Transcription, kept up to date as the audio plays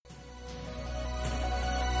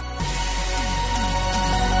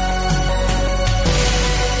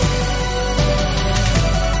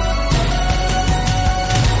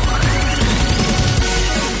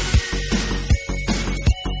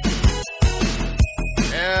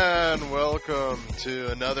and welcome to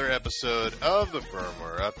another episode of the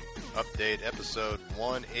Firmware Update, episode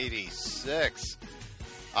 186.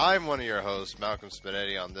 I'm one of your hosts, Malcolm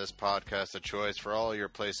Spinetti, on this podcast, a choice for all your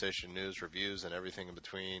PlayStation news, reviews, and everything in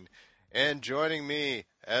between. And joining me,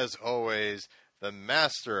 as always, the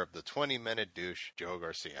master of the 20-minute douche, Joe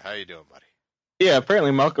Garcia. How you doing, buddy? Yeah,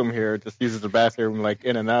 apparently Malcolm here just uses the bathroom like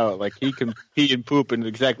in and out. Like he can pee and poop in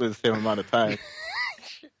exactly the same amount of time.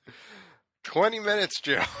 20 minutes,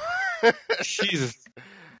 Joe. Jesus.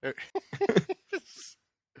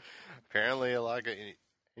 Apparently, a lot of,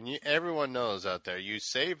 and everyone knows out there, you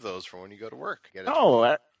save those for when you go to work. No,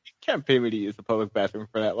 you can't pay me to use the public bathroom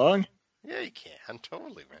for that long. Yeah, you can.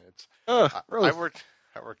 Totally, man. I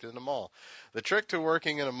worked in a mall. The trick to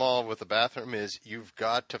working in a mall with a bathroom is you've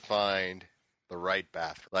got to find the right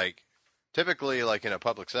bathroom. Like, typically, like in a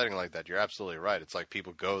public setting like that, you're absolutely right. It's like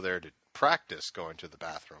people go there to practice going to the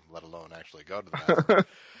bathroom, let alone actually go to the bathroom.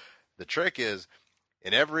 The trick is,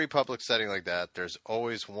 in every public setting like that, there's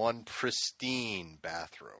always one pristine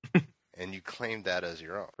bathroom, and you claim that as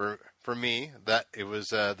your own. For me, that it was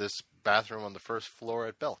this bathroom on the first floor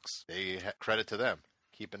at Belk's. Credit to them.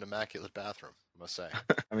 Keep an immaculate bathroom, I must say.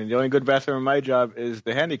 I mean, the only good bathroom in my job is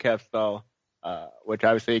the handicap stall, which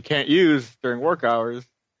obviously you can't use during work hours.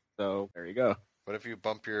 So there you go. What if you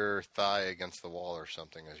bump your thigh against the wall or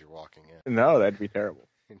something as you're walking in? No, that'd be terrible.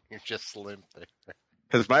 You're just limp there.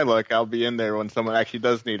 Because my luck, I'll be in there when someone actually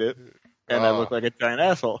does need it, and I look like a giant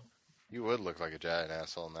asshole. You would look like a giant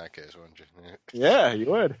asshole in that case, wouldn't you? Yeah, you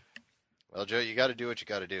would. Well, Joe, you got to do what you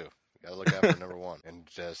got to do. You got to look out for number one. And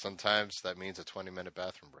sometimes that means a 20-minute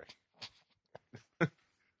bathroom break.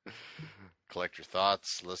 Collect your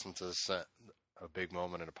thoughts, listen to a big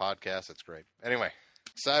moment in a podcast. It's great. Anyway,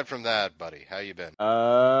 aside from that, buddy, how you been?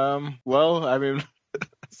 Well, I mean,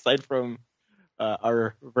 aside from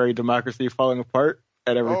our very democracy falling apart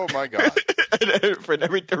at every oh my god, in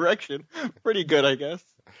every direction, pretty good, I guess.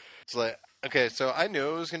 It's like, okay, so I knew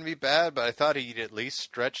it was going to be bad, but I thought he'd at least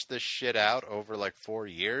stretch this shit out over like 4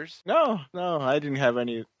 years. No, I didn't have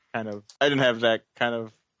any kind of. I didn't have that kind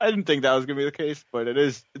of. I didn't think that was going to be the case, but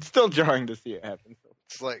it's still jarring to see it happen. So.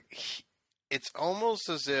 It's like. It's almost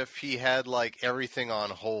as if he had, like, everything on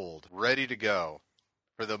hold, ready to go,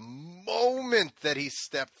 for the moment that he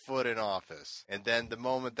stepped foot in office. And then the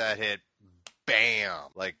moment that hit, bam!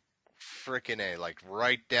 Like, frickin' A, like,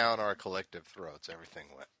 right down our collective throats, everything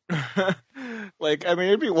went. Like, I mean,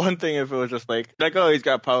 it'd be one thing if it was just like, oh, he's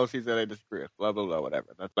got policies that I disagree with, blah, blah, blah, whatever.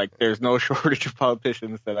 That's like, there's no shortage of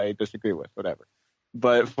politicians that I disagree with, whatever.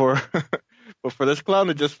 But for this clown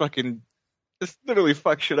to just fucking... Just literally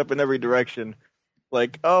fuck shit up in every direction.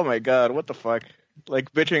 Like, oh my god, what the fuck?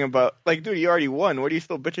 Like, bitching about... Like, dude, you already won. What are you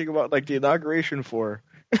still bitching about, like, the inauguration for?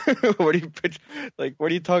 What are you Like,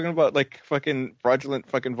 what are you talking about, like, fucking fraudulent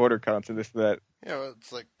fucking voter counts and this and that? Yeah, well,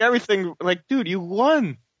 it's like... Everything, like, dude, you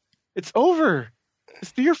won. It's over.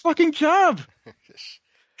 Just do your fucking job.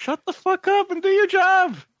 Shut the fuck up and do your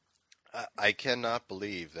job. I cannot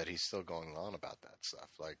believe that he's still going on about that stuff.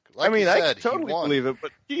 Like I mean, you said, I totally believe it,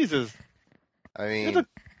 but Jesus... I mean,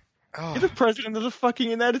 you're the president of the fucking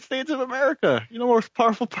United States of America. You're the most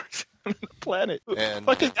powerful person on the planet. And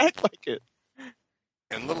fucking act like it.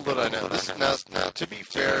 And little did I know this. Now, to be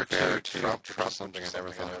fair to Trump, something I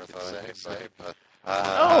never thought I'd say, but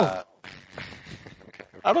no.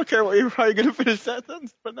 I don't care how you're going to finish that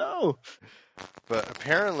sentence, but no. But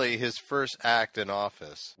apparently, his first act in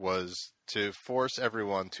office was to force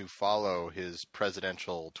everyone to follow his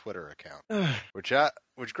presidential Twitter account,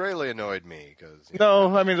 which greatly annoyed me.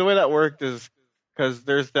 I mean, the way that worked is because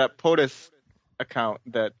there's that POTUS account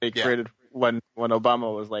that they created when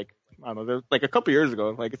Obama was like, I don't know, like a couple years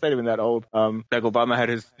ago. Like, it's not even that old. Like, Obama had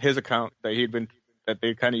his account that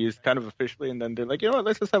they kind of used kind of officially, and then they're like, you know what,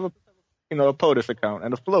 let's just have a POTUS account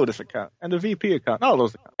and a FLOTUS account and a VP account, all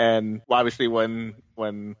those accounts. And obviously when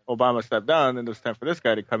Obama stepped down and it was time for this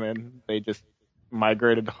guy to come in, they just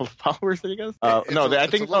migrated all the followers, I guess. I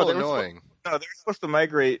think they were supposed to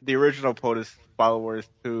migrate the original POTUS followers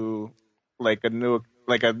to like an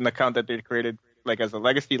account that they created like as a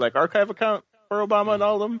legacy, like archive account for Obama and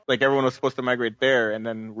all of them. Like everyone was supposed to migrate there and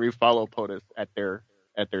then refollow POTUS at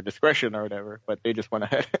their discretion or whatever. But they just went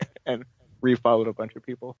ahead and refollowed a bunch of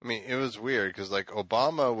people. I mean, it was weird because like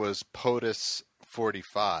Obama was POTUS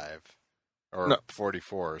 45 or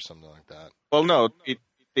 44 or something like that. Well, no,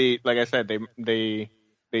 like I said, they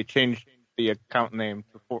changed the account name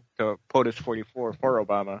to POTUS 44 for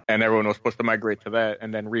Obama, and everyone was supposed to migrate to that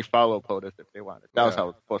and then refollow POTUS if they wanted. That was how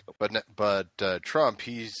it was supposed to work. But Trump,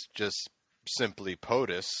 he's just simply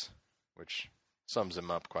POTUS, which sums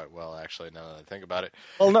him up quite well, actually, now that I think about it.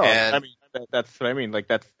 Well, no, I mean, that's what I mean. Like,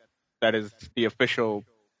 that's that is the official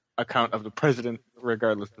account of the president,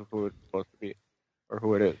 regardless of who it's supposed to be or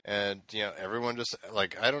who it is. And everyone just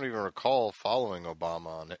like I don't even recall following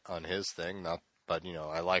Obama on his thing. Not, but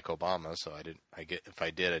I like Obama, so I didn't. If I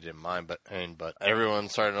did, I didn't mind. But everyone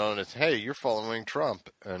started on it. Hey, you're following Trump,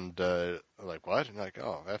 and like what? And like,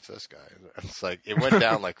 oh, f this guy. It's like it went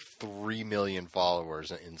down like 3 million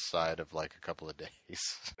followers inside of like a couple of days.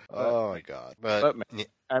 Oh my god! But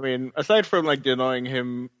I mean, aside from like the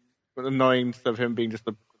annoyance of him being just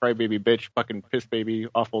a crybaby bitch, fucking piss baby,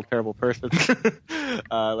 awful, terrible person.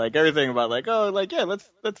 Like everything about like, oh, like yeah, let's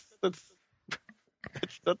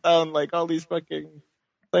shut down like all these fucking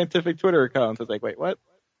scientific Twitter accounts. It's like, wait, what?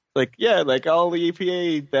 Like, yeah, like all the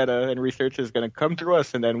EPA data and research is going to come through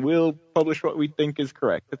us, and then we'll publish what we think is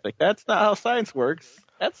correct. It's like that's not how science works.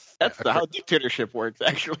 That's not how dictatorship works,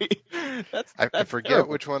 actually. I forget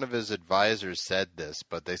terrible. which one of his advisors said this,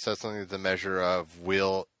 but they said something to the measure of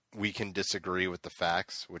we can disagree with the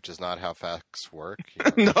facts, which is not how facts work.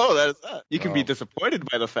 No, that is not. You can be disappointed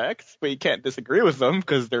by the facts, but you can't disagree with them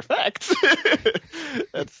because they're facts.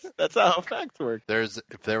 That's not how facts work.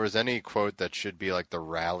 If there was any quote that should be like the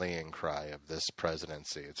rallying cry of this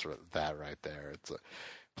presidency, it's that right there. It's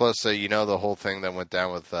plus, the whole thing that went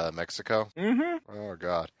down with Mexico. Mm-hmm. Oh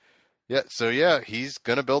God, yeah. So yeah, he's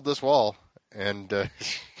gonna build this wall, and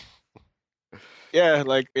yeah.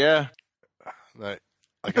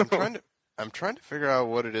 Like I'm trying to figure out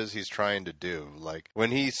what it is he's trying to do. Like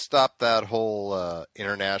when he stopped that whole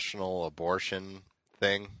international abortion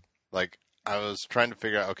thing, like I was trying to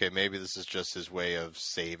figure out, okay, maybe this is just his way of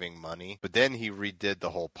saving money. But then he redid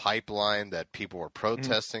the whole pipeline that people were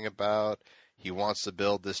protesting about. He wants to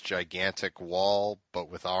build this gigantic wall, but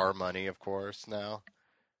with our money, of course, now.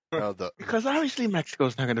 Because obviously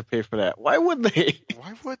Mexico's not going to pay for that. Why would they?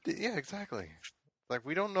 Why would they? Yeah, exactly. Like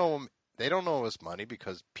we don't know him. They don't know his money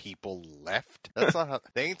because people left. That's not how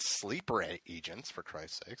they ain't sleeper agents, for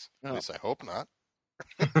Christ's sakes. No. At least I hope not.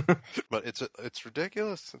 But it's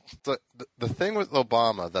ridiculous. The thing with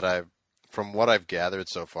Obama that from what I've gathered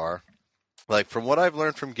so far, like from what I've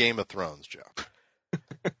learned from Game of Thrones, Joe.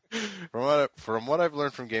 From what I've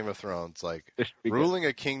learned from Game of Thrones, like ruling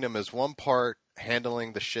a kingdom is one part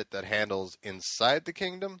handling the shit that handles inside the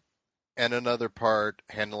kingdom, and another part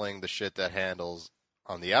handling the shit that handles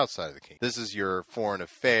on the outside of the kingdom. This is your foreign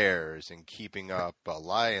affairs and keeping up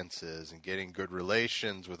alliances and getting good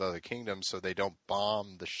relations with other kingdoms so they don't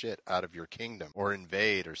bomb the shit out of your kingdom or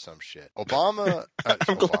invade or some shit. Obama.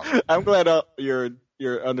 I'm glad your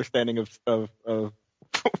understanding of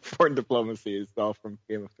foreign diplomacy is all from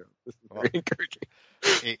Game of Thrones. This is very encouraging.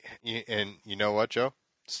 And you know what, Joe?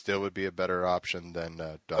 Still would be a better option than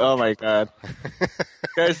Donald Trump. My God,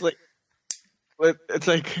 guys! Like, it's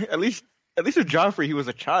like at least with Joffrey, he was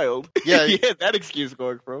a child. Yeah, he had that excuse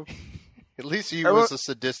going for him. At least he was a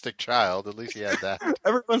sadistic child. At least he had that.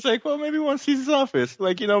 Everyone's like, well, maybe once he's in office,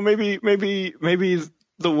 like maybe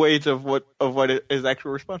the weight of what his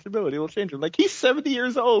actual responsibility will change him. Like he's 70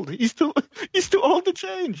 years old. He's too old to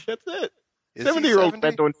change. That's it. 70-year-old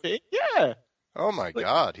men don't change. Yeah. Oh my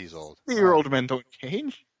God, he's old. 70-year-old men don't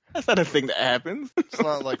change. That's not a thing that happens. It's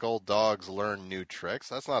not like old dogs learn new tricks.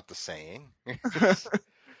 That's not the saying.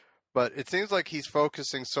 But it seems like he's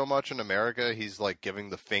focusing so much in America, he's like giving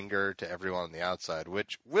the finger to everyone on the outside,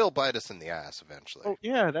 which will bite us in the ass eventually. Oh,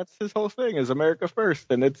 yeah, that's his whole thing, is America first,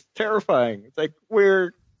 and it's terrifying. It's like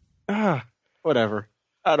whatever.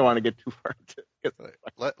 I don't want to get too far into it.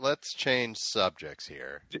 Let's change subjects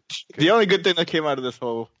here. The only good thing that came out of this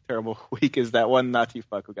whole terrible week is that one Nazi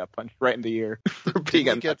fuck who got punched right in the ear. Did he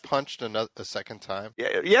get punched a second time?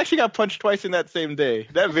 Yeah, he actually got punched twice in that same day.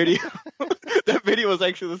 That video was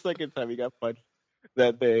actually the second time he got punched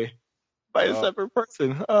that day by a separate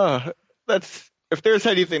person. If there's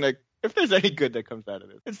any good that comes out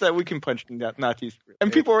of it, it's that we can punch Nazis.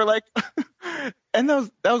 And people were like, and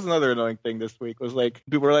that was another annoying thing this week, was like,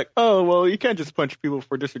 people were like, oh, well, you can't just punch people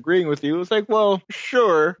for disagreeing with you. It was like, well,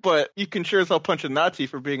 sure, but you can sure as hell punch a Nazi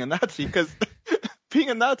for being a Nazi, because being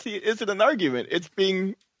a Nazi isn't an argument. It's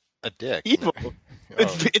being a dick. Evil.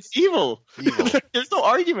 It's evil. There's no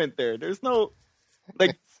argument there. There's no,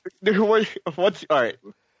 like, what's, all right,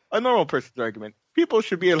 a normal person's argument. People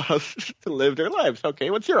should be allowed to live their lives. Okay,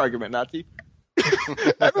 what's your argument, Nazi?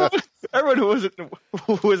 Everyone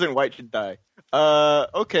who isn't white should die.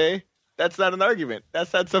 Okay, that's not an argument.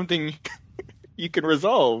 That's not something you can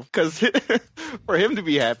resolve. Because for him to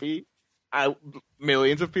be happy,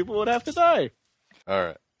 millions of people would have to die. All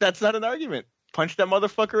right. That's not an argument. Punch that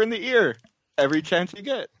motherfucker in the ear every chance you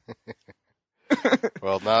get.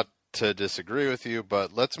 Well, not to disagree with you,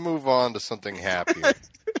 but let's move on to something happier.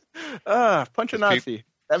 Punch a Nazi.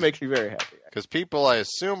 That makes me very happy. Because people, I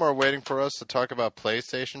assume, are waiting for us to talk about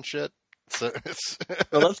PlayStation shit. So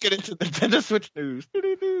let's get into Nintendo Switch news.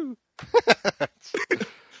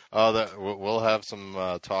 We'll have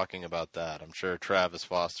some talking about that. I'm sure Travis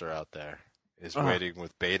Foster out there is waiting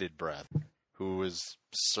with bated breath, who was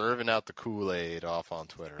serving out the Kool-Aid off on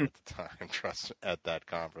Twitter at the time, at that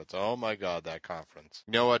conference. Oh my God, that conference.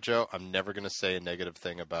 You know what, Joe? I'm never going to say a negative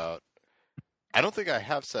thing about... I don't think I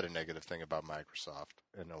have said a negative thing about Microsoft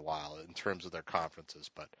in a while in terms of their conferences,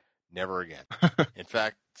 but never again. In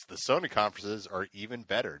fact, the Sony conferences are even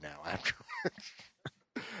better now afterwards.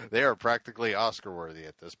 They are practically Oscar-worthy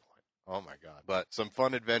at this point. Oh, my God. But some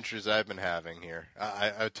fun adventures I've been having here.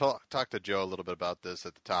 I talked to Joe a little bit about this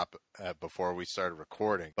at the top before we started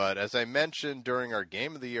recording. But as I mentioned during our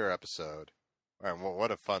Game of the Year episode,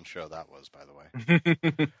 what a fun show that was, by the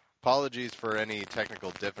way. Apologies for any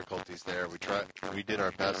technical difficulties there. We did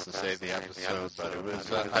our best to save the episode, but it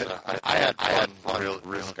was I had fun really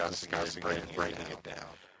discussing and breaking it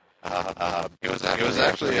down. It was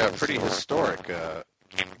actually a pretty historic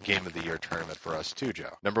Game of the Year tournament for us too,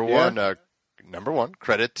 Joe. Number one,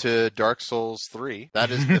 credit to Dark Souls 3.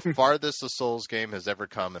 That is the farthest a Souls game has ever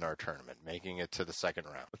come in our tournament, making it to the second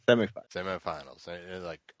round. Semifinals.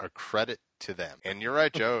 Like a credit to them. And you're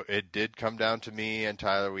right, Joe. It did come down to me and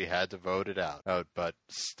Tyler. We had to vote it out. But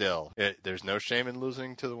still, there's no shame in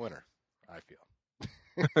losing to the winner, I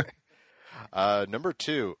feel. Number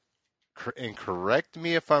two, and correct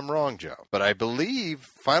me if I'm wrong, Joe, but I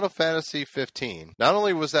believe Final Fantasy 15, not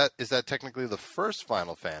only is that technically the first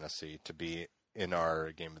Final Fantasy to be in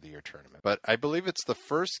our Game of the Year tournament, but I believe it's the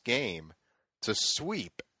first game to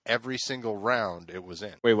sweep every single round it was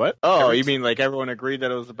in. Wait, what? Oh, you mean like everyone agreed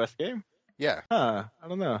that it was the best game? Yeah. I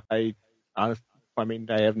don't know. I have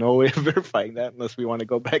no way of verifying that unless we want to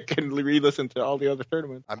go back and re-listen to all the other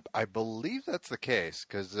tournaments. I believe that's the case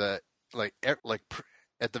because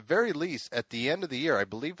at the very least, at the end of the year, I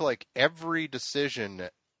believe like every decision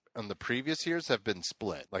on the previous years have been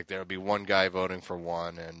split. Like there'll be one guy voting for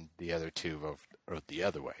one and the other two vote the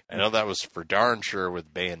other way. I know that was for darn sure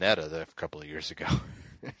with Bayonetta a couple of years ago.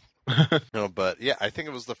 But yeah, I think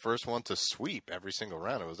it was the first one to sweep every single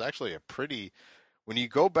round. It was actually a pretty... When you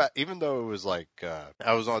go back, even though it was like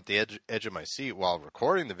I was on the edge of my seat while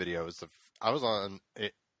recording the video, I was on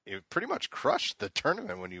it. It pretty much crushed the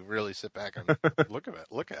tournament when you really sit back and look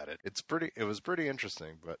at it. It was pretty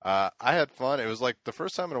interesting, but I had fun. It was like the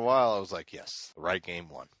first time in a while I was like, yes, the right game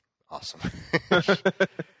won. Awesome.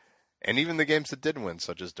 And even the games that didn't win,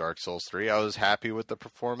 such as Dark Souls 3, I was happy with the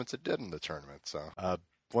performance it did in the tournament. So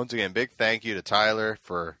once again, big thank you to Tyler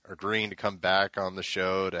for agreeing to come back on the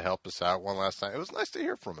show to help us out one last time. It was nice to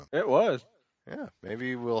hear from him. It was. Yeah,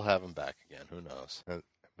 maybe we'll have him back again. Who knows?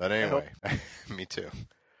 But anyway, me too.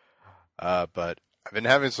 But I've been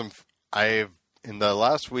having in the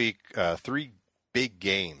last week, 3 big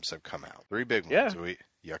games have come out. 3 big ones.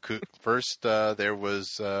 Yeah. First, there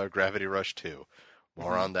was Gravity Rush 2.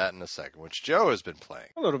 More on that in a second, which Joe has been playing.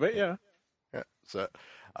 A little bit, yeah. Yeah. So,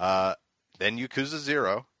 then Yakuza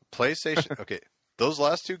 0, PlayStation. Okay, those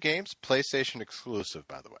last 2 games, PlayStation exclusive,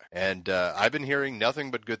 by the way. And I've been hearing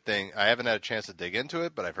nothing but good things. I haven't had a chance to dig into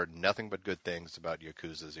it, but I've heard nothing but good things about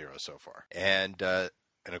Yakuza 0 so far. And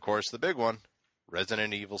of course, the big one,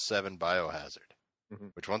 Resident Evil 7 Biohazard,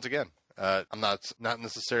 which once again, I'm not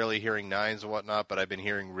necessarily hearing 9s and whatnot, but I've been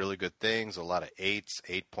hearing really good things, a lot of 8s,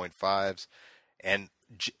 8.5s, and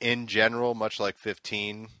in general, much like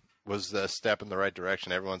 15 was the step in the right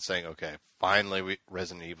direction. Everyone's saying, okay, finally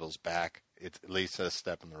Resident Evil's back. It's at least a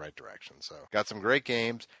step in the right direction. So, got some great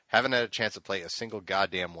games. Haven't had a chance to play a single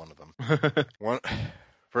goddamn one of them.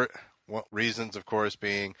 Reasons, of course,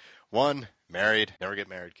 being... 1, married. Never get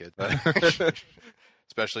married, kids.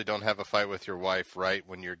 Especially don't have a fight with your wife right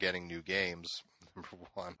when you're getting new games. Number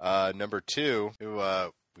 1. Number 2,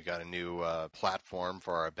 we got a new platform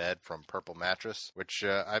for our bed from Purple Mattress, which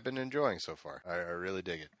I've been enjoying so far. I really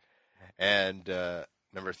dig it. And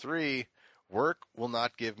number 3, work will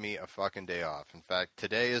not give me a fucking day off. In fact,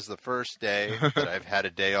 today is the first day that I've had a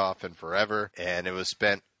day off in forever, and it was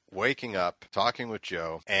spent waking up, talking with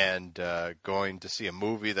Joe, and going to see a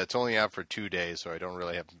movie that's only out for 2 days, so I don't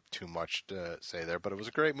really have too much to say there. But it was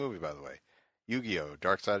a great movie, by the way. Yu-Gi-Oh!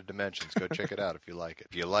 Dark Side of Dimensions. Go check it out if you like it.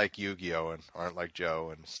 If you like Yu-Gi-Oh! And aren't like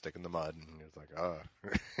Joe and stick in the mud, and it's like,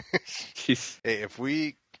 Hey, if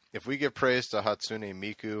we give praise to Hatsune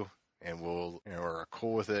Miku and we're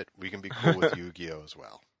cool with it, we can be cool with Yu-Gi-Oh! As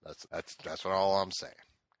well. That's what all I'm saying.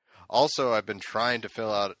 Also, I've been trying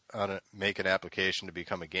to make an application to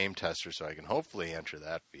become a game tester so I can hopefully enter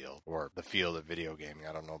that field, or the field of video gaming.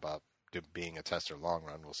 I don't know about being a tester long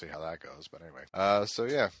run. We'll see how that goes. But anyway, so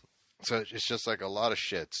yeah. So it's just like a lot of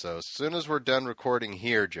shit. So as soon as we're done recording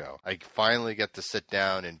here, Joe, I finally get to sit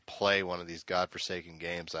down and play one of these godforsaken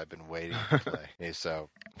games I've been waiting to play. Okay, so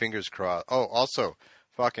fingers crossed. Oh, also,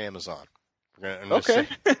 fuck Amazon. I'm going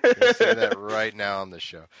to say that right now on the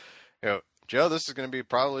show. Joe, this is going to be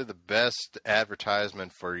probably the best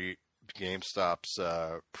advertisement for you. GameStop's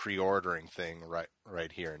pre-ordering thing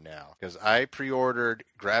right here now, because I pre-ordered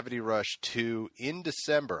Gravity Rush 2 in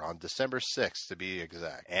December, on December 6th to be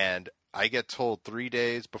exact, and I get told 3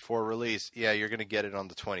 days before release, yeah, you're going to get it on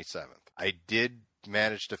the 27th. I did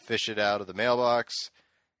manage to fish it out of the mailbox,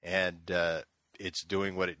 and it's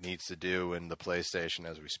doing what it needs to do in the PlayStation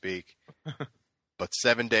as we speak, but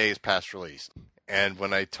 7 days past release. And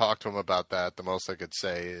when I talked to him about that, the most I could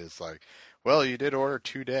say is like, well, you did order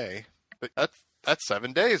 2 day. That's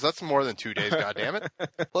 7 days. That's more than 2 days, goddammit.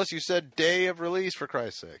 Plus, you said day of release, for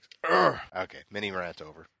Christ's sakes. Okay, mini rant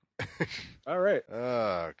over. All right.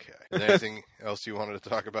 Okay. Is there anything else you wanted to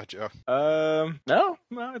talk about, Joe? No,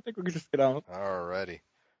 I think we can just get on. Alrighty.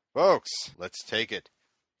 Folks, let's take it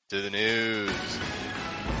to the news.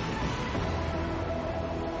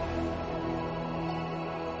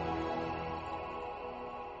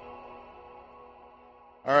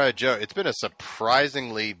 All right, Joe, it's been a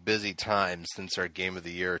surprisingly busy time since our Game of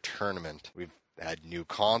the Year tournament. We've had new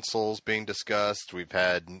consoles being discussed. We've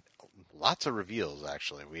had lots of reveals,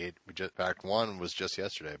 actually. In fact, one was just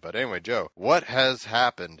yesterday. But anyway, Joe, what has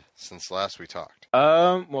happened since last we talked?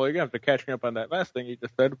 Well, you're going to have to catch me up on that last thing you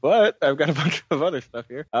just said, but I've got a bunch of other stuff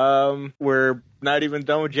here. We're not even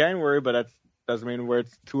done with January, but that doesn't mean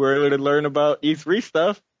it's too early to learn about E3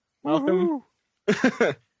 stuff. Welcome.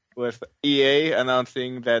 With EA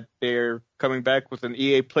announcing that they're coming back with an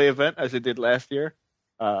EA Play event as they did last year,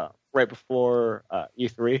 right before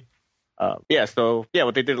E3.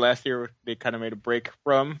 What they did last year, they kind of made a break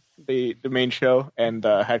from the main show and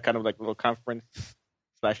had kind of like a little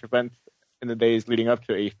conference/event in the days leading up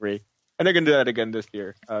to E3. And they're going to do that again this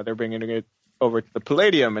year. They're bringing it over to the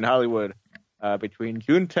Palladium in Hollywood between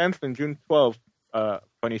June 10th and June 12th,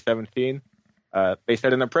 2017. They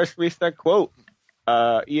said in a press release that, quote,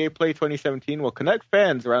 EA Play 2017 will connect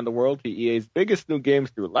fans around the world to EA's biggest new games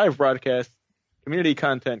through live broadcasts, community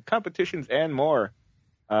content, competitions, and more.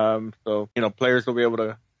 Players will be able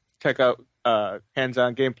to check out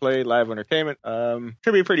hands-on gameplay, live entertainment.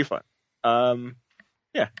 Should be pretty fun.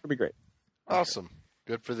 It'll be great. Awesome.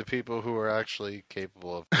 Good for the people who are actually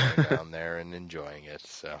capable of going down there and enjoying it.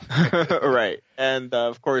 So right. And,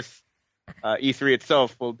 of course, E3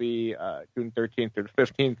 itself will be June 13th through the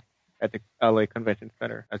 15th. At the LA Convention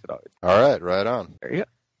Center, as it always. All right, right on. There you go.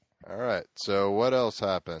 All right. So what else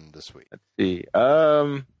happened this week? Let's see.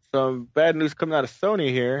 Some bad news coming out of Sony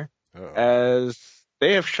here, as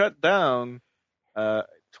they have shut down a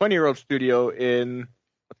 20-year-old studio in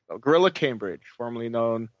Gorilla Cambridge, formerly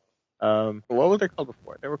known. What were they called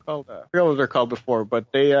before? They were called. I forgot what they were called before,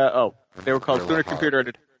 but they were called Sony Computer.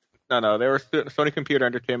 No, they were Sony Computer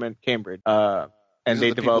Entertainment Cambridge. And These they are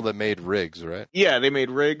the developed people that made rigs, right? Yeah, they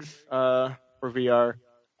made rigs for VR.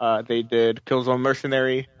 They did Killzone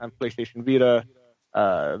Mercenary on PlayStation Vita.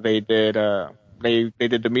 They did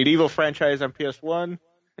the Medieval franchise on PS1,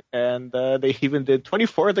 and they even did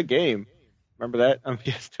 24 the game. Remember that on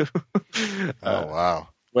PS2? Oh wow!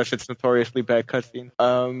 With its notoriously bad cutscene.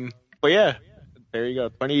 But yeah, there you go.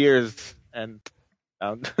 20 years and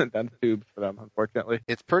down the tube for them, unfortunately.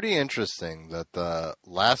 It's pretty interesting that the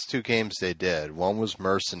last two games they did, one was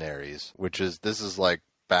Mercenaries, this is like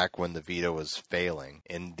back when the Vita was failing,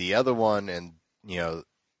 and the other one, and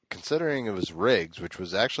considering it was rigs, which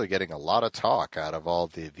was actually getting a lot of talk out of all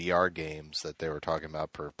the VR games that they were talking about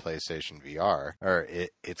for PlayStation VR,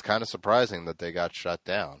 it's kind of surprising that they got shut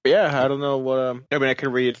down. Yeah, I don't know what. I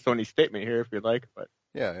can read Sony's statement here if you'd like, but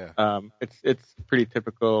yeah. It's pretty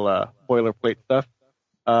typical boilerplate stuff.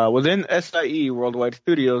 Within SIE Worldwide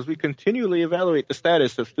Studios, we continually evaluate the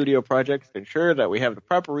status of studio projects to ensure that we have the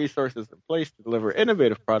proper resources in place to deliver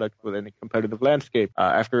innovative products within a competitive landscape.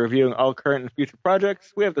 After reviewing all current and future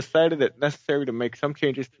projects, we have decided that it's necessary to make some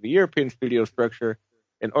changes to the European studio structure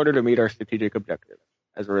in order to meet our strategic objectives.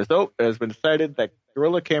 As a result, it has been decided that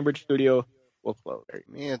Gorilla Cambridge Studio will close.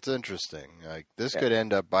 Yeah, it's interesting. Like this could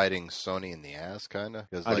end up biting Sony in the ass, kind of.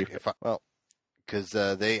 Because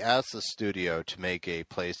they asked the studio to make a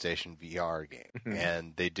PlayStation VR game,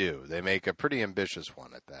 and they do. They make a pretty ambitious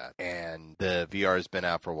one at that. And the VR has been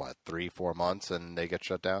out for, 3-4 months, and they get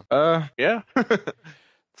shut down? Yeah.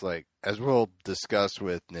 It's like, as we'll discuss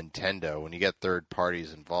with Nintendo, when you get third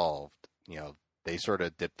parties involved, they sort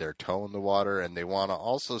of dip their toe in the water, and they want to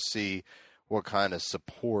also see what kind of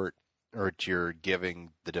support or you're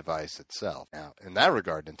giving the device itself. Now, in that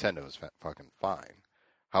regard, Nintendo is fucking fine.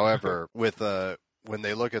 However, with when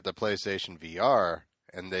they look at the PlayStation VR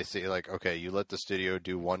and they say like, okay, you let the studio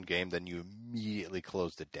do one game, then you immediately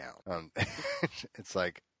closed it down. It's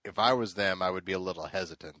like, if I was them, I would be a little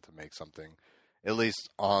hesitant to make something, at least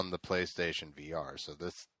on the PlayStation VR.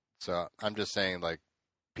 So I'm just saying, like,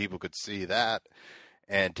 people could see that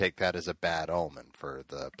and take that as a bad omen for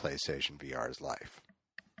the PlayStation VR's life.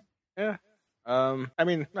 Yeah. I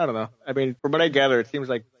mean, I don't know. I mean, from what I gather, it seems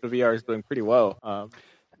like the VR is doing pretty well.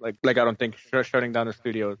 Like I don't think shutting down the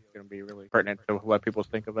studio is going to be really pertinent to what people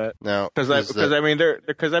think of it. No, because I mean, there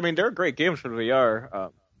are great games for the VR.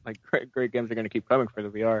 Like great games are going to keep coming for the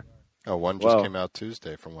VR. Oh, one just came out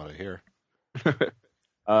Tuesday, from what I hear.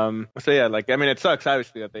 So yeah, like, I mean, it sucks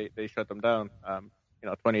obviously that they shut them down.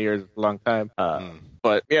 20 years is a long time.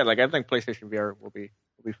 But yeah, like, I think PlayStation VR will be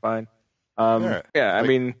fine. Right. Yeah, I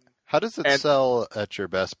mean, how does it sell at your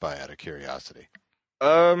Best Buy, out of curiosity?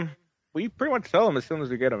 We pretty much sell them as soon as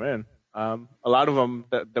we get them in. A lot of them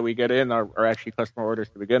that we get in are actually customer orders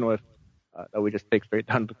to begin with, that we just take straight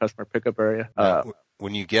down to the customer pickup area.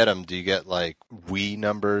 When you get them, do you get like Wii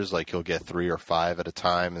numbers, like you'll get 3 or 5 at a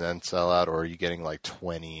time and then sell out, or are you getting like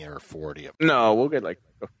 20 or 40 of them? No, we'll get like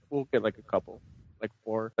a couple, like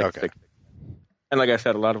 4, like 6. And like I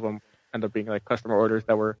said, a lot of them end up being like customer orders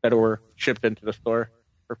that were shipped into the store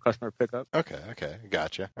for customer pickup. Okay,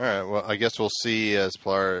 gotcha. All right, well, I guess we'll see as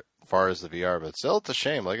far as the VR, but still, it's a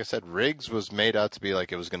shame. Like I said, Rigs was made out to be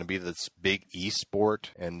like it was going to be this big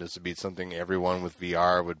e-sport, and this would be something everyone with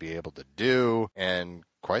VR would be able to do, and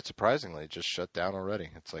quite surprisingly, it just shut down already.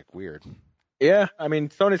 It's like weird. Yeah, I mean,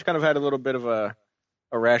 Sony's kind of had a little bit of a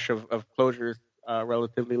rash of closures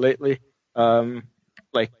relatively lately.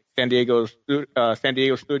 Like San Diego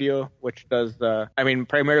studio, which does, I mean,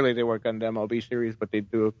 primarily they work on the MLB series, but they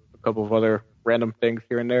do a couple of other random things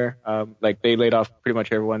here and there. Like they laid off pretty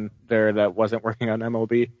much everyone there that wasn't working on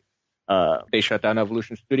MLB. They shut down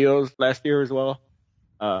Evolution Studios last year as well.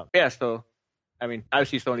 Yeah, so, I mean,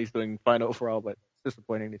 obviously Sony's doing fine overall, but it's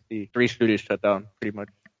disappointing to see 3 studios shut down pretty much.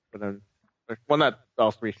 Well, not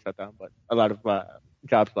all 3 shut down, but a lot of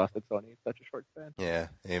jobs lost at Sony in such a short span. Yeah,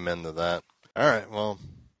 amen to that. All right, well,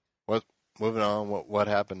 moving on, what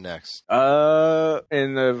happened next?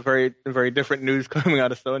 In a very different news coming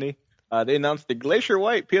out of Sony, they announced the Glacier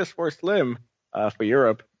White PS4 Slim for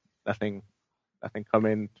Europe. Nothing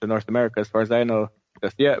coming to North America as far as I know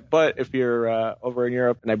just yet. But if you're over in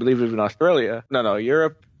Europe, and I believe even Australia,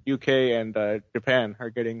 Europe, UK, and Japan are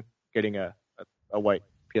getting a white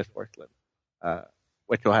PS4 Slim.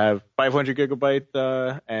 Which will have 500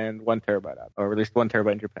 gigabyte and 1 terabyte out, or at least 1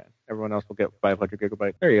 terabyte in Japan. Everyone else will get 500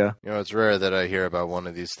 gigabyte. There you go. It's rare that I hear about one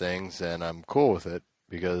of these things, and I'm cool with it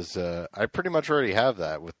because I pretty much already have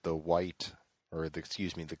that with the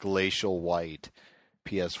the glacial white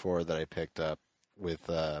PS4 that I picked up with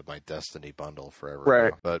my Destiny bundle forever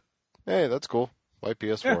ago. But hey, that's cool. White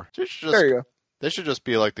PS4. Yeah. There you go. They should just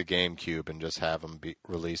be like the GameCube and just have them be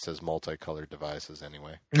released as multicolored devices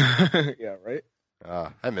anyway. Yeah, right.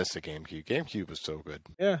 I miss the GameCube. GameCube was so good.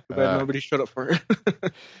 Yeah, too bad nobody showed up for it.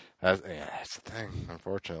 That's the thing,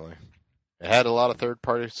 unfortunately. It had a lot of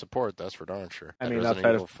third-party support, that's for darn sure. I mean,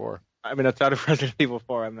 outside of 4. I mean, outside of Resident Evil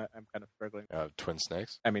 4, I'm kind of struggling. Twin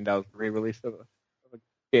Snakes? I mean, that was a re-release of a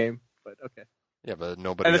game, but okay. Yeah, but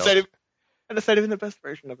nobody else... And it's not even the best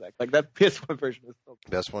version of that. Like, that PS1 version is still...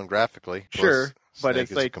 Best one graphically. Sure, but Snake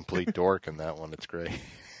it's is like... a complete dork in that one. It's great.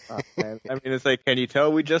 Oh, man. I mean, it's like, can you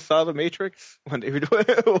tell we just saw The Matrix when they did all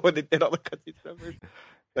the cutscenes numbers?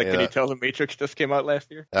 Like, can you tell The Matrix just came out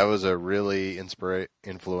last year? That was a really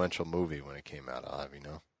influential movie when it came out, I'll have you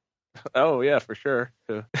know. Oh, yeah, for sure.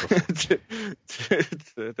 To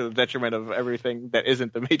the detriment of everything that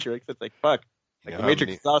isn't The Matrix. It's like, fuck. Like, The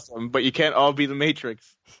Matrix is awesome, but you can't all be The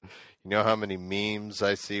Matrix. You know how many memes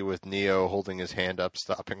I see with Neo holding his hand up,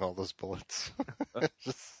 stopping all those bullets?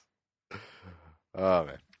 Oh,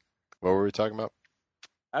 man. What were we talking about?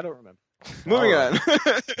 I don't remember.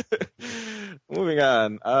 Moving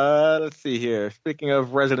on. Let's see here. Speaking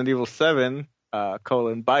of Resident Evil 7,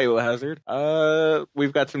 Biohazard,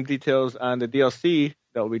 we've got some details on the DLC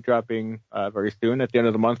that will be dropping very soon, at the end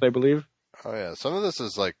of the month, I believe. Oh, yeah. Some of this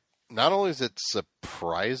is like, not only is it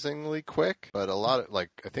surprisingly quick, but a lot of, like,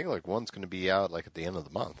 I think like one's going to be out like at the end of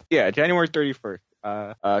the month. Yeah, January 31st.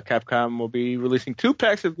 Capcom will be releasing 2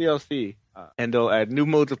 packs of DLC, and they'll add new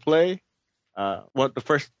modes of play. I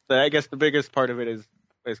guess the biggest part of it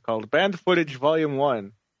is called Banned Footage Volume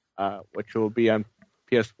 1, which will be on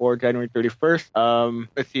PS4 January 31st.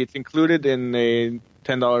 Let's see, it's included in a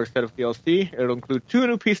 $10 set of DLC. It'll include 2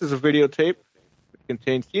 new pieces of videotape, which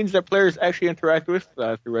contains scenes that players actually interact with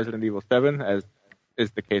through Resident Evil 7, as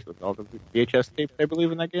is the case with all the VHS tapes, I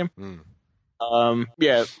believe, in that game.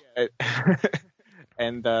 Yeah.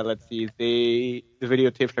 And let's see, the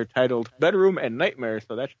videotapes are titled Bedroom and Nightmare,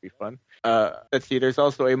 so that should be fun. Let's see, there's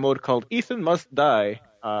also a mode called Ethan Must Die,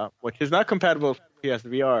 which is not compatible with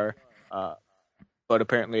PSVR, but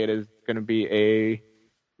apparently it is going to be a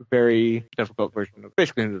very difficult version of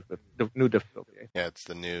basically the new difficulty. Yeah, it's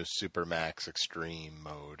the new Super Max Extreme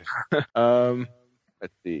mode.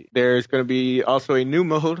 Let's see. There's going to be also a new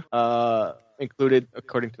mode included,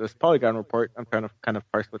 according to this Polygon report. I'm trying to kind of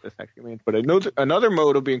parse what this actually means, but another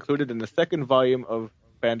mode will be included in the second volume of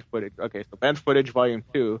Banned Footage. Okay, so Banned Footage Volume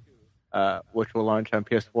 2, which will launch on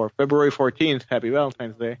PS4 February 14th. Happy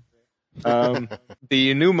Valentine's Day.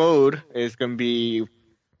 The new mode is going to be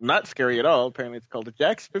not scary at all. Apparently, it's called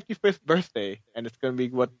Jack's 55th Birthday, and it's going to be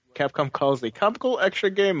what Capcom calls a comical extra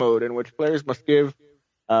game mode, in which players must give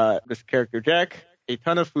this character Jack a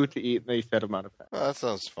ton of food to eat in a set amount of time. Oh, that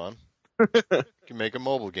sounds fun. You can make a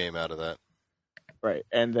mobile game out of that. Right,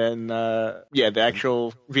 and then the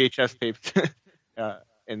actual VHS tapes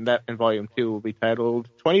in Volume 2 will be titled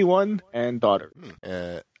 21 and Daughter.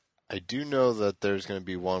 I do know that there's going to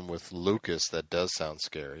be one with Lucas that does sound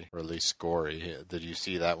scary, or at least gory. Did you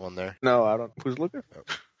see that one there? No, I don't. Who's Lucas?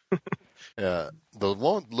 The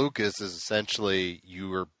one with Lucas is essentially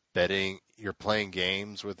you're playing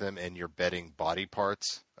games with him and you're betting body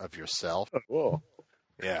parts of yourself. Oh, whoa.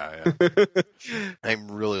 Yeah. I'm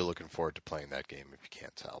really looking forward to playing that game, if you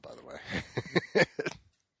can't tell, by the way.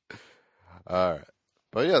 All right.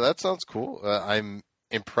 But yeah, that sounds cool. I'm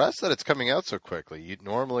impressed that it's coming out so quickly. You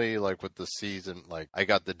normally, like with the season, like I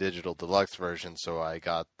got the digital deluxe version, so I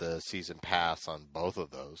got the season pass on both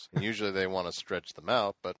of those. And usually they want to stretch them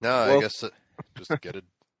out, but no, I guess just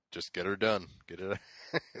get her done. Get it.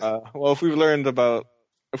 Well, if we've learned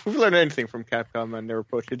anything from Capcom and their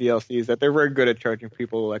approach to DLCs, that they're very good at charging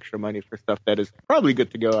people extra money for stuff that is probably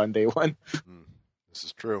good to go on day one. This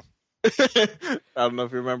is true. I don't know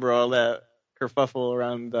if you remember all that kerfuffle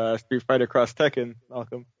around Street Fighter Cross Tekken,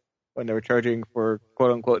 Malcolm, when they were charging for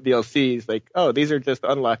quote-unquote DLCs. Like, oh, these are just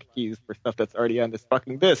unlock keys for stuff that's already on this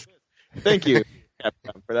fucking disc. Thank you,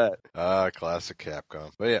 Capcom, for that. Classic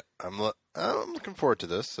Capcom. But yeah, I'm looking forward to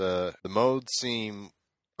this. The modes seem,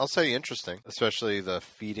 I'll say, interesting, especially the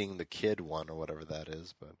feeding the kid one or whatever that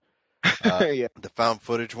is. But yeah. The found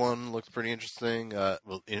footage one looks pretty interesting.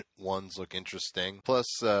 Ones look interesting.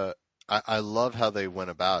 Plus, I love how they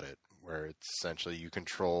went about it, where it's essentially you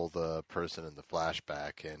control the person in the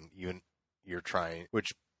flashback, and you're trying,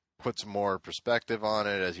 which puts more perspective on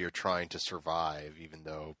it as you're trying to survive, even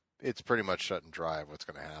though it's pretty much shut and dry of what's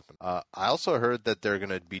going to happen. I also heard that they're going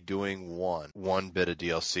to be doing one bit of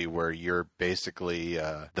DLC where you're basically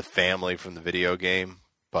the family from the video game,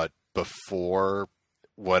 but before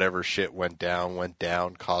whatever shit went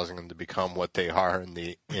down, causing them to become what they are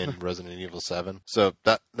in Resident Evil 7. So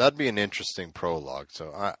that'd be an interesting prologue.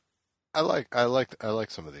 So I like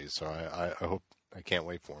some of these. So I hope. I can't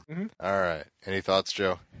wait for them. Mm-hmm. All right. Any thoughts,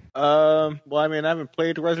 Joe? Well, I mean, I haven't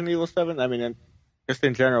played Resident Evil 7. I mean, just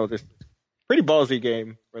in general, just pretty ballsy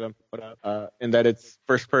game for them to put out. In that it's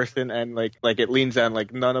first person and like it leans on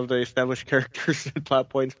like none of the established characters and plot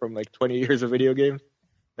points from like 20 years of video games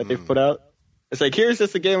that they've put out. It's like, here's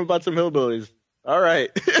just a game about some hillbillies. All right.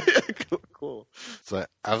 Cool. So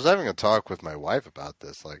I was having a talk with my wife about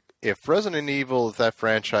this. Like, if Resident Evil, if that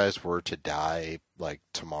franchise were to die like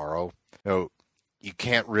tomorrow, you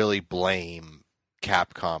can't really blame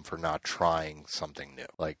Capcom for not trying something new.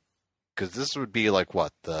 Like, because this would be like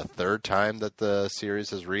what, the third time that the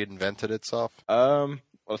series has reinvented itself? Well,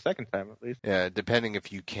 second time at least. Yeah, depending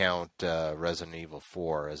if you count Resident Evil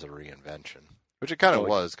 4 as a reinvention. Which it kind of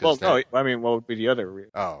was. Well, no, I mean, what would be the other?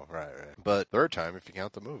 Oh, right. But third time if you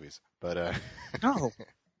count the movies. But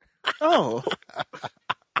No.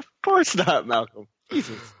 Of course not, Malcolm.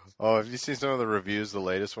 Jesus. Oh, have you seen some of the reviews the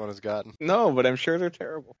latest one has gotten? No, but I'm sure they're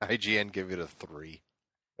terrible. IGN gave it a 3.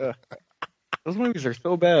 Those movies are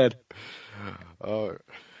so bad. Oh,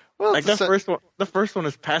 well, like the first one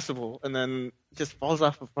is passable, and then it just falls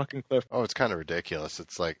off a fucking cliff. Oh, it's kind of ridiculous.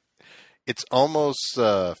 It's like, it's almost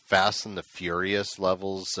Fast and the Furious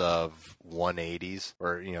levels of 180s,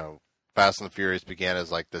 where, Fast and the Furious began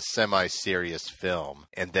as like the semi-serious film,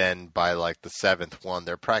 and then by like the 7th one,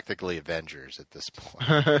 they're practically Avengers at this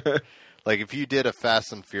point. Like, if you did a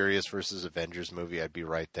Fast and Furious versus Avengers movie, I'd be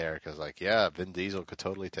right there, because like, yeah, Vin Diesel could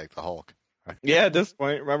totally take the Hulk. Yeah, at this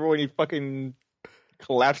point, remember when he fucking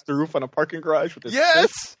collapsed the roof on a parking garage with his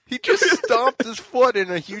Yes! fist. He just stomped his foot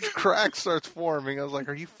and a huge crack starts forming. I was like,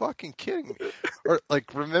 are you fucking kidding me? Or,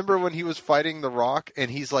 like, remember when he was fighting The Rock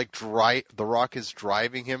and he's like, The Rock is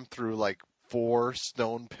driving him through like 4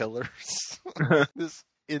 stone pillars? This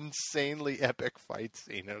insanely epic fight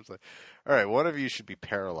scene. I was like, all right, one of you should be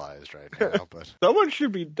paralyzed right now, but Someone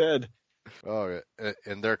should be dead. oh,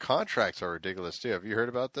 and their contracts are ridiculous too. Have you heard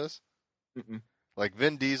about this? Mm-mm. Like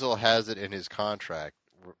Vin Diesel has it in his contract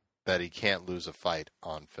that he can't lose a fight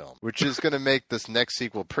on film, which is going to make this next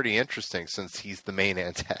sequel pretty interesting since he's the main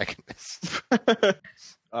antagonist.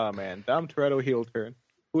 Oh man, Dom Toretto heel turn.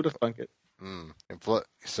 Who'd have thunk it?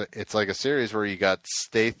 So it's like a series where you got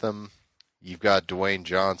Statham, you've got Dwayne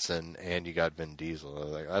Johnson, and you got Vin Diesel.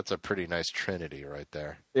 Like, that's a pretty nice trinity right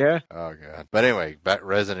there. Yeah. Oh god. But anyway, back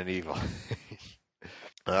Resident Evil.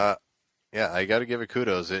 Yeah, I got to give it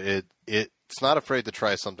kudos. It's not afraid to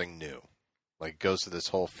try something new. Like, it goes to this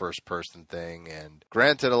whole first-person thing. And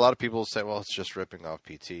granted, a lot of people say, well, it's just ripping off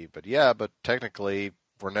PT. But yeah, but technically,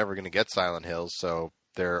 we're never going to get Silent Hills, so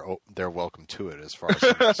they're welcome to it as far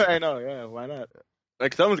as I know, yeah, why not?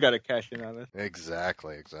 Like, someone's got to cash in on this.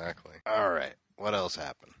 Exactly. All right, what else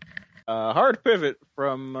happened? Hard pivot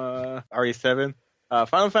from RE7.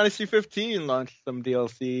 Final Fantasy 15 launched some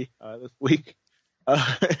DLC this week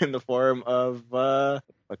in the form of what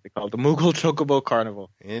they call the Moogle Chocobo Carnival.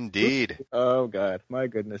 Indeed. Oh god, my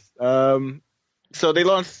goodness. So they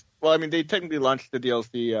launched. Well, I mean, they technically launched the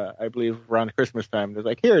DLC, I believe, around Christmas time. They're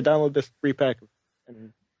like, here, download this free pack,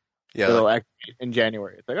 and it'll activate in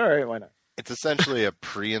January. It's like, all right, why not? It's essentially a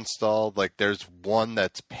pre-installed. Like, there's one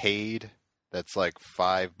that's paid, that's like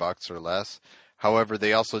 $5 or less. However,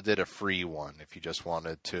 they also did a free one if you just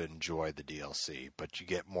wanted to enjoy the DLC, but you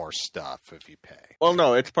get more stuff if you pay. Well,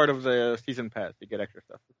 no, it's part of the season pass. You get extra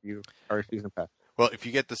stuff if you are a season pass. Well, if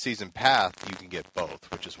you get the season pass, you can get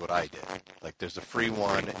both, which is what I did. Like, there's a free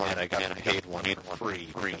one, and I got the paid one for free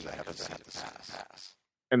because I have the season pass.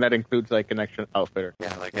 And that includes like an extra outfitter.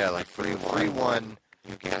 Yeah, like free one,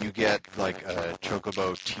 you get like a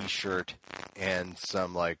Chocobo T-shirt and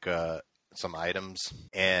some like some items.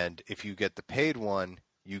 And if you get the paid one,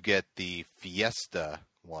 you get the Fiesta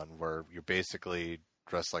one, where you're basically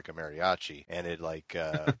dressed like a mariachi, and it like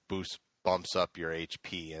bumps up your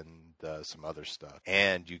HP and some other stuff.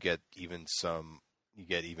 And you get even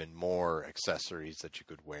more accessories that you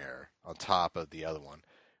could wear on top of the other one.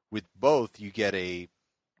 With both, you get a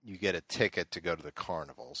ticket to go to the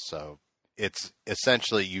carnival. So it's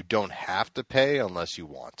essentially you don't have to pay unless you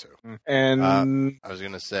want to. And I was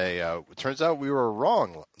going to say, it turns out we were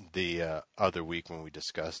wrong the other week when we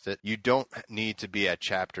discussed it. You don't need to be at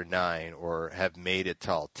Chapter 9 or have made it to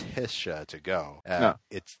Altissia to go. No.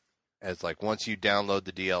 It's as like once you download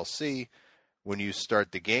the DLC, when you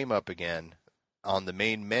start the game up again, on the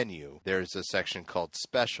main menu, there's a section called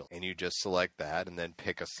Special, and you just select that and then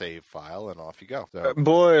pick a save file, and off you go. So,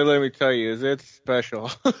 boy, let me tell you, is it special?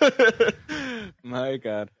 My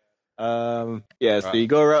God. Yeah, so you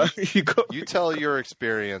go around. You tell your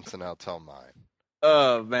experience, and I'll tell mine.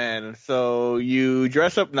 Oh, man. So you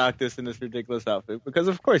dress up Noctis in this ridiculous outfit, because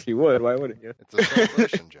of course you would. Why wouldn't you? It's a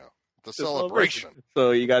celebration, Joe. It's a celebration. So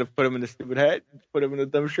you got to put him in the stupid hat, put him in a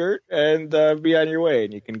dumb shirt, and be on your way.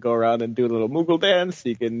 And you can go around and do a little Moogle dance.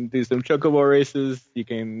 You can do some Chocobo races. You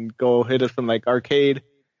can go hit up some like arcade,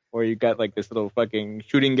 or you got like this little fucking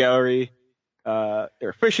shooting gallery. There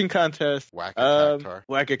are fishing contests.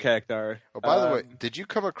 Whack-a-Cactar. Oh, by the way, did you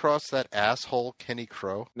come across that asshole Kenny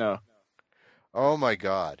Crow? No. Oh my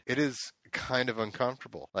God, it is kind of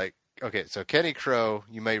uncomfortable. Like, okay, so Kenny Crow,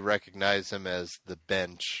 you may recognize him as the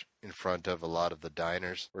bench in front of a lot of the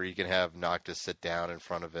diners where you can have Noctis sit down in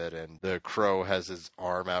front of it, and the crow has his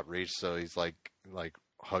arm outreached, so he's like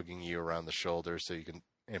hugging you around the shoulder, so you can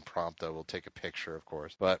impromptu will take a picture, of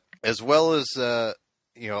course. But as well as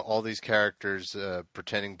all these characters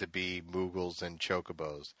pretending to be Moogles and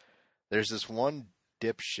Chocobos, there's this one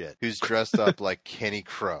dipshit who's dressed up like Kenny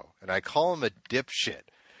Crow, and I call him a dipshit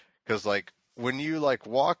because like when you like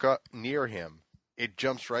walk up near him, it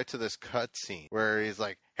jumps right to this cutscene where he's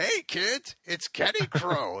like, "Hey kids, it's Kenny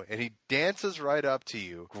Crow," and he dances right up to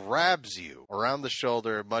you, grabs you around the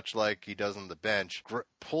shoulder, much like he does on the bench,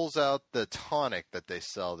 pulls out the tonic that they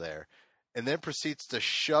sell there, and then proceeds to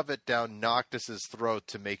shove it down Noctis's throat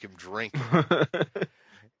to make him drink it.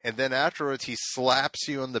 And then afterwards, he slaps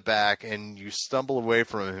you in the back, and you stumble away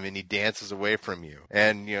from him, and he dances away from you.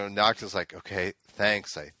 And Noctis is like, "Okay,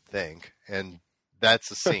 thanks, I think," and that's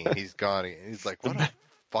the scene. He's gone. He's like, "What a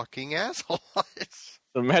fucking asshole!"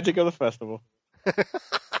 The magic of the festival.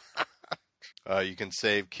 You can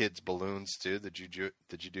save kids' balloons too. Did you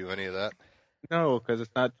do any of that? No, because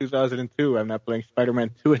it's not 2002. I'm not playing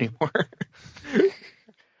Spider-Man 2 anymore.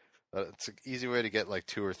 It's an easy way to get like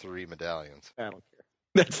 2 or 3 medallions. I don't care.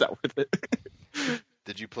 That's not worth it.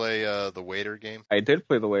 Did you play the waiter game? I did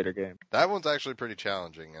play the waiter game. That one's actually pretty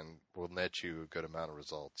challenging and will net you a good amount of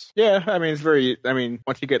results. Yeah, I mean it's very. I mean,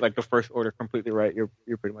 once you get like the first order completely right, you're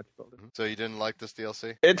pretty much golden. So you didn't like this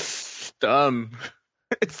DLC? It's dumb.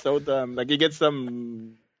 It's so dumb. Like you get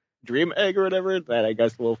some dream egg or whatever that I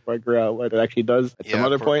guess we'll figure out what it actually does at some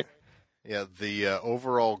other point. Yeah, the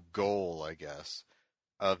overall goal, I guess,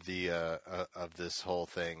 of this whole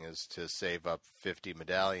thing is to save up 50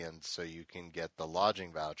 medallions so you can get the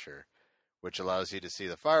lodging voucher, which allows you to see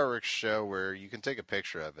the fireworks show where you can take a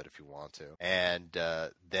picture of it if you want to. And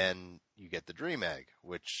then you get the dream egg,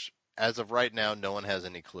 which as of right now, no one has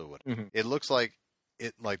any clue what it looks like.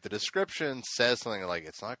 Like the description says something like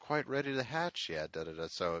it's not quite ready to hatch yet.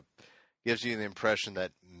 So it gives you the impression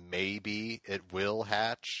that maybe it will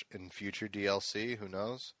hatch in future DLC. Who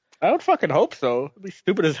knows? I would fucking hope so. It'd be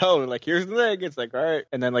stupid as hell. Like, here's the egg. It's like, all right.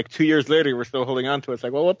 And then like 2 years later, we're still holding on to it. It's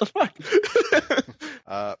like, well, what the fuck?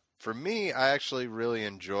 For me, I actually really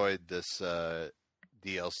enjoyed this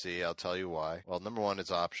DLC. I'll tell you why. Well, number one,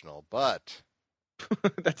 it's optional, but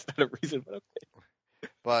that's not a reason. But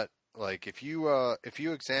okay. But like if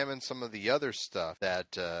you examine some of the other stuff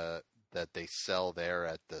that they sell there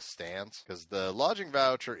at the stands, because the lodging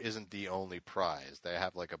voucher isn't the only prize. They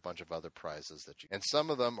have like a bunch of other prizes and some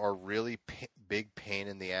of them are really big pain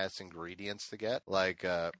in the ass ingredients to get. Like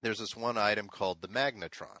there's this one item called the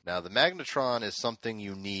Magnetron. Now the Magnetron is something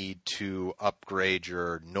you need to upgrade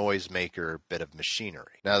your noisemaker bit of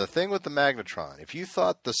machinery. Now the thing with the Magnetron, if you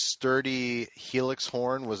thought the sturdy helix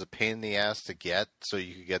horn was a pain in the ass to get so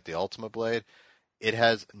you could get the Ultima Blade, it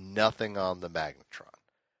has nothing on the Magnetron.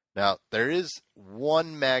 Now, there is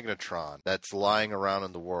one Magnetron that's lying around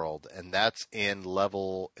in the world, and that's in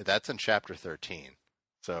chapter 13.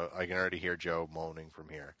 So I can already hear Joe moaning from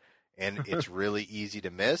here. And it's really easy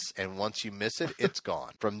to miss, and once you miss it, it's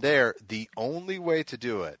gone. From there, the only way to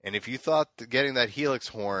do it, and if you thought that getting that helix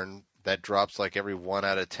horn that drops like every 1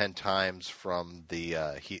 out of 10 times from the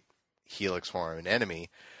helix horn enemy,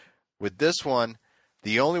 with this one,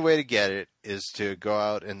 the only way to get it is to go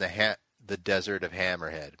out in the desert of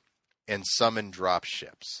Hammerhead and summon drop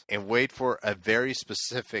ships and wait for a very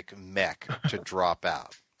specific mech to drop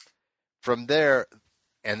out. From there,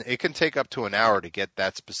 and it can take up to an hour to get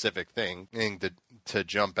that specific thing to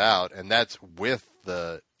jump out, and that's with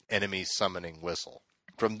the enemy summoning whistle.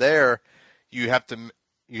 From there, you have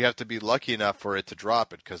to be lucky enough for it to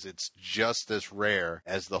drop it because it's just as rare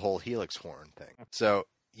as the whole helix horn thing. So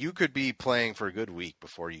you could be playing for a good week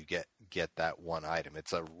before you get that one item.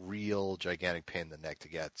 It's a real gigantic pain in the neck to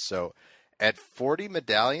get. So at 40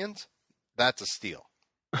 medallions, that's a steal.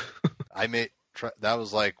 That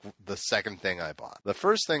was like the second thing I bought. The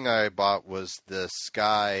first thing I bought was the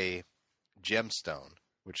Sky Gemstone,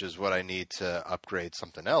 which is what I need to upgrade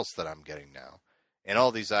something else that I'm getting now. And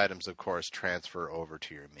all these items, of course, transfer over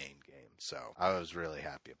to your main game. So I was really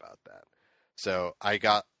happy about that. So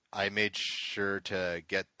I made sure to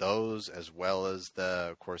get those as well as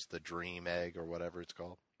of course, the Dream Egg or whatever it's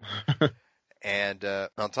called. And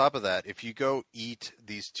on top of that, if you go eat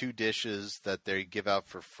these 2 dishes that they give out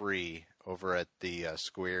for free over at the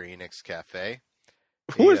Square Enix Cafe.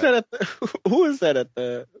 Who is that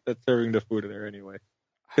that's serving the food there anyway?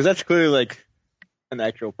 Because that's clearly like an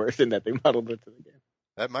actual person that they modeled into the game.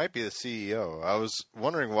 That might be the CEO. I was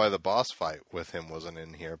wondering why the boss fight with him wasn't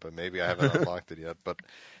in here, but maybe I haven't unlocked it yet. But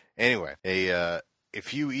anyway,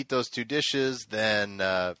 if you eat those 2 dishes, then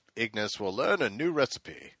Ignis will learn a new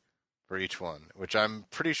recipe for each one, which I'm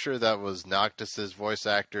pretty sure that was Noctis's voice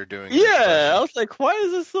actor doing. Yeah, I was like, why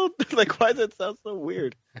is it so like? Why does it sound so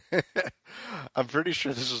weird? I'm pretty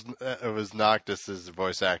sure it was Noctis's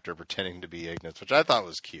voice actor pretending to be Ignis, which I thought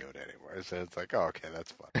was cute anyway. So it's like, oh, okay,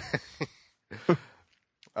 that's fun.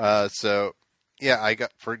 So yeah, I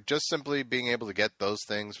got for just simply being able to get those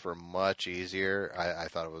things for much easier. I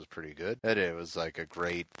thought it was pretty good. It was like a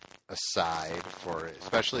great aside for it,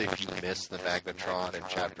 especially if you miss the Magnetron in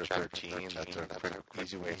chapter 13. That's a quick,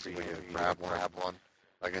 easy way for you to grab one.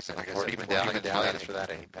 Like I said, 40 medallions for that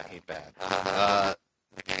ain't bad.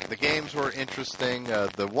 The games were interesting.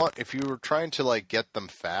 If you were trying to like get them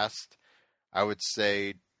fast, I would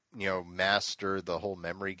say master the whole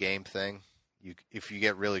memory game thing. If you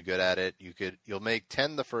get really good at it, you'll make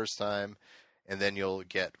 10 the first time, and then you'll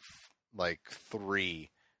get like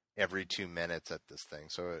 3 every 2 minutes at this thing.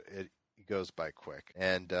 So it goes by quick.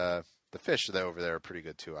 And the fish over there are pretty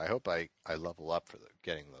good too. I hope I level up for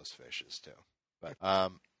getting those fishes too. But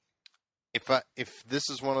If this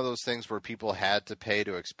is one of those things where people had to pay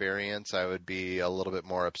to experience, I would be a little bit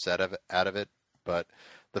more upset out of it. But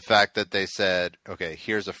the fact that they said, okay,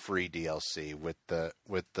 here's a free DLC with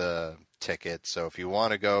the ticket, so if you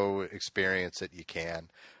want to go experience it, you can.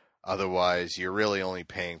 Otherwise, you're really only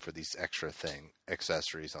paying for these extra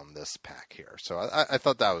accessories on this pack here. So I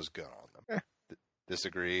thought that was good on them.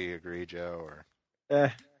 Disagree, agree, Joe,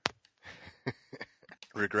 or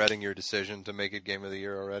regretting your decision to make it Game of the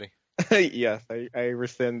Year already? Yes, I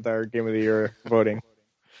rescind our Game of the Year voting.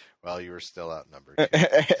 Well, you were still outnumbered.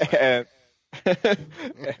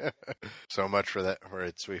 So much for that, for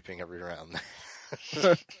it sweeping every round.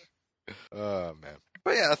 Oh, man.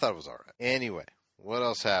 But yeah, I thought it was all right. Anyway, what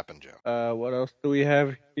else happened, Joe? What else do we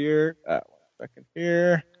have here? 1 second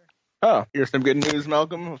here. Oh, here's some good news,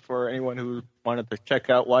 Malcolm, for anyone who wanted to check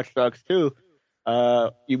out Watch Dogs 2.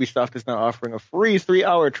 Ubisoft is now offering a free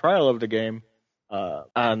 3-hour trial of the game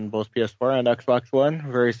on both PS4 and Xbox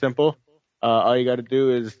One. Very simple. All you got to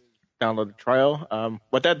do is download the trial.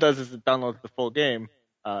 What that does is it downloads the full game,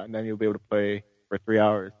 and then you'll be able to play for 3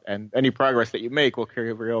 hours. And any progress that you make will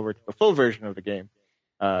carry over to the full version of the game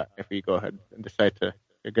if you go ahead and decide to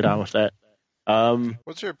get on with that.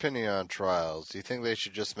 What's your opinion on trials? Do you think they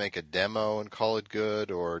should just make a demo and call it good,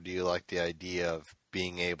 or do you like the idea of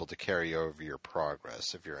being able to carry over your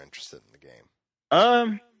progress if you're interested in the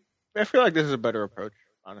game? I feel like this is a better approach,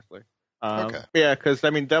 honestly. Okay. Yeah, because I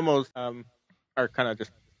mean, demos are kind of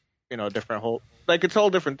just a different whole, like it's a whole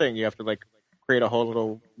different thing. You have to like create a whole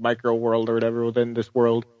little micro world or whatever within this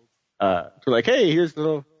world. To like, hey, here's the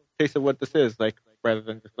little taste of what this is. Like, rather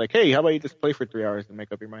than just like, hey, how about you just play for 3 hours and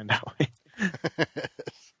make up your mind that way?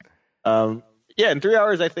 Yeah, and 3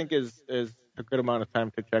 hours I think is a good amount of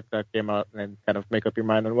time to check that game out and then kind of make up your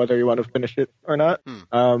mind on whether you want to finish it or not.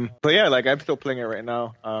 But yeah, like I'm still playing it right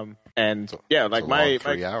now. And yeah, like my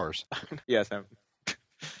 3 hours. Yes, I'm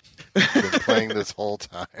been playing this whole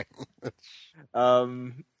time.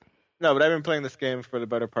 No, but I've been playing this game for the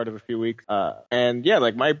better part of a few weeks. And yeah,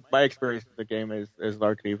 like my experience with the game is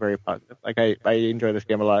largely very positive. Like I enjoy this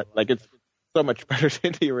game a lot. Like it's so much better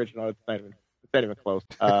than the original. It's not even close.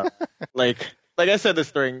 Like I said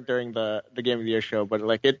this during the Game of the Year show, but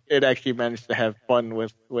like it actually managed to have fun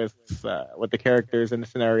with the characters and the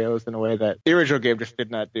scenarios in a way that the original game just did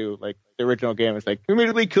not do. Like the original game is like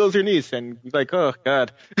immediately kills your niece and you're like, oh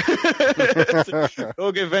god,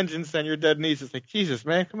 go get vengeance on your dead niece. It's like, Jesus,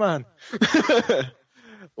 man, come on.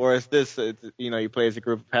 Whereas this, you play as a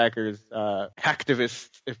group of hackers,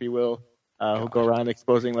 hacktivists, if you will, who go around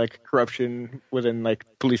exposing like corruption within like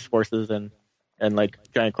police forces and like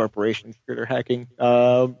giant corporations through their hacking.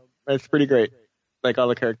 It's pretty great. Like all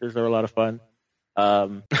the characters are a lot of fun.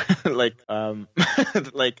 Like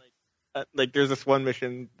there's this one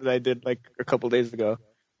mission that I did like a couple days ago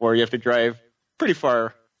where you have to drive pretty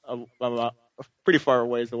far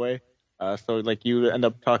ways away. So like you end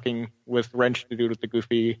up talking with Wrench, the dude with the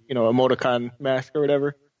goofy, emoticon mask or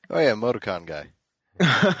whatever. Oh yeah, emoticon guy.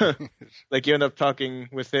 Like you end up talking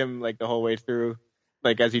with him like the whole way through.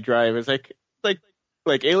 Like as you drive, it's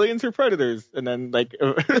like aliens or predators, and then like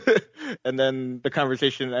and then the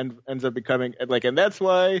conversation ends up becoming like, and that's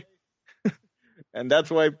why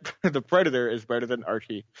the Predator is better than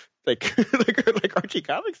Archie. Like like Archie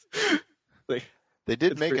comics. Like they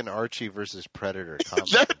did make an Archie versus Predator comic.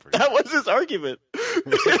 that was his argument.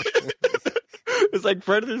 It's like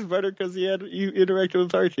Predator's better because you interacted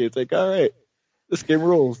with Archie. It's like, all right, this game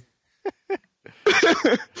rules.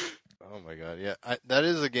 Oh my god, yeah, that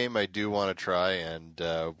is a game I do want to try, and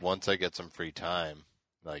once I get some free time,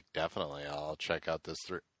 like definitely I'll check out this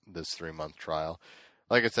 3-month trial.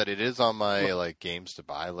 Like I said, it is on my like games to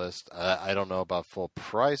buy list. I don't know about full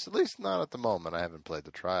price, at least not at the moment. I haven't played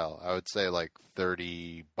the trial. I would say like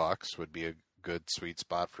 $30 would be a good sweet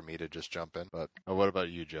spot for me to just jump in. But what about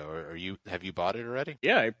you, Joe? Have you bought it already?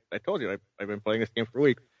 Yeah, I told you I've been playing this game for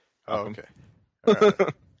weeks. Oh, okay. All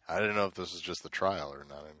right. I didn't know if this was just the trial or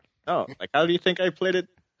not. Oh, like how do you think I played it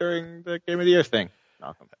during the Game of the Year thing,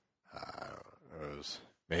 Malcolm? It was,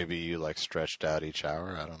 maybe you like stretched out each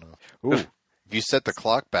hour. I don't know. Ooh, if you set the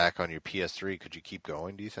clock back on your PS3, could you keep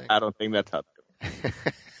going? Do you think? I don't think that's how it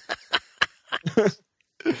goes.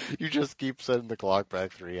 You just keep setting the clock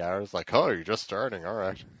back 3 hours. Like, oh, you're just starting. All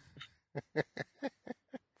right.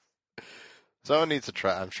 Someone needs to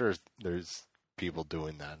try. I'm sure there's people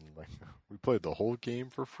doing that. And like, we played the whole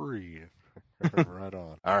game for free. Right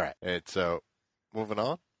on. All right. So, moving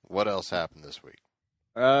on. What else happened this week?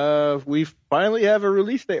 We finally have a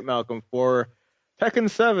release date, Malcolm, for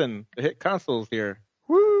Tekken 7, the hit consoles here.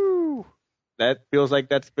 Woo! That feels like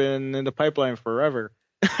that's been in the pipeline forever.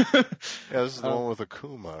 Yeah, this is the one with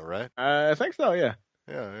Akuma, right? I think so. Yeah.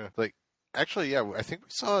 Yeah. Like, actually, yeah, I think we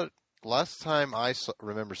saw it last time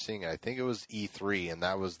remember seeing it. I think it was E3, and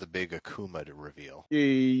that was the big Akuma reveal.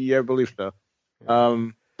 Yeah, I believe so. Yeah.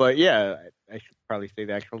 But yeah, I should probably say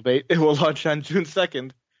the actual date. It will launch on June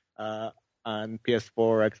 2nd, on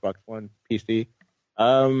PS4, Xbox One, PC.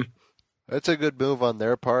 That's a good move on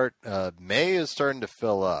their part. May is starting to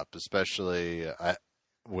fill up, especially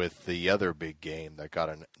with the other big game that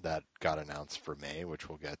got announced for May, which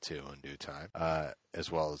we'll get to in due time, as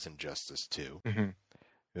well as Injustice 2.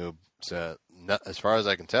 Mm-hmm. So, as far as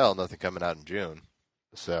I can tell, nothing coming out in June.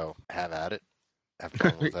 So have at it. Have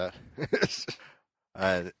fun with that.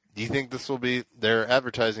 Do you think this will be? They're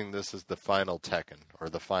advertising this as the final Tekken or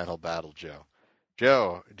the final Battle, Joe.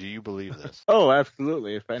 Joe, do you believe this? Oh,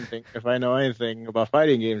 absolutely. If I know anything about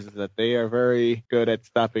fighting games, is that they are very good at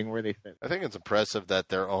stopping where they fit. I think it's impressive that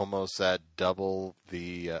they're almost at double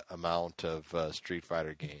the amount of Street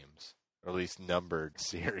Fighter games, or at least numbered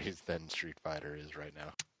series, than Street Fighter is right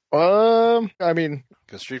now. I mean,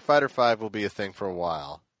 because Street Fighter V will be a thing for a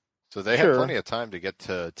while, so they have plenty of time to get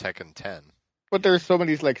to Tekken 10. But there's so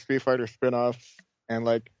many like Street Fighter spin-offs and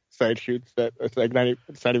like side shoots that it's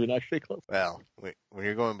not even actually close. Well, when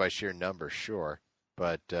you're going by sheer numbers, sure,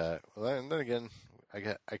 but then again,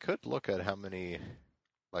 I could look at how many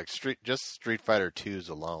like Street Fighter 2s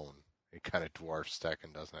alone. It kind of dwarfs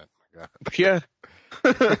Tekken, doesn't it? My God. Yeah.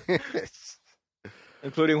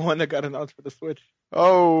 Including one that got announced for the Switch.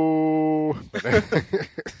 Oh,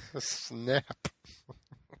 snap!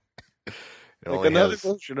 Like another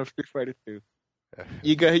version of Street Fighter 2.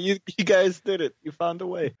 You guys did it. You found a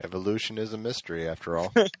way. Evolution is a mystery, after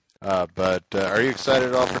all. But are you excited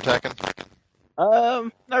at all for Tekken?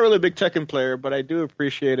 Not really a big Tekken player, but I do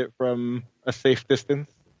appreciate it from a safe distance.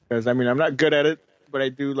 Because I mean, I'm not good at it, but I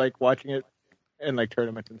do like watching it in like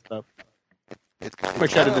tournaments and stuff. I'm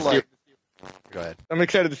excited to see. Go ahead. I'm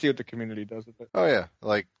excited to see what the community does with it. Oh yeah,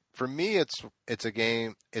 like for me, it's a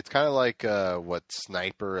game. It's kind of like what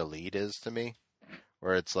Sniper Elite is to me,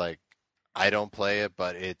 where it's like I don't play it,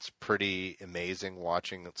 but it's pretty amazing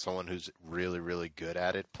watching someone who's really, really good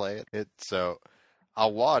at it play it. So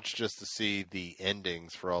I'll watch just to see the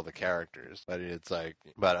endings for all the characters, but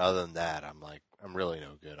but other than that, I'm really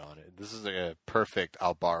no good on it. This is a perfect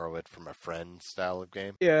I'll borrow it from a friend style of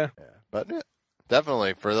game. Yeah. But yeah.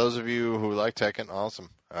 Definitely, for those of you who like Tekken, awesome.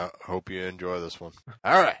 Hope you enjoy this one.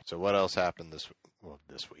 All right. So what else happened this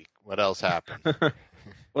week? What else happened?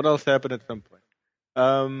 What else happened at some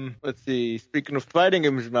point? Let's see. Speaking of fighting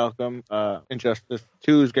games, Malcolm, Injustice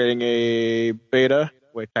 2 is getting a beta,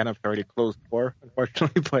 which I know it's already closed for,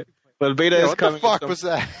 unfortunately, but beta is coming. What the fuck was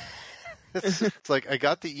that? It's like I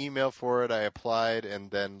got the email for it, I applied,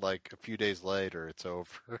 and then like a few days later, it's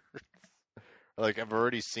over. Like I've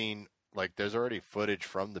already seen. Like, there's already footage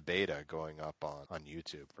from the beta going up on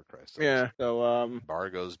YouTube, for Christ's sake. Yeah, so,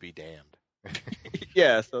 Embargoes be damned.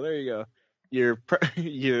 Yeah, so there you go.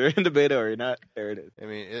 You're in the beta or you're not. There it is. I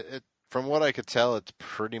mean, it from what I could tell, it's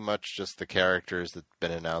pretty much just the characters that've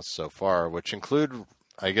been announced so far, which include,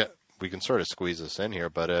 we can sort of squeeze this in here,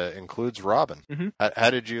 but includes Robin. Mm-hmm. How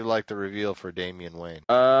did you like the reveal for Damian Wayne?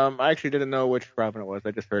 I actually didn't know which Robin it was.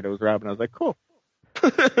 I just heard it was Robin. I was like, cool.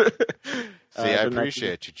 See, I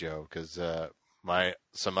appreciate you, Joe, because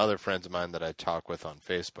some other friends of mine that I talk with on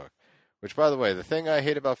Facebook, which, by the way, the thing I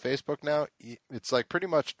hate about Facebook now, it's like pretty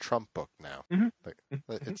much Trump book now. Mm-hmm. Like,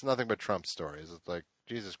 it's nothing but Trump stories. It's like,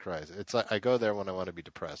 Jesus Christ. It's like I go there when I want to be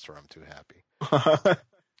depressed or I'm too happy. But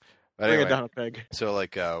Bring anyway, it down a peg. So,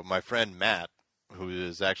 like, my friend Matt, who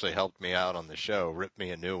has actually helped me out on the show, ripped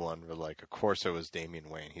me a new one. Where, like, of course it was Damian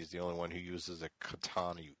Wayne. He's the only one who uses a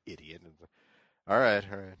katana, you idiot. All right.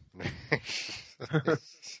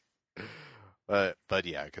 But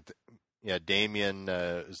yeah, Damien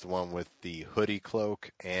is the one with the hoodie cloak,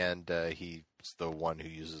 and he's the one who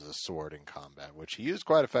uses a sword in combat, which he used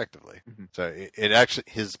quite effectively. Mm-hmm. So it actually,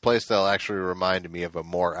 his playstyle actually reminded me of a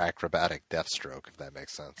more acrobatic Deathstroke, if that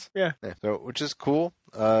makes sense. Yeah. So which is cool.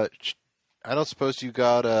 I don't suppose you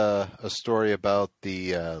got a story about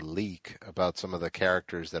the leak about some of the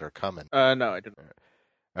characters that are coming. No, I didn't.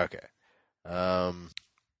 Okay.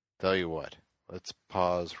 Tell you what, let's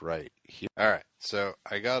pause right here. All right, so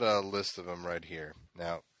I got a list of them right here.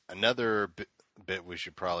 Now, another bit we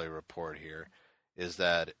should probably report here is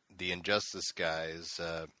that the Injustice guys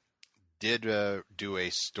did do a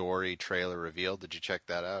story trailer reveal. Did you check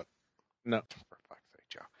that out? No. For fuck's sake,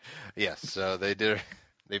 Joe. Yes, so they did.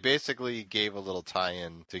 They basically gave a little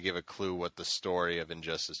tie-in to give a clue what the story of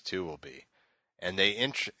Injustice 2 will be. And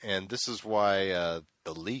and this is why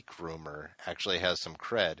the leak rumor actually has some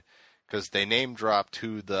cred, because they name dropped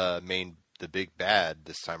who the big bad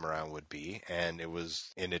this time around would be, and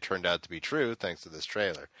it turned out to be true thanks to this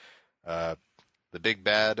trailer. The big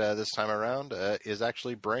bad this time around is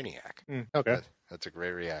actually Brainiac. Okay. That's a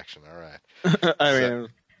great reaction. All right. I mean,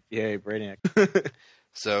 yay, Brainiac.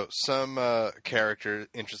 So some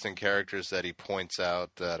interesting characters that he points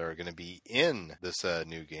out that are going to be in this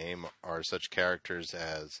new game are such characters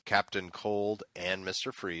as Captain Cold and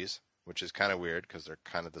Mr. Freeze, which is kind of weird because they're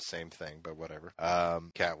kind of the same thing, but whatever.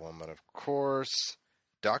 Catwoman, of course.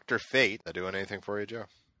 Dr. Fate. That doing anything for you, Joe?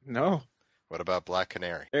 No. What about Black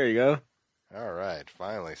Canary? There you go. All right,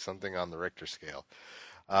 finally, something on the Richter scale.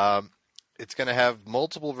 It's going to have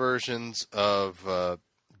multiple versions of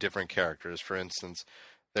different characters. For instance,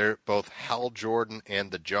 they're both Hal Jordan and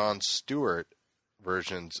the Jon Stewart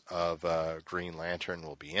versions of Green Lantern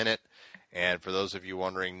will be in it. And for those of you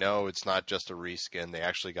wondering, no, it's not just a reskin. They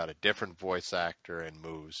actually got a different voice actor and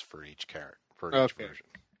moves for each character, for each version.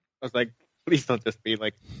 I was like, please don't just be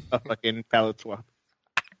like a fucking palette swap.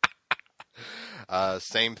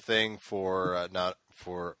 Same thing for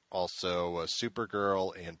also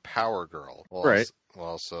Supergirl and Power Girl will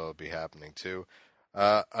also be happening too.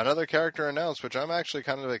 Another character announced, which I'm actually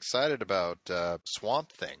kind of excited about,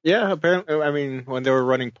 Swamp Thing. Yeah, apparently. I mean, when they were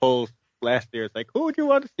running polls last year, it's like, who would you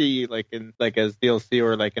want to see as DLC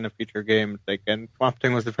or like in a future game? And Swamp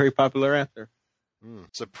Thing was a very popular answer.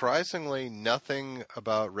 Surprisingly, nothing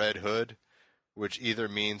about Red Hood, which either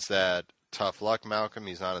means that tough luck, Malcolm,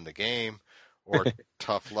 he's not in the game, or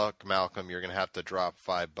tough luck, Malcolm, you're going to have to drop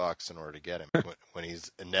 $5 in order to get him when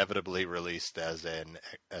he's inevitably released as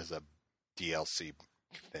a DLC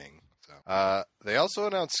thing. So, they also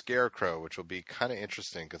announced Scarecrow, which will be kind of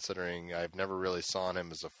interesting considering I've never really saw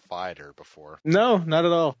him as a fighter before. No, not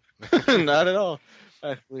at all. Not at all.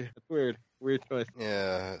 Actually, it's weird. Weird choice.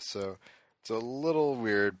 Yeah, so it's a little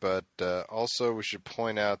weird, but also we should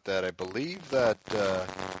point out that I believe that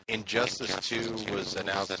Injustice 2 was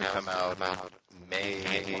announced to come out May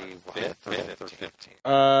 5th or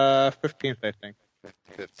 15th? 15th, I think.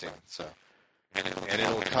 15th, so. And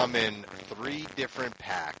it'll come in 3 different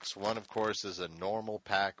packs. One, of course, is a normal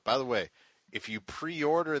pack. By the way, if you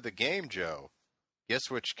pre-order the game, Joe, guess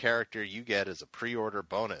which character you get as a pre-order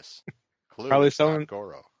bonus? Clue, Probably someone...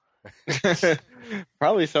 Goro.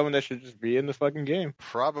 Probably someone that should just be in the fucking game.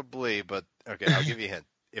 Probably, but okay, I'll give you a hint.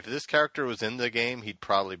 If this character was in the game, he'd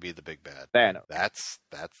probably be the big bad. Thanos. That's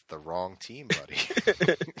the wrong team, buddy.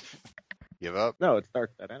 Give up? No, it's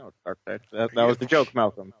Darkseid. I know it's Darkseid. That was the joke,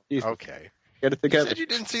 Malcolm. Jesus. Okay. Get it together. You said you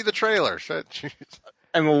didn't see the trailer.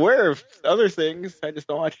 I'm aware of other things. I just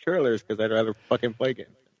don't watch trailers because I'd rather fucking play games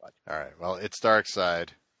than watch. All right. Well, it's Darkseid,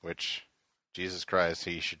 which, Jesus Christ,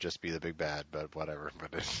 he should just be the big bad, but whatever.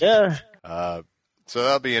 But yeah. So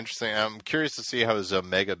that'll be interesting. I'm curious to see how his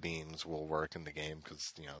Omega beams will work in the game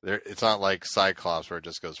because it's not like Cyclops where it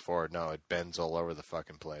just goes forward. No, it bends all over the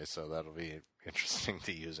fucking place. So that'll be interesting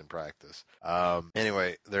to use in practice.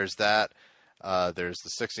 Anyway, there's that. There's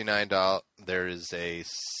the $69. There is a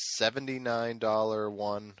 $79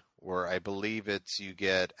 one where I believe you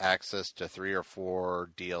get access to 3 or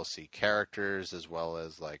 4 DLC characters as well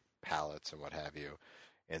as like palettes and what have you.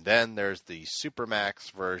 And then there's the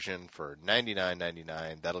Supermax version for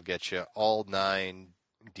 $99.99. That'll get you all 9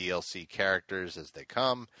 DLC characters as they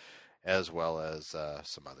come, as well as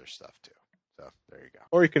some other stuff too. So there you go.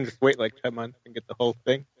 Or you can just wait like 10 months and get the whole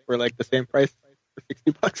thing for like the same price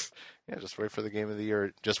for $60. Yeah, just wait for the game of the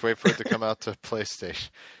year. Just wait for it to come out to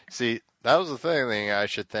PlayStation. See, that was the thing I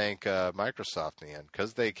should thank Microsoft in the end.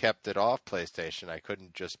 Because they kept it off PlayStation, I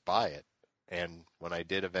couldn't just buy it. And when I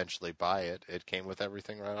did eventually buy it, it came with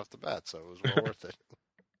everything right off the bat, so it was well worth it.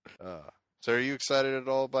 So are you excited at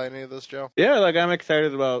all by any of this, Joe? Yeah, like I'm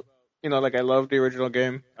excited about, like I love the original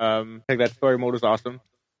game. I think that story mode is awesome.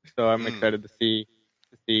 So I'm excited to see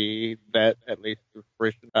that at least to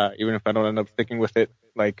fruition, even if I don't end up sticking with it,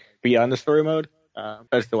 like beyond the story mode.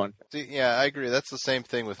 That's the one. See, yeah, I agree. That's the same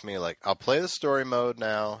thing with me. Like I'll play the story mode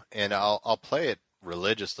now, and I'll play it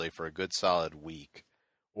religiously for a good solid week.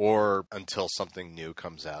 Or until something new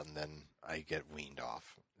comes out and then I get weaned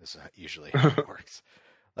off. This is usually how it works.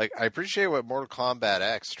 Like, I appreciate what Mortal Kombat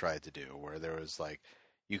X tried to do, where there was, like,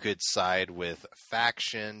 you could side with a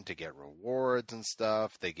faction to get rewards and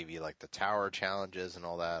stuff. They give you, like, the tower challenges and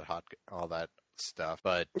all that stuff.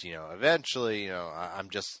 But, eventually, I'm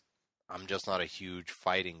just not a huge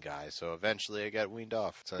fighting guy, so eventually I got weaned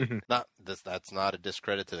off. So that's not a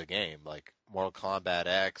discredit to the game. Like, Mortal Kombat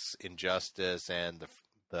X, Injustice, and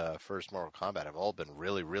the first Mortal Kombat have all been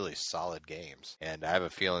really, really solid games. And I have a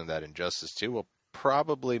feeling that Injustice 2 will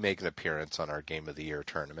probably make an appearance on our Game of the Year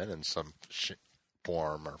tournament in some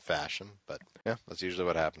form or fashion. But yeah, that's usually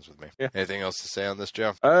what happens with me. Yeah. Anything else to say on this,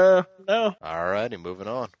 Joe? No. Alrighty, moving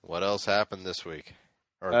on. What else happened this week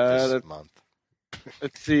or this month?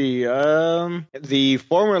 Let's see. The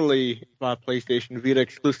formerly PlayStation Vita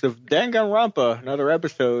exclusive Danganronpa, another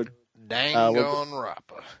episode.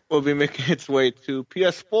 Danganronpa will be making its way to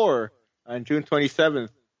PS4 on June 27th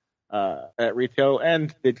at retail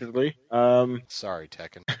and digitally. Sorry,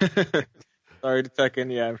 Tekken. Sorry to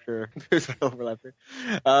Tekken. Yeah, I'm sure there's an overlap there.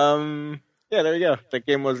 Yeah, there you go. That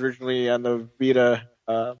game was originally on the Vita.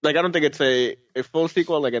 I don't think it's a full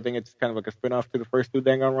sequel. I think it's kind of like a spin-off to the first two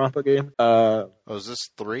Danganronpa games. Is this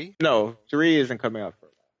 3? No, 3 isn't coming out for a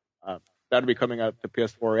while. That'll be coming out to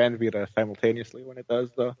PS4 and Vita simultaneously when it does,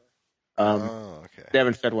 though. Okay. They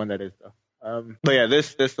haven't said when that is, though. But yeah,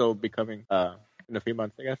 this will be coming in a few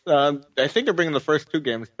months, I guess. I think they're bringing the first 2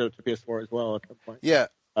 games to PS4 as well at some point. Yeah,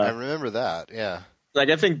 I remember that, yeah.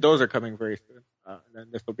 I think those are coming very soon. And then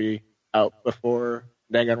this will be out before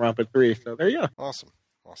Danganronpa 3, so there you go. Awesome.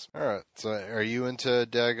 All right, so are you into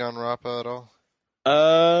Danganronpa at all?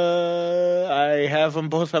 I have them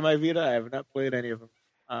both on my Vita. I have not played any of them.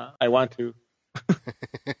 I want to.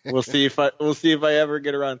 We'll see if I ever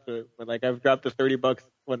get around to it. But I've dropped the $30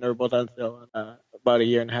 when they were both on sale about a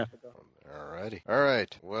year and a half ago. Alrighty. All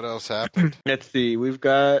right. What else happened? Let's see. We've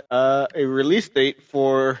got a release date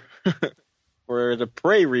for for the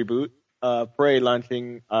Prey reboot. Prey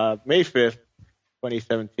launching May 5th,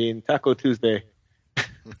 2017, Taco Tuesday.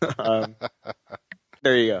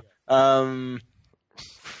 There you go.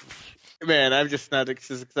 Man, I'm just not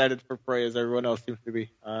as excited for Prey as everyone else seems to be.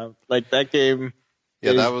 That game.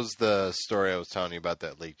 Yeah, that was the story I was telling you about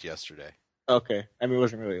that leaked yesterday. Okay. I mean, it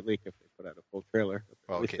wasn't really a leak if they put out a full trailer.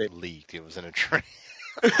 Well, it leaked. It was in a trailer.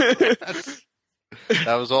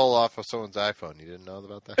 That was all off of someone's iPhone. You didn't know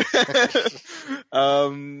about that?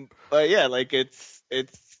 But yeah,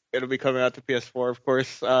 it'll be coming out to PS4, of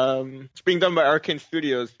course. It's being done by Arcane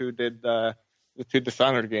Studios, who did the 2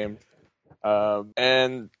 Dishonored games.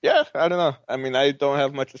 And yeah, I don't know. I mean, I don't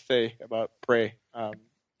have much to say about Prey.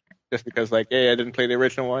 Just because, hey, I didn't play the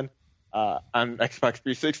original one on Xbox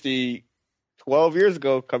 360 12 years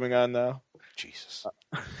ago, coming on now. Jesus.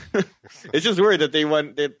 It's just weird that they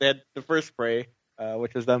had the first Prey,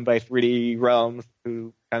 which was done by 3D Realms,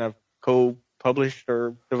 who kind of co-published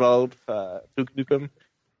or developed Duke Nukem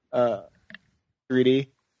 3D,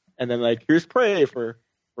 and then here's Prey for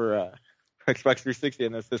Xbox 360,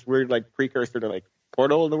 and it's this weird precursor to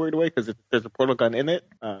Portal in a weird way because there's a portal gun in it.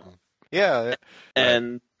 Yeah.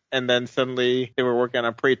 And then suddenly they were working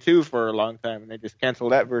on Prey 2 for a long time, and they just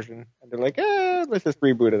canceled that version. And they're like, let's just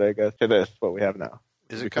reboot it, I guess, to this, what we have now.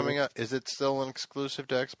 Is it coming out? Is it still an exclusive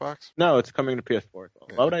to Xbox? No, it's coming to PS4 as well.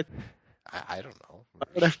 Yeah. Why would I? I don't know. Why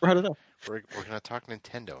would I brought it up? We're going to talk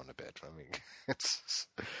Nintendo in a bit. I mean, it's...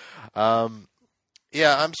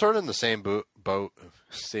 Yeah, I'm sort of in the same boat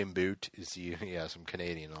as you. Yes, I'm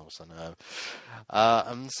Canadian all of a sudden.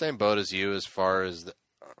 I'm in the same boat as you as far as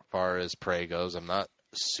Prey goes. I'm not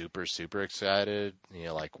super excited.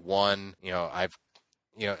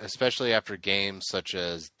 Especially after games such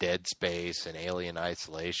as Dead Space and Alien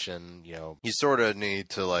Isolation, you sort of need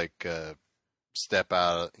to step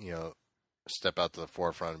out to the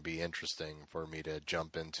forefront and be interesting for me to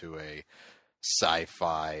jump into a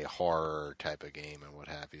sci-fi horror type of game and what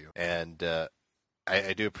have you. And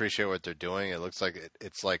I do appreciate what they're doing. It looks like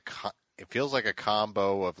it feels like a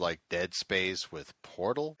combo of Dead Space with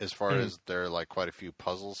Portal, as far as there are quite a few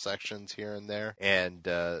puzzle sections here and there. And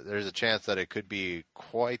there's a chance that it could be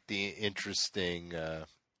quite the interesting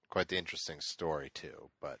story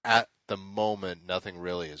too. But at the moment, nothing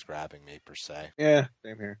really is grabbing me per se. Yeah,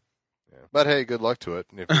 same here. Yeah. But hey, good luck to it.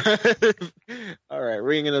 All right,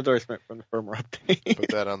 ringing an endorsement from the firmware update. Put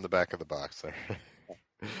that on the back of the box there.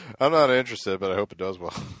 I'm not interested, but I hope it does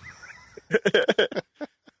well.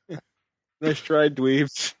 Nice try,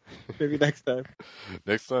 dweebs. Maybe next time.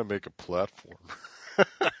 Next time, make a platform.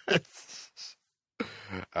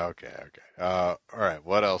 Okay. All right.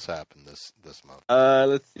 What else happened this month?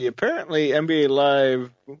 Let's see. Apparently, NBA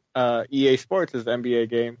Live, EA Sports' NBA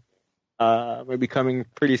game, may be coming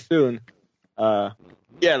pretty soon. Yeah,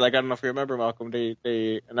 I don't know if you remember, Malcolm.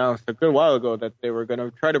 They announced a good while ago that they were going to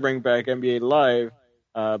try to bring back NBA Live,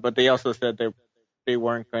 but they also said they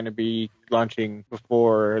weren't going to be launching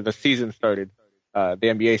before the season started, the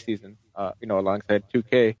NBA season, alongside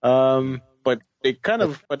 2K. But they kind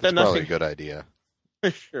of, but then that's probably nothing. a good idea.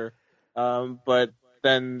 Sure. But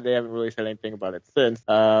then they haven't really said anything about it since.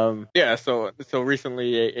 Yeah. So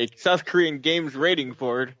recently, a South Korean games rating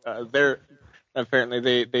board,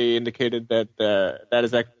 apparently they indicated that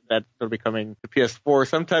that'll be coming to PS4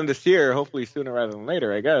 sometime this year, hopefully sooner rather than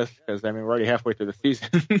later, I guess, because I mean we're already halfway through the season.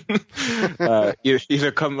 It's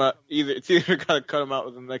either gotta cut them out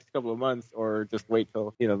within the next couple of months or just wait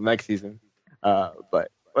till the next season.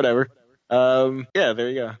 But whatever. Yeah, there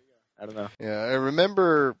you go. I don't know. Yeah, I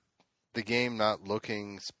remember the game not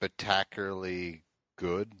looking spectacularly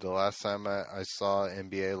good the last time I saw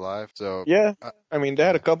NBA Live. So yeah, I mean they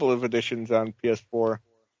had a couple of editions on PS4.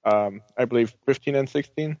 I believe 15 and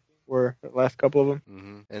 16 were the last couple of them.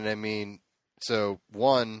 Mm-hmm. And I mean, so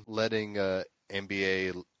one letting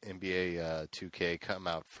NBA 2K come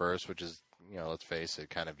out first, which is let's face it,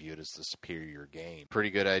 kind of viewed as the superior game. Pretty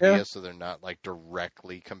good idea, yeah. So they're not like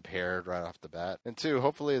directly compared right off the bat. And two,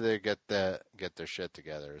 hopefully they get their shit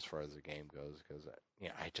together as far as the game goes, because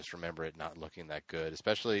I just remember it not looking that good,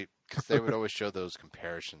 especially because they would always show those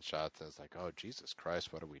comparison shots, and it's like, oh Jesus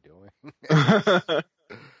Christ, what are we doing?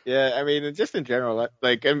 Yeah, I mean, just in general,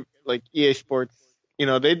 like EA Sports,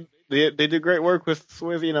 they do great work with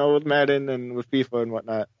with Madden and with FIFA and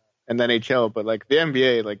whatnot. And the NHL, but like the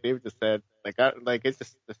NBA, like they've just said, it's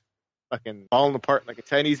just fucking falling apart like a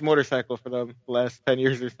Chinese motorcycle for them the last 10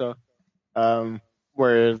 years or so.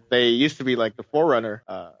 Where they used to be like the forerunner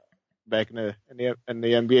back in the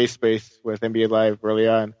NBA space with NBA Live early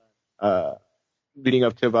on, leading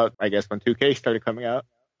up to about I guess when 2K started coming out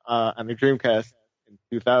on the Dreamcast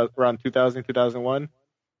in around 2000 2001,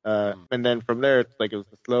 and then from there it's like it was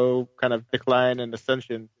a slow kind of decline and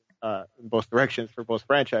ascension. In both directions for both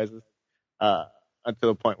franchises, until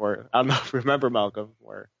the point where I don't know if you remember Malcolm,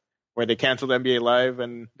 where they canceled NBA Live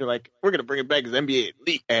and they're like, we're gonna bring it back as NBA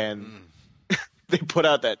Elite, and they put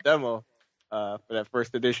out that demo for that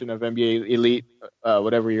first edition of NBA Elite,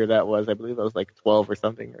 whatever year that was. I believe it was like 12 or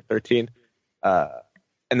something or 13, and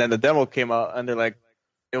then the demo came out and they're like,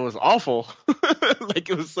 it was awful,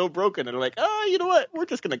 like it was so broken, and they're like, you know what, we're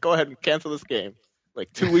just gonna go ahead and cancel this game.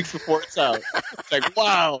 Like 2 weeks before it's out. It's like,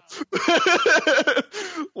 wow.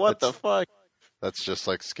 The fuck? That's just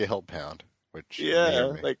like Scalebound, which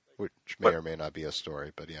may or may not be a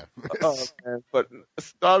story, but yeah. Oh, man. But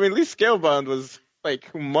I mean, at least Scalebound was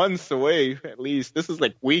like months away at least. This is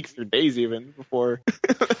like weeks or days even before.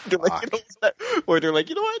 They're like, or they're like,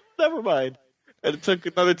 you know what? Never mind. And it took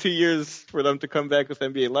another 2 years for them to come back with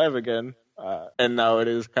NBA Live again. And now it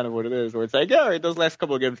is kind of what it is, where it's like, yeah, those last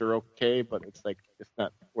couple of games are okay, but it's like it's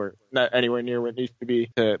not anywhere near where it needs to be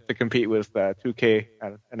to compete with 2K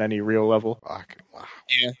at any real level. Fuck, wow.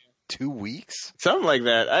 Yeah. 2 weeks? Something like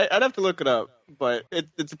that. I'd have to look it up, but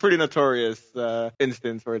it's a pretty notorious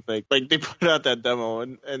instance where it's like they put out that demo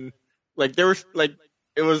and like there was like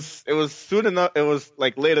it was soon enough, it was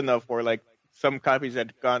like late enough where like some copies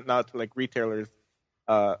had gone out to like retailers,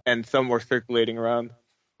 and some were circulating around.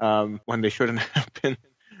 When they shouldn't have been.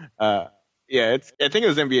 I think it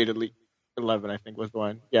was NBA Elite 11, I think was the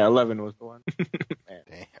one. Yeah, 11 was the one. Man,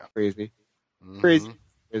 damn. Crazy. Mm-hmm. Crazy.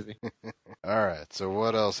 All right, so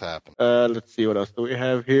what else happened? Let's see, what else do we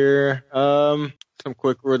have here? Some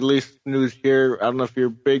quick release news here. I don't know if you're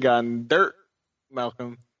big on Dirt,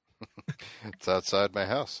 Malcolm. It's outside my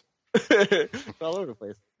house. It's all over the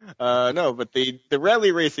place. No, but the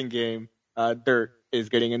rally racing game, Dirt, is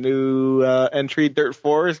getting a new entry. Dirt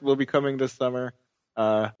 4 will be coming this summer.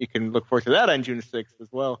 You can look forward to that on June 6th as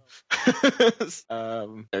well.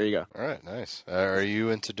 There you go. All right, nice. Are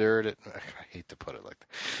you into Dirt? I hate to put it like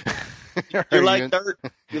that. You like dirt?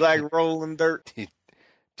 You like rolling dirt?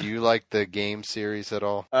 Do you like the game series at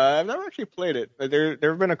all? I've never actually played it. There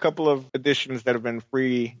have been a couple of editions that have been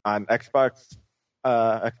free on Xbox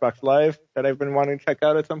Live that I've been wanting to check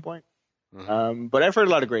out at some point. Mm-hmm. But I've heard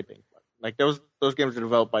a lot of great things. Like those games are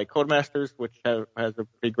developed by Codemasters, which has a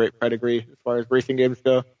pretty great pedigree as far as racing games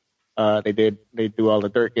go. They do all the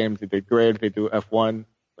Dirt games. They did Grid. They do F1.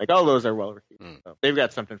 Like all those are well received. So they've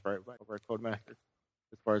got something for everybody over at Codemasters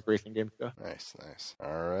as far as racing games go. Nice.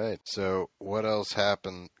 All right. So what else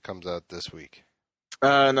comes out this week?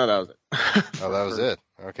 No, that was it. That was it.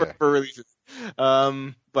 Okay. For releases.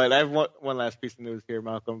 But I have one last piece of news here,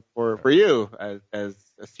 Malcolm, for you as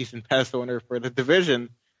a season pass owner for The Division.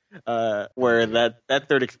 Where that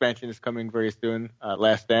third expansion is coming very soon,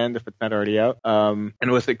 Last Stand, if it's not already out.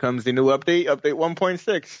 And with it comes the new update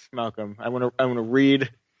 1.6. Malcolm, I want to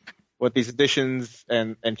read what these additions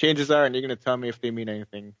and changes are, and you're going to tell me if they mean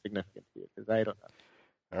anything significant to you, because I don't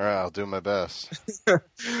know. All right, I'll do my best.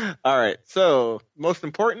 All right, so most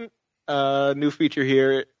important new feature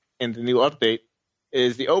here in the new update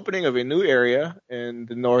is the opening of a new area in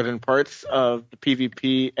the northern parts of the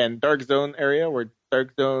PvP and Dark Zone area, where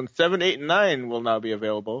Dark Zone 7, 8, and 9 will now be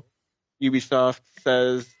available. Ubisoft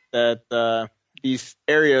says that these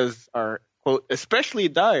areas are quote, especially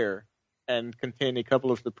dire and contain a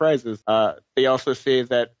couple of surprises. They also say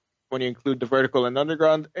that when you include the vertical and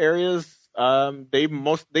underground areas,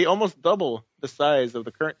 they almost double the size of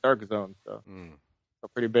the current Dark Zone. So, so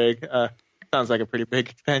pretty big. Sounds like a pretty big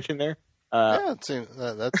expansion there. Yeah, it seems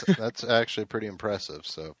that's actually pretty impressive.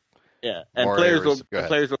 So yeah, and players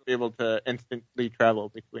will be able to instantly travel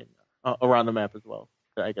between around the map as well.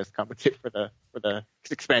 To, I guess, compensate for the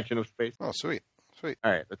expansion of space. Oh, sweet. All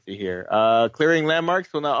right, let's see here. Clearing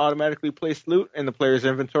landmarks will now automatically place loot in the player's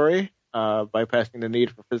inventory, bypassing the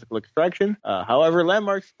need for physical extraction. However,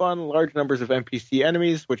 landmarks spawn large numbers of NPC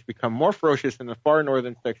enemies, which become more ferocious in the far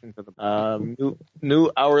northern sections of the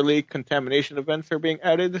new hourly contamination events are being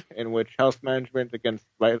added, in which health management against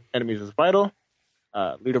enemies is vital.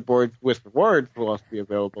 Leaderboards with rewards will also be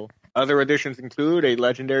available. Other additions include a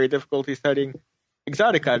legendary difficulty setting,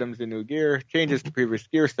 exotic items in new gear, changes to previous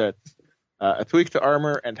gear sets, a tweak to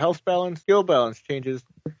armor and health balance, skill balance changes,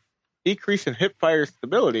 decrease in hip fire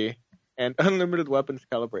stability, and unlimited weapons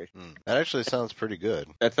calibration. That actually sounds pretty good.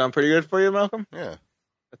 That sound pretty good for you, Malcolm? Yeah.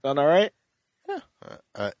 That sound all right? Yeah.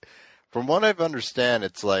 From what I understand,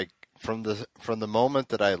 it's like from the moment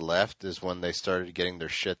that I left is when they started getting their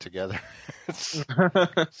shit together.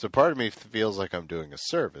 So part of me feels like I'm doing a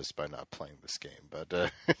service by not playing this game,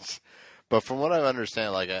 but from what I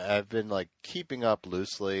understand, like I've been like keeping up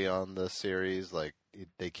loosely on the series. Like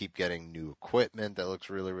they keep getting new equipment that looks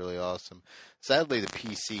really, really awesome. Sadly, the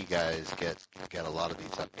PC guys get a lot of these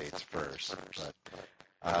updates first.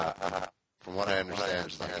 But from what I understand,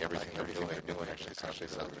 it's like everything they're doing actually sounds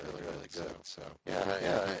really, really good. So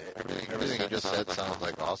yeah, everything you just said sounds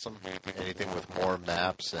like awesome. Anything with more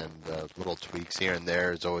maps and little tweaks here and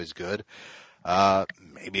there is always good.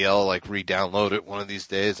 Maybe I'll like re-download it one of these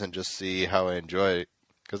days and just see how I enjoy it.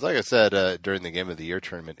 Because like I said, during the Game of the Year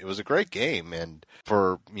tournament, it was a great game. And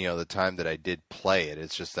for, the time that I did play it,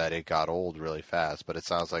 it's just that it got old really fast. But it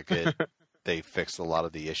sounds like they fixed a lot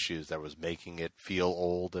of the issues that was making it feel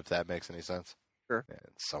old, if that makes any sense. Sure. And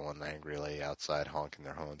someone angrily outside honking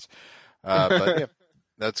their horns. But yeah,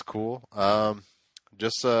 that's cool.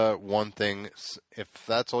 Just one thing, if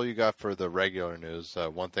that's all you got for the regular news,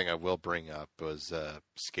 one thing I will bring up was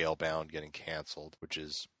Scalebound getting canceled, which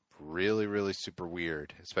is really, really super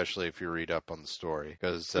weird, especially if you read up on the story.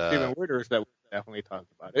 Because even weirder is that we definitely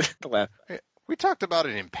talked about it the last time. We talked about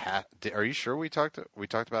it in Are you sure we talked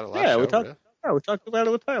about it last show? We talked about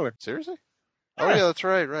it with Tyler. Seriously? Yeah. Oh yeah, that's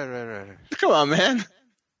right. Right. Come on, man.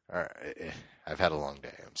 All right, I've had a long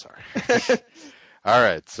day. I'm sorry. All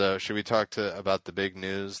right, so should we talk about the big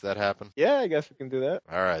news that happened? Yeah, I guess we can do that.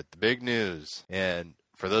 All right, the big news. And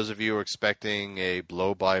for those of you who are expecting a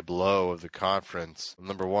blow-by-blow of the conference,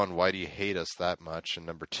 number one, why do you hate us that much? And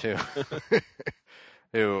number two,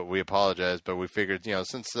 we apologize, but we figured,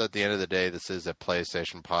 since at the end of the day, this is a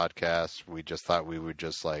PlayStation podcast, we just thought we would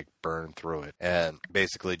just like burn through it and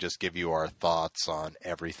basically just give you our thoughts on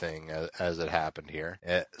everything as it happened here.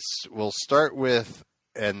 We'll start with...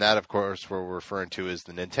 And that, of course, what we're referring to is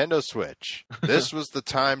the Nintendo Switch. This was the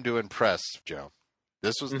time to impress, Joe.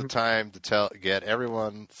 This was the time to get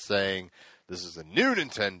everyone saying, this is a new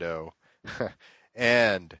Nintendo,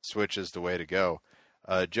 and Switch is the way to go.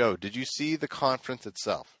 Joe, did you see the conference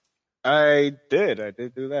itself? I did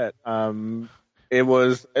do that. It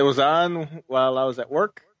was on while I was at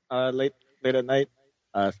work late at night,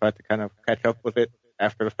 so I had to kind of catch up with it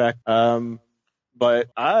after the fact. But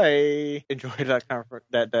I enjoyed that conference,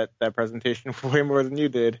 that presentation way more than you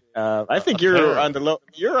did. I think you're on the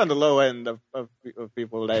low end of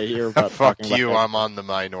people that I hear about. Fuck you! I'm on the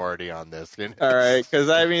minority on this. All right, because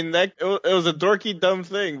I mean it was a dorky, dumb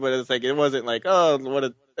thing, but it's like it wasn't like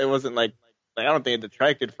it wasn't like I don't think it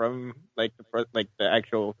detracted from like the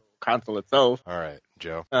actual console itself. All right,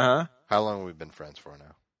 Joe. How long have we been friends for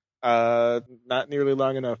now? Not nearly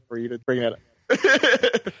long enough for you to bring that up.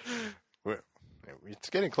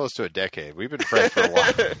 It's getting close to a decade. We've been friends for a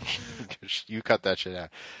while. You cut that shit out.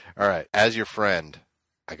 All right. As your friend,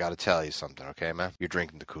 I got to tell you something, okay, man? You're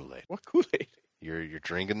drinking the Kool-Aid. What Kool-Aid? You're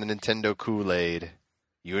drinking the Nintendo Kool-Aid.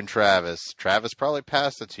 You and Travis. Travis probably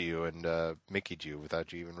passed it to you and Mickey'd you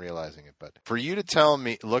without you even realizing it. But for you to tell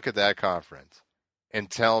me, look at that conference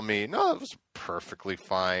and tell me, no, it was a perfectly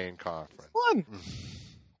fine conference. Fun.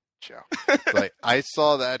 Joe. Like, I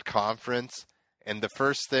saw that conference and the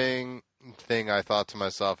first thing I thought to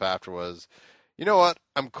myself after was, you know what?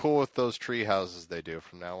 I'm cool with those tree houses they do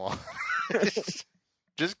from now on.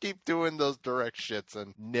 Just keep doing those direct shits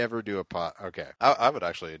and never do a pod. Okay. I would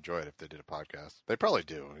actually enjoy it if they did a podcast. They probably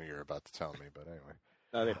do. You're about to tell me, but anyway.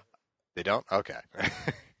 No, they don't. They don't? Okay.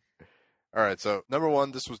 All right, so number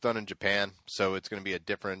one, this was done in Japan, so it's going to be a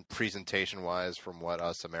different presentation-wise from what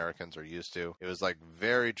us Americans are used to. It was like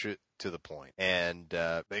very true to the point, and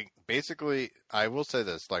they basically, I will say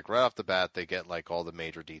this, like right off the bat, they get like all the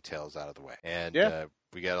major details out of the way, and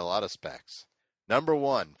we get a lot of specs. Number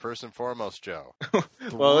one, first and foremost, Joe.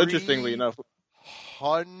 Well, interestingly enough,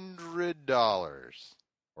 $100.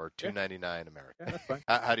 Or $2.99 American. Yeah, that's fine.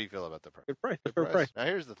 How do you feel about the price? Good price. Good price. Now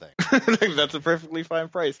here's the thing. That's a perfectly fine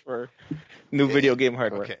price for new video game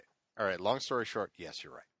hardware. Okay. All right. Long story short, yes,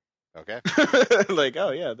 you're right. Okay. Like,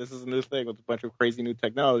 oh yeah, this is a new thing with a bunch of crazy new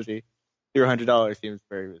technology. $100 seems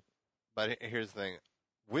very reasonable. But here's the thing.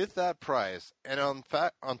 With that price, and on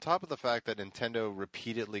top of the fact that Nintendo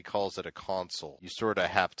repeatedly calls it a console, you sort of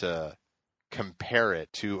have to compare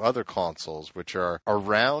it to other consoles, which are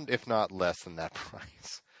around, if not less than that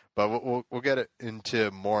price. But we'll get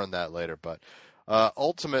into more on that later. But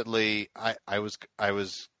ultimately, I was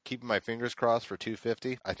keeping my fingers crossed for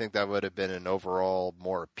 $250. I think that would have been an overall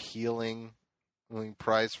more appealing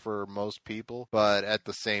price for most people. But at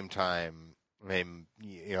the same time, I mean,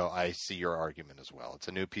 I see your argument as well. It's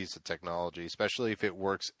a new piece of technology, especially if it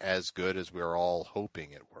works as good as we're all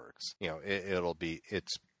hoping it works.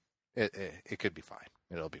 It could be fine.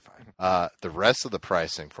 It'll be fine. The rest of the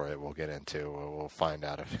pricing for it we'll get into. We'll find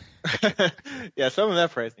out if. Yeah, some of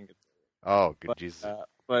that pricing. Oh, good Jesus!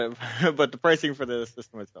 But the pricing for the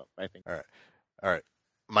system itself, I think. All right.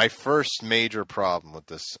 My first major problem with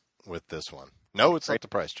this one. No, it's not the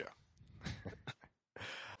price, Joe.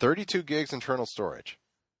 32 gigs internal storage.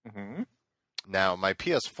 Mm-hmm. Now my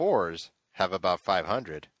PS4s have about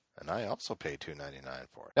 500. And I also pay $2.99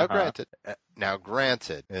 for it. Now,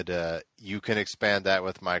 granted, you can expand that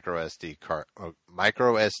with micro SD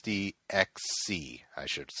XC, I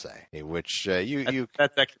should say, which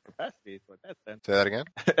that's extra capacity is what that stands for. Say that again.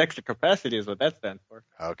 Extra capacity is what that stands for.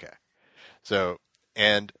 Okay, so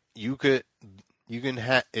and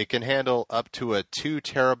it can handle up to a 2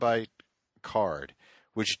 terabyte card,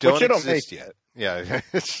 which don't exist yet. Yeah,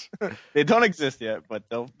 they don't exist yet, but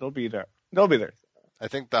they'll be there. They'll be there. I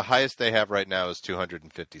think the highest they have right now is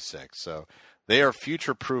 256. So they are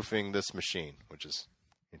future-proofing this machine, which is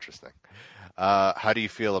interesting. How do you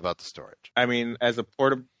feel about the storage? I mean, as a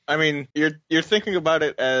portable, you're thinking about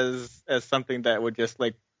it as something that would just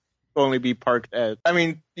like only be parked at. I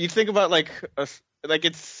mean, you think about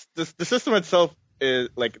it's the system itself is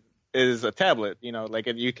a tablet.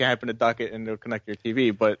 You can happen to dock it and it'll connect to your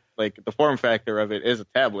TV, but like the form factor of it is a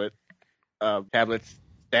tablet. Tablets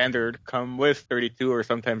standard come with 32 or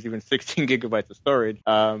sometimes even 16 gigabytes of storage.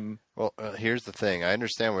 Here's the thing. I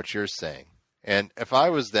understand what you're saying. And if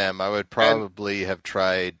I was them, I would probably have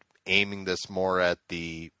tried aiming this more at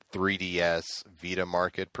the 3DS Vita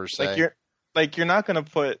market per se. You're not going to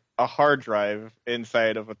put a hard drive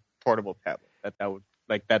inside of a portable tablet.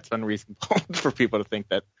 That's unreasonable for people to think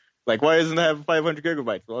that. Like, why doesn't it have 500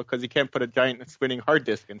 gigabytes? Well, because you can't put a giant spinning hard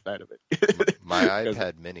disk inside of it. My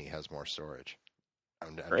iPad Mini has more storage.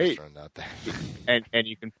 I'm just throwing that there. and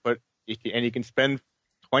you can spend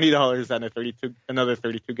 $20 on another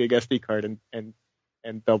 32 gig SD card and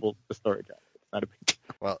double the storage out. It's not a big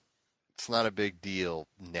deal. Well, it's not a big deal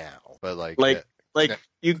now, but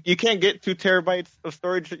you can't get 2 terabytes of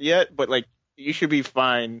storage yet, but like you should be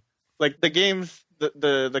fine. Like the games,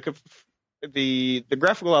 the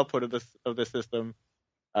graphical output of this system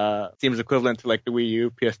seems equivalent to like the Wii U,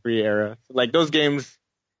 PS3 era. So, like those games.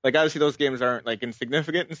 Like, obviously, those games aren't, like,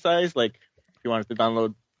 insignificant in size. Like, if you wanted to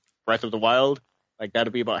download Breath of the Wild, like,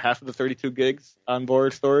 that'd be about half of the 32 gigs on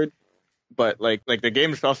board storage. But, like the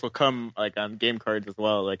games also come, like, on game cards as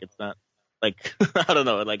well. Like, it's not, like, I don't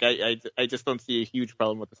know. Like, I just don't see a huge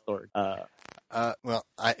problem with the storage.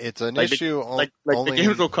 It's an issue only... the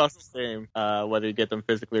games will cost the same, whether you get them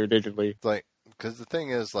physically or digitally. Like, because the thing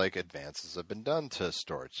is, like, advances have been done to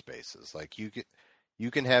storage spaces. Like, you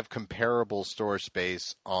can have comparable storage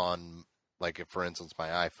space on, like, for instance, my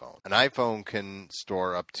iPhone. An iPhone can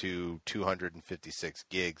store up to 256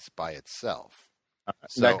 gigs by itself.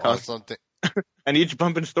 So that costs something. And each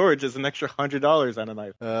bump in storage is an extra $100 on an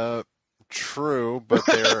iPhone. True, but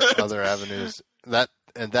there are other avenues. But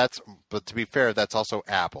to be fair, that's also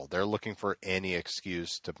Apple. They're looking for any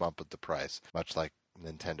excuse to bump up the price, much like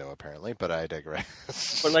Nintendo apparently. But I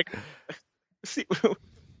digress. But see.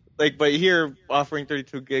 But here offering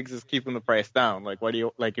 32 gigs is keeping the price down. Like, why do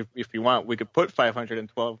you if you want, we could put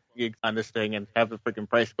 512 gigs on this thing and have the freaking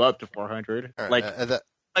price go up to 400. Right,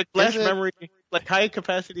 flash memory, higher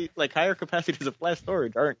capacities of flash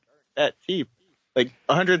storage aren't that cheap. Like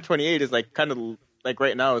 128 is kind of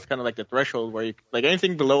right now it's kind of like the threshold where you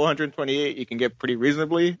anything below 128 you can get pretty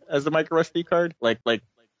reasonably as a micro SD card.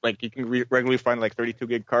 like you can regularly find like 32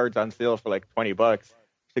 gig cards on sale for like $20,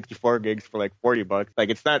 64 gigs for like $40. Like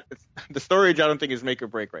it's the storage. I don't think is make or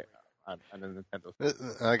break right now on the Nintendo.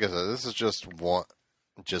 Like I said, this is just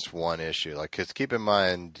one issue. Like, cause keep in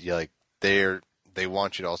mind, like they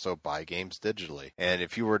want you to also buy games digitally, and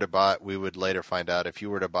if you were to buy, we would later find out if you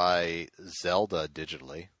were to buy Zelda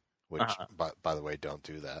digitally, which by the way, don't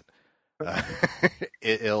do that.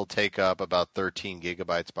 It'll take up about 13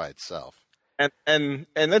 gigabytes by itself. And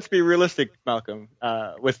let's be realistic, Malcolm.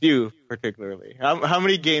 With you particularly, how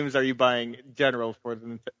many games are you buying general for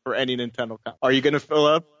any Nintendo console? Are you going to fill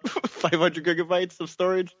up 500 gigabytes of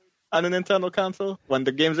storage on a Nintendo console when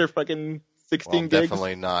the games are fucking 16 gigs?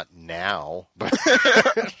 Definitely not now. But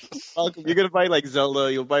Malcolm, you're going to buy like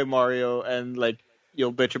Zelda, you'll buy Mario, and like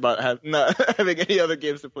you'll bitch about not having any other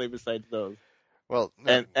games to play besides those. Well,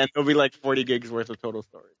 and it'll be like 40 gigs worth of total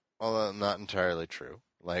storage. Well, not entirely true.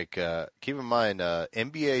 Like, keep in mind,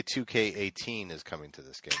 NBA 2K18 is coming to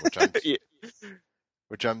this game,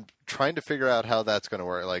 which I'm trying to figure out how that's going to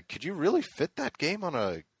work. Like, could you really fit that game on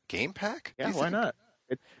a game pack? Yeah, why not?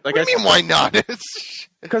 What do you mean, why not?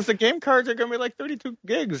 Because the game cards are going to be like 32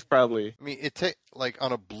 gigs, probably. I mean, like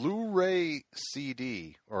on a Blu-ray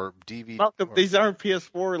CD or DVD. Malcolm, these aren't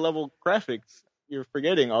PS4 level graphics. You're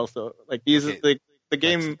forgetting also. Like these are the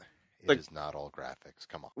game. It is not all graphics.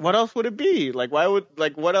 Come on. What else would it be? Like why would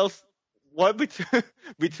what else? What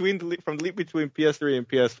between the leap between PS3 and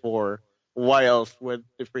PS4? Why else would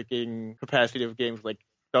the freaking capacity of games like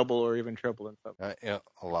double or even triple and stuff?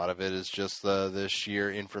 A lot of it is just the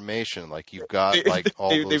sheer information. Like you've got like all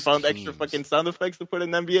they found teams. extra fucking sound effects to put in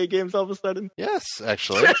NBA games all of a sudden. Yes,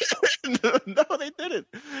 actually. No, they didn't.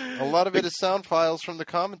 A lot of it is sound files from the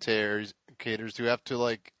commentators who have to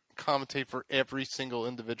like commentate for every single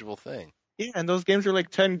individual thing. Yeah, and those games are like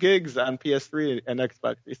 10 gigs on PS3 and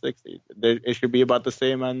Xbox 360. It should be about the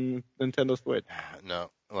same on Nintendo Switch. No,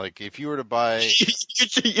 like if you were to buy,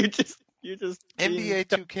 you just NBA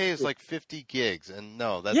 2K is like 50 gigs, and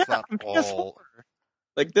no, that's not all.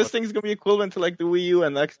 Like this thing's gonna be equivalent to like the Wii U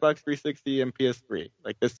and the Xbox 360 and PS3.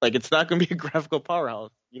 Like this, like it's not gonna be a graphical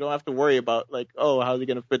powerhouse. You don't have to worry about like, oh, how's he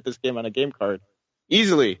gonna fit this game on a game card?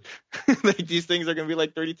 Easily. Like these things are gonna be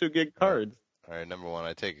like 32 gig cards. All right, number one,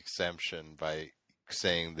 I take exception by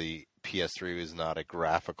saying the PS3 is not a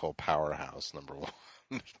graphical powerhouse. Number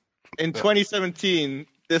one. In 2017,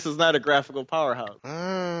 this is not a graphical powerhouse.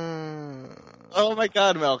 Oh my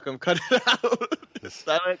God, Malcolm, cut it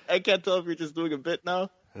out. I can't tell if you're just doing a bit now,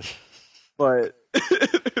 but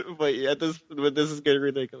yeah, this is getting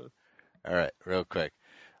ridiculous. All right, real quick.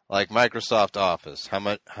 Like Microsoft Office,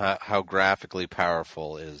 how graphically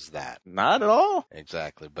powerful is that? Not at all.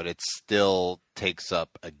 Exactly, but it still takes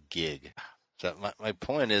up a gig. So my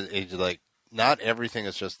point is like not everything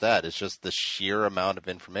is just that. It's just the sheer amount of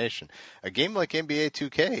information. A game like NBA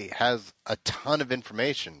 2K has a ton of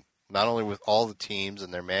information, not only with all the teams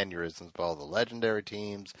and their mannerisms, but all the legendary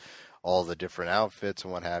teams, all the different outfits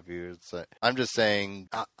and what have you. I'm just saying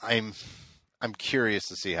I'm curious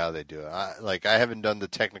to see how they do it. I haven't done the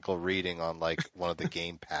technical reading on like one of the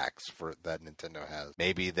game packs that Nintendo has.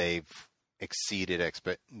 Maybe they've exceeded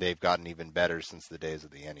they've gotten even better since the days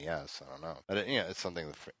of the NES. I don't know, but it's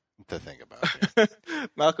something to think about.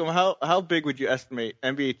 Malcolm, how big would you estimate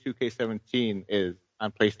NBA 2K17 is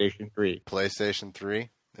on PlayStation 3? PlayStation 3?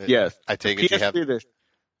 Yes. I take it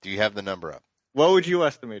do you have the number up? What would you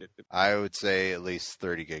estimate it to be? I would say at least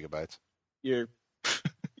 30 gigabytes.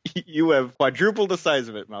 You have quadrupled the size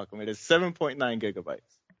of it, Malcolm. It is 7.9 gigabytes.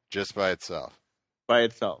 Just by itself? By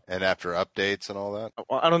itself. And after updates and all that?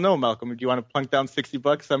 Well, I don't know, Malcolm. Do you want to plunk down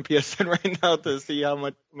 $60 on PSN right now to see how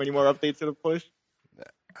many more updates it'll push?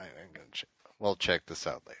 I'm going to check. We'll check this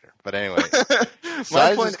out later. But anyway,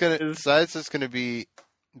 size is going to be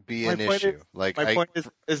an issue. My point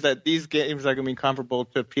is that these games are going to be comparable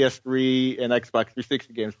to PS3 and Xbox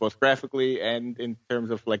 360 games, both graphically and in terms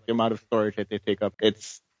of like the amount of storage that they take up.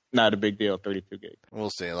 It's not a big deal, 32 gigs. We'll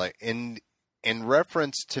see. Like in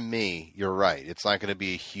reference to me, you're right. It's not going to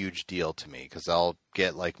be a huge deal to me because I'll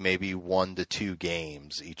get like maybe 1 to 2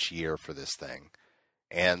 games each year for this thing,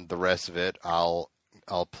 and the rest of it I'll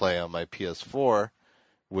play on my PS4,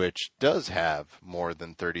 which does have more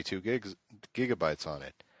than 32 gigabytes on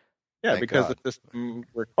it. Yeah, because the system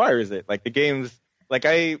requires it. Like the games,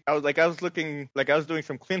 I was doing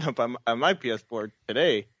some cleanup on my PS4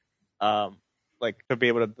 today, to be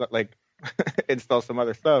able to install some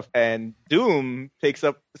other stuff. And Doom takes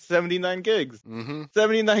up 79 gigs. Mm-hmm.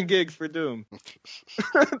 79 gigs for Doom.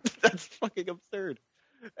 That's fucking absurd.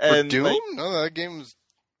 For Doom? No, that game's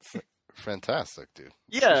fantastic, dude.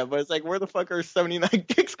 Yeah, but it's like, where the fuck are 79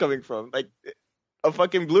 gigs coming from? Like, a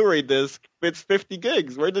fucking Blu-ray disc fits 50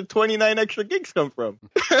 gigs. Where did 29 extra gigs come from?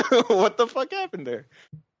 What the fuck happened there?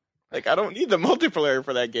 Like, I don't need the multiplayer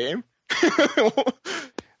for that game.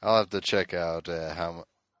 I'll have to check out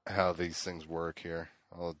how these things work here.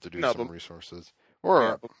 I'll have to do some resources.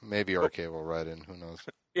 Or maybe Arcade will write in. Who knows?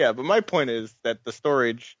 Yeah, but my point is that the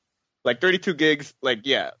storage, like 32 gigs, like,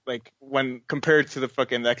 yeah, like when compared to the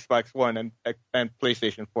fucking Xbox One and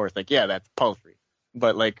PlayStation 4, it's like, yeah, that's paltry.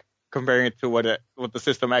 But like comparing it to what the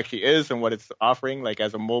system actually is and what it's offering, like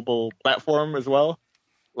as a mobile platform as well,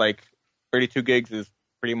 like 32 gigs is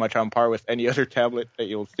pretty much on par with any other tablet that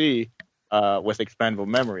you'll see with expandable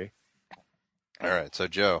memory. All right, so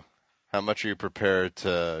Joe, how much are you prepared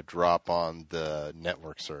to drop on the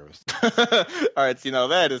network service? All right, so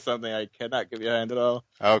that is something I cannot get behind at all.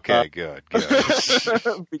 Okay, good.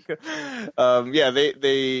 Because, yeah,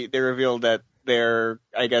 they revealed that they're,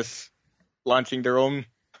 I guess, launching their own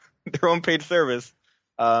paid service.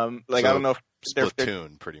 Like, so, I don't know if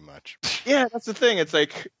Splatoon, pretty much. Yeah, that's the thing. It's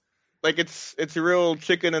like it's a real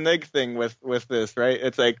chicken and egg thing with this, right?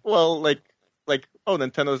 It's like, well, like oh,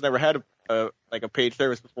 Nintendo's never had a paid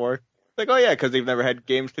service before. It's like, oh yeah, because they've never had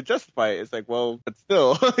games to justify it. It's like, well, but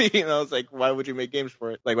still, it's like, why would you make games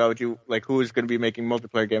for it? Like, why would you, like, who is going to be making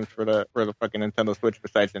multiplayer games for the fucking Nintendo Switch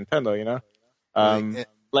besides Nintendo?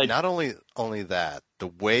 Like not only that, the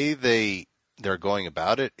way they're going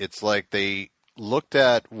about it, it's like they looked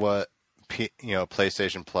at what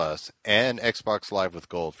PlayStation Plus and Xbox Live with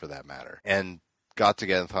Gold, for that matter, and got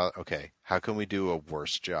together and thought, okay, how can we do a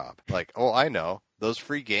worse job? Like, oh, I know. Those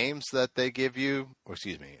free games that they give you,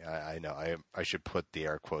 I know, I should put the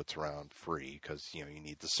air quotes around free because, you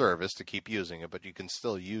need the service to keep using it, but you can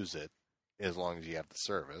still use it as long as you have the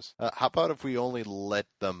service. How about if we only let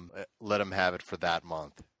them have it for that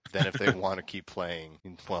month? Then if they want to keep playing,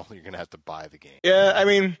 well, you're going to have to buy the game. Yeah, I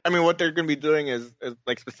mean, what they're going to be doing is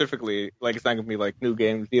like specifically, like it's not going to be like new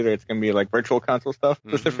games either. It's going to be like virtual console stuff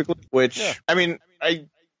specifically, which, yeah. I mean,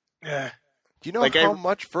 do you know how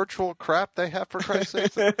much virtual crap they have, for Christ's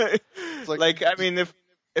sake? It's like, I mean,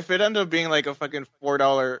 if it ended up being like a fucking $4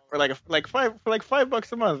 or like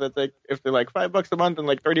 $5 a month, it's like, if they're like $5 a month and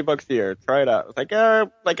like $30 a year, try it out. It's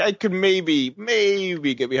like, I could maybe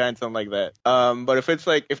get behind something like that. But if it's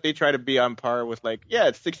like, if they try to be on par with like, yeah,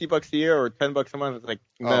 it's $60 a year or $10 a month, it's like,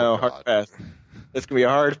 no, hard pass. It's gonna be a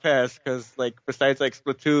hard pass because like, besides like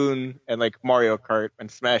Splatoon and like Mario Kart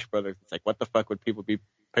and Smash Brothers, it's like, what the fuck would people be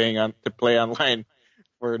paying to play online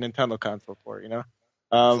for a Nintendo console for?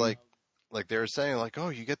 It's like they were saying, like, oh,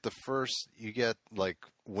 you get like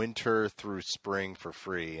winter through spring for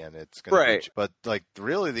free, and it's gonna right. But like,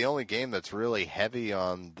 really, the only game that's really heavy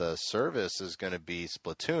on the service is going to be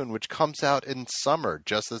Splatoon, which comes out in summer,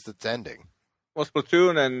 just as it's ending. Well,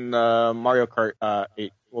 Splatoon and Mario Kart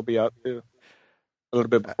 8 will be out too, a little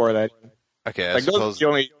bit before that. Okay, like those are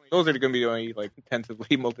going to be the only like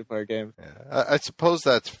intensively multiplayer games. Yeah, I suppose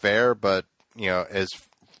that's fair, but as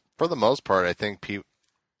for the most part, I think people.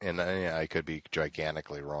 And I could be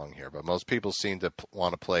gigantically wrong here, but most people seem to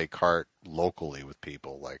want to play kart locally with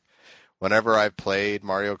people. Like, whenever I've played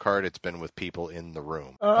Mario Kart, it's been with people in the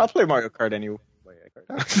room. I'll play Mario Kart anyway.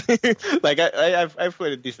 Like, I've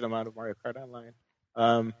played a decent amount of Mario Kart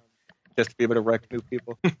online, just to be able to wreck new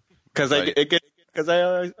people. Because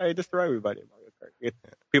I destroy everybody in Mario Kart.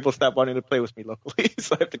 People stop wanting to play with me locally,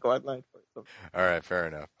 so I have to go online for it. All right, fair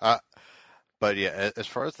enough. But yeah, as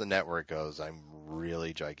far as the network goes, I'm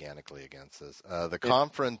really gigantically against this. The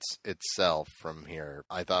conference itself from here,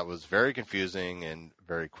 I thought was very confusing and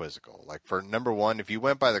very quizzical. Like, for number one, if you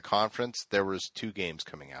went by the conference, there was 2 games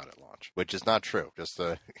coming out at launch, which is not true.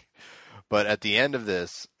 But at the end of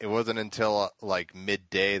this, it wasn't until like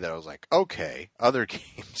midday that I was like, okay, other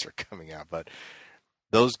games are coming out. But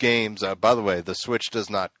those games, by the way, the Switch does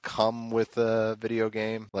not come with a video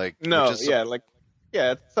game. Like, no,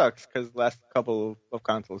 yeah, it sucks because the last couple of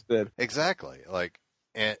consoles did. Exactly. Like,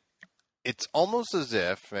 and it's almost as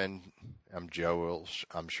if, and Joe will,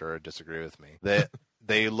 I'm sure, disagree with me, that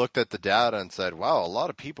they looked at the data and said, wow, a lot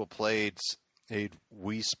of people played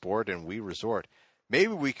Wii Sport and Wii Resort.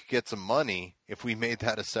 Maybe we could get some money if we made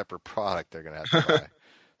that a separate product they're going to have to buy.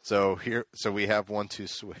 So we have 1-2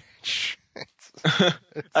 Switch.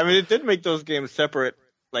 I mean, it did make those games separate,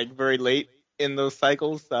 like, very late in those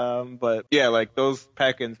cycles, but yeah, like those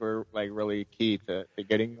pack-ins were like really key to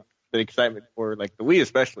getting the excitement for like the Wii,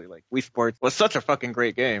 especially. Like, Wii Sports was such a fucking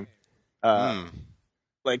great game.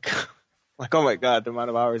 Like oh my god, the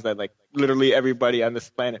amount of hours that like literally everybody on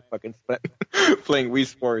this planet fucking spent playing Wii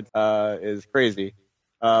Sports is crazy.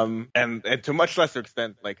 And to much lesser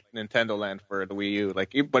extent, like Nintendo Land for the Wii U.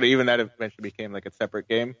 Like, but even that eventually became like a separate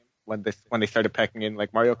game. when they started packing in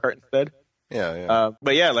like Mario Kart instead. Yeah.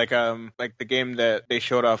 But yeah, like the game that they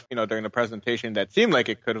showed off, during the presentation that seemed like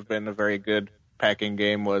it could have been a very good packing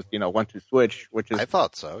game was, 1-2 Switch, which is. I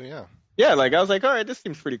thought so. Yeah. Yeah, like I was like, all right, this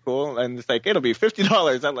seems pretty cool, and it's like it'll be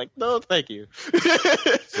 $50. I'm like, no, thank you.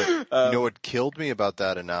 So, what killed me about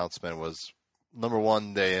that announcement was, number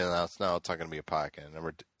one, they announced now it's not going to be a podcast.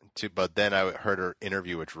 Number two, but then I heard her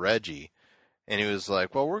interview with Reggie, and he was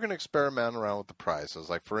like, well, we're going to experiment around with the price. I was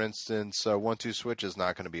like, for instance, 1-2 Switch is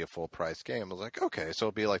not going to be a full price game. I was like, okay, so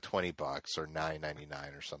it'll be like $20 or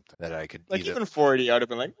 $9.99 or something that I could like even 40. I'd have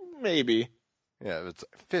been like, maybe. Yeah, it's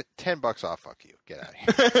 $10 off. Fuck you, get out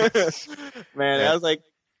of here. Man, yeah. I was like,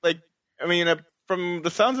 I mean, from the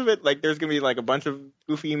sounds of it, like there's gonna be like a bunch of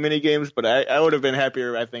goofy mini games, but I would have been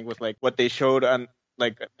happier, I think, with like what they showed on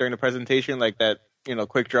like during the presentation, like that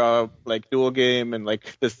quick draw like dual game and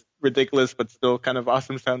like this ridiculous but still kind of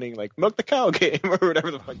awesome sounding like Milk the Cow game or whatever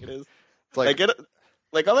the fuck it is. Like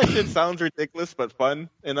all that shit sounds ridiculous but fun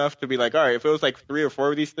enough to be like, all right, if it was like 3 or 4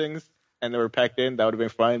 of these things and they were packed in, that would have been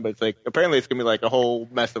fine. But it's like apparently it's gonna be like a whole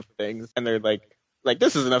mess of things, and they're like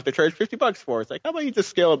this is enough to charge $50 for. It's like, how about you just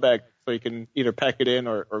scale it back so you can either pack it in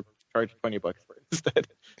or charge $20 for it instead.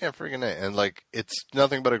 Yeah, freaking it. And like it's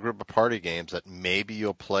nothing but a group of party games that maybe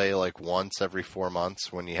you'll play like once every 4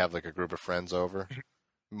 months when you have like a group of friends over.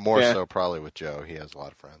 More so probably with Joe. He has a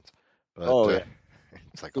lot of friends. But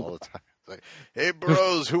it's like all the time. It's like, hey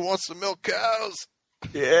bros, who wants to milk cows?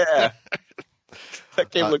 Yeah. That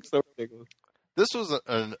game looks so ridiculous. This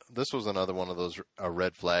was another one of those a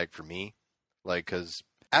red flag for me, like because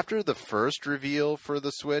after the first reveal for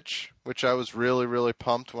the Switch, which I was really really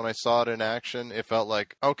pumped when I saw it in action, it felt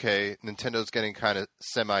like okay, Nintendo's getting kind of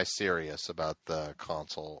semi-serious about the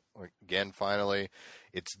console again. Finally,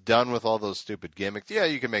 it's done with all those stupid gimmicks. Yeah,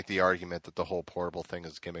 you can make the argument that the whole portable thing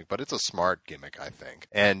is a gimmick, but it's a smart gimmick, I think.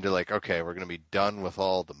 And they're like, okay, we're gonna be done with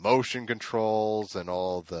all the motion controls and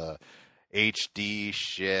all the HD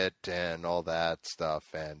shit and all that stuff,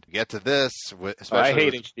 and get to this. Especially I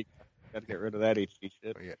hate HD. Got to get rid of that HD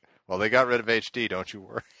shit. Yeah. Well, they got rid of HD. Don't you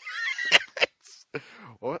worry.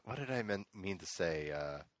 What did I mean to say?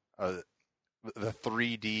 The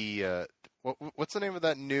 3D. What's the name of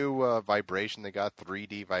that new vibration they got?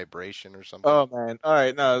 3D vibration or something? Oh man! All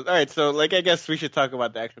right. So like, I guess we should talk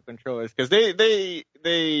about the actual controllers because they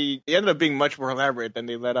ended up being much more elaborate than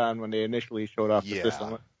they let on when they initially showed off the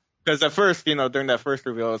system. Because at first, during that first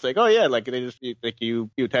reveal, it's like, oh yeah, like they just like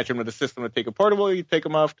you attach them to the system to take a portable, you take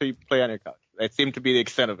them off till you play on your couch. That seemed to be the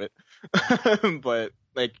extent of it. But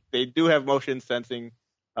like they do have motion sensing.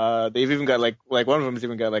 They've even got like one of them's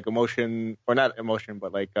even got like a motion, or not emotion,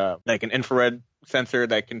 but like an infrared sensor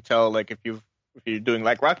that can tell like if you're doing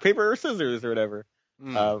like rock paper or scissors or whatever.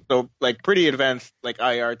 So like pretty advanced like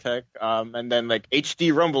IR tech. And then like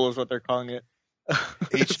HD rumble is what they're calling it.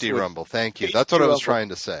 HD rumble, thank you. That's what I was trying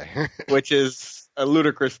to say. Which is a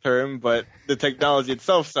ludicrous term, but the technology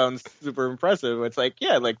itself sounds super impressive. It's like,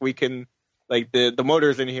 yeah, like we can, like the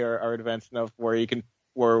motors in here are advanced enough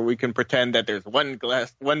where we can pretend that there's one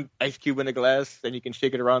ice cube in a glass, and you can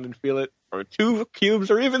shake it around and feel it, or 2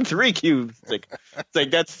 cubes, or even 3 cubes. It's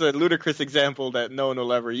like that's a ludicrous example that no one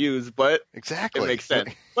will ever use, but exactly it makes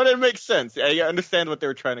sense. But it makes sense. I understand what they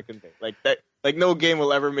were trying to convey. Like that, like no game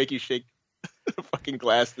will ever make you shake the fucking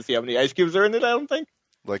glass to see how many ice cubes are in it. I don't think.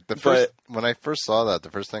 Like when I first saw that, the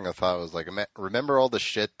first thing I thought was like, remember all the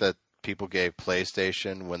shit that people gave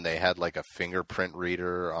PlayStation when they had like a fingerprint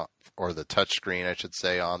reader or the touchscreen, I should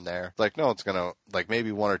say, on there. Like, no, it's gonna like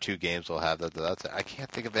maybe 1 or 2 games will have that. That's it. I can't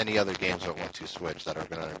think of any other games that 1-2 Switch that are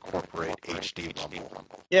gonna incorporate HD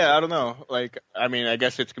rumble. Yeah, I don't know. Like, I mean, I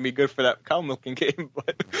guess it's gonna be good for that cow milking game,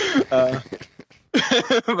 but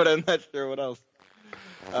but I'm not sure what else.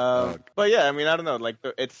 But yeah, I mean, I don't know. Like,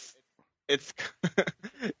 it's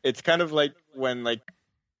it's kind of like when like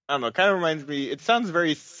I don't know. It kind of reminds me. It sounds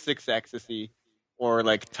very 6-axis-y or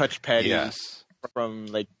like touchpad-y. Yes. From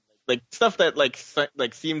like stuff that like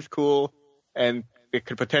seems cool and it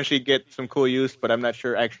could potentially get some cool use, but I'm not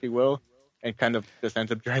sure actually will, and kind of just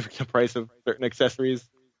ends up driving the price of certain accessories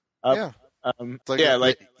up. Yeah.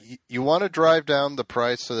 Like you want to drive down the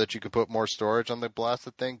price so that you could put more storage on the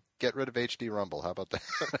blasted thing. Get rid of HD rumble. How about that?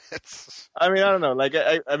 I mean, I don't know. Like,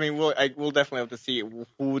 I mean, we'll definitely have to see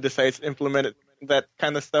who decides to implement that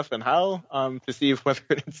kind of stuff and how, to see if whether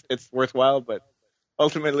it's worthwhile. But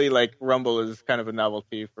ultimately, like, rumble is kind of a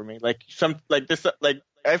novelty for me. Like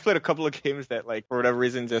I've played a couple of games that, like, for whatever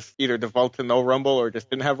reason, just either default to no rumble or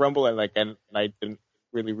just didn't have rumble, and I didn't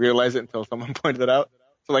really realize it until someone pointed it out.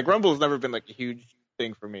 So like, rumble has never been like a huge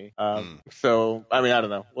thing for me. So I mean, I don't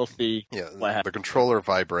know. We'll see. Yeah, what happens. the controller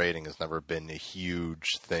vibrating has never been a huge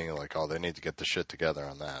thing. Like, oh, they need to get the shit together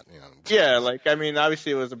on that. Yeah, like I mean,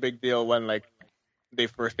 obviously it was a big deal when like they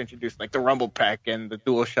first introduced like the Rumble Pack and the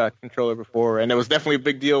DualShock controller before, and it was definitely a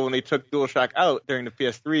big deal when they took DualShock out during the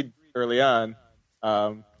PS3 early on.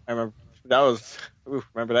 I remember that was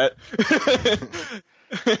remember that.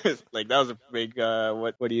 Like that was a big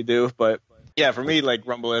what do you do? But yeah, for me, like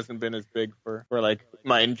Rumble hasn't been as big for like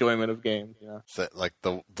my enjoyment of games. So, like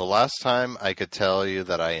the last time I could tell you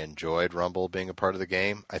that I enjoyed Rumble being a part of the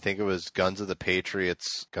game, I think it was Guns of the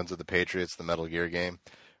Patriots, the Metal Gear game,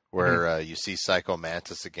 where you see Psycho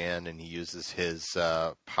Mantis again, and he uses his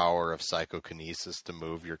power of psychokinesis to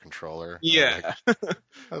move your controller. Yeah, I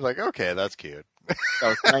was like, okay, that's cute. That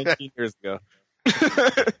was 19 years ago.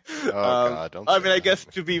 God, don't. I mean, I guess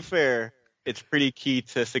to be fair, it's pretty key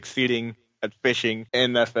to succeeding at fishing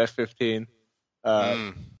in FF15.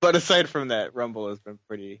 But aside from that, Rumble has been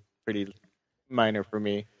pretty minor for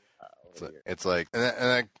me. It's like,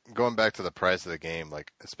 and going back to the price of the game,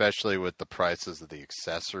 like especially with the prices of the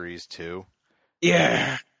accessories too.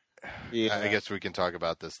 Yeah. I guess we can talk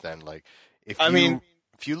about this then. Like, if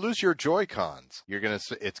you lose your Joy-Cons,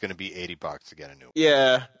 it's gonna be $80 to get a new one.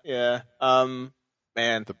 Yeah.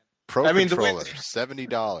 Man, the Pro controller,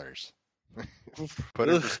 $70. Put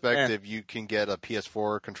in perspective, you can get a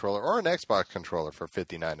PS4 controller or an Xbox controller for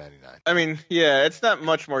 $59.99. I mean, yeah, it's not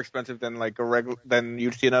much more expensive than like than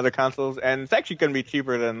you'd see in other consoles, and it's actually going to be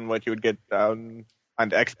cheaper than what you would get on the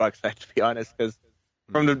Xbox side, to be honest. Because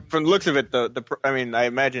from the looks of it, I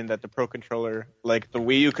imagine that the Pro controller, like the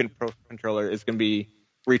Wii U Pro controller, is going to be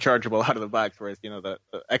rechargeable out of the box, whereas the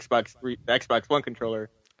Xbox One controller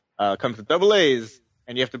comes with double A's.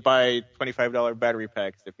 And you have to buy $25 battery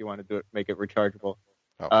packs if you want to make it rechargeable.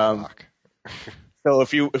 Oh, fuck. So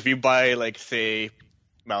if you buy, like, say,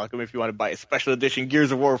 Malcolm, if you want to buy a special edition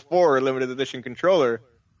Gears of War 4 limited edition controller,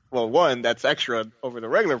 well, one, that's extra over the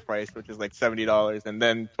regular price, which is like $70, and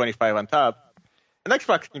then $25 on top. An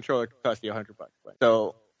Xbox controller could cost you $100.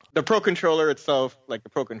 So the Pro controller itself, like the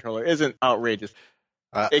Pro controller, isn't outrageous.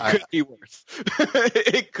 It could be worse.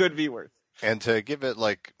 It could be worse. And to give it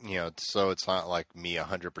so it's not like me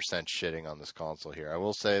 100% shitting on this console here, I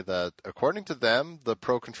will say that according to them, the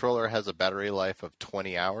Pro controller has a battery life of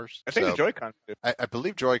 20 hours. I think the Joy-Con do. I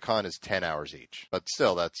believe Joy-Con is 10 hours each, but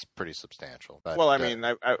still, that's pretty substantial. But, well, I mean,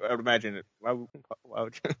 I would imagine it. Why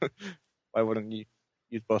wouldn't you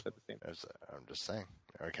use both at the same time? I'm just saying.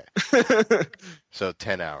 Okay. So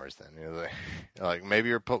 10 hours then. Like maybe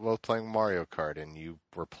you're both playing Mario Kart and you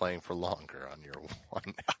were playing for longer on your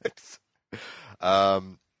one.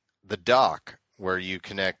 The dock where you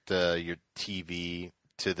connect your TV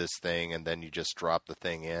to this thing and then you just drop the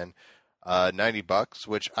thing in, $90,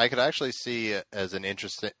 which I could actually see as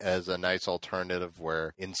a nice alternative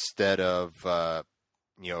where instead of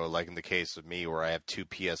like in the case of me where I have two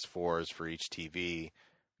PS4s for each TV,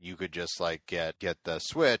 you could just like get the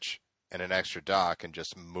Switch and an extra dock and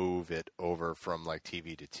just move it over from like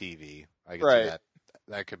TV to TV. I could see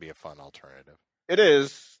that could be a fun alternative. It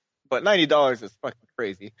is. But $90 is fucking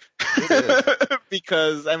crazy. It is.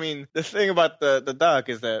 Because, I mean, the thing about the dock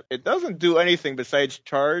is that it doesn't do anything besides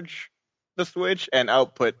charge the Switch and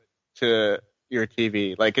output to your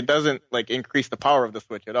TV. Like, it doesn't, like, increase the power of the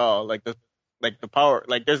Switch at all. Like, the power,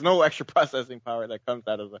 like, there's no extra processing power that comes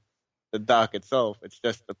out of the dock itself. It's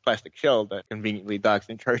just the plastic shell that conveniently docks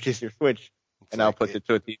and charges your Switch and outputs it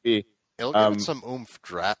to a TV. It'll give it some oomph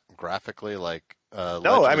graphically, like...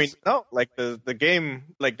 No, I mean, no. Like the game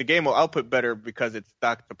will output better because it's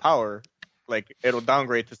docked to power. Like it'll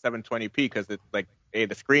downgrade to 720p because it's like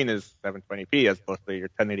the screen is 720p as opposed to your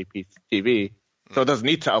 1080p TV, so it doesn't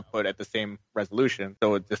need to output at the same resolution.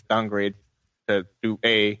 So it just downgrades to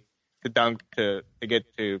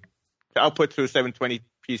output to a 720p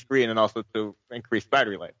screen and also to increase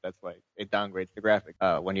battery life. That's why it downgrades the graphic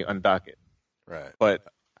when you undock it. Right. But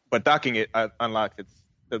docking it unlocks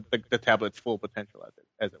the tablet's full potential,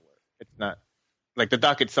 as it were. It's not like the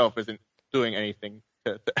dock itself isn't doing anything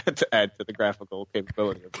to add to the graphical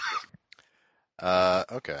capability of it.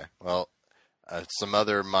 Okay. Well, some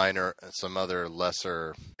other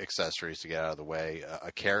lesser accessories to get out of the way.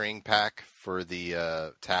 A carrying pack for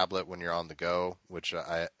the tablet when you're on the go, which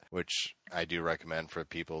I do recommend for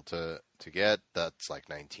people to get. That's like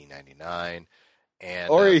 $19.99. And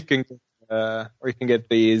or you can get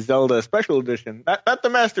the Zelda Special Edition, not the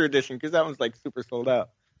Master Edition, because that one's like super sold out.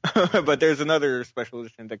 But there's another special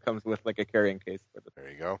edition that comes with like a carrying case. There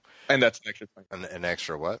you go. And that's an extra an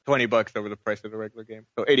extra what? $20 over the price of the regular game.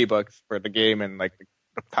 So $80 for the game and like the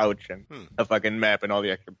pouch and the fucking map and all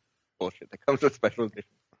the extra bullshit that comes with special edition.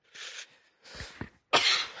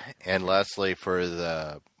 And lastly, for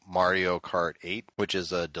the Mario Kart 8, which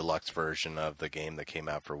is a deluxe version of the game that came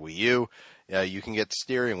out for Wii U, you can get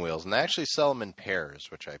steering wheels, and they actually sell them in pairs,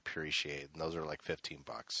 which I appreciate. And those are like $15,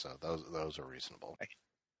 so those are reasonable.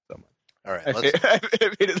 So much. All right,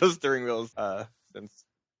 I've hated those steering wheels since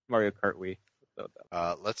Mario Kart Wii. So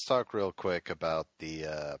let's talk real quick about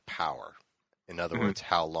the power. In other words,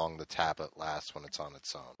 how long the tablet lasts when it's on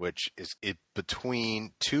its own, which is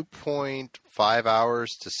between 2.5 hours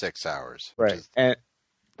to 6 hours. Right.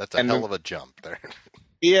 That's a hell of a jump there.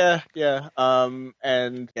 Yeah.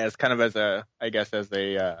 And yeah, it's kind of as a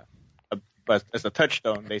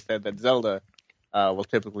touchstone. They said that Zelda will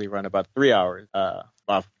typically run about 3 hours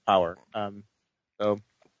off power. So,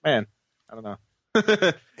 man, I don't know.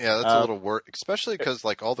 Yeah, that's a little work, especially because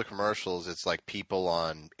like all the commercials, it's like people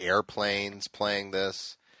on airplanes playing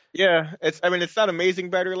this. Yeah, it's not amazing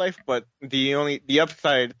battery life, but the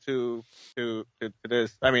upside to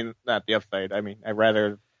this, not the upside. I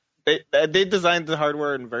rather they designed the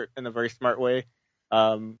hardware in a very smart way,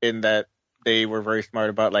 in that they were very smart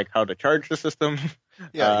about like how to charge the system.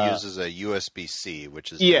 Yeah, it uses a USB-C,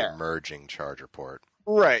 which is the emerging charger port.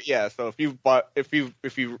 Right, yeah. So if you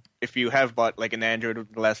have bought like an Android in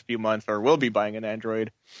the last few months, or will be buying an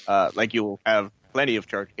Android, like you'll have plenty of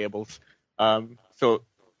charge cables. So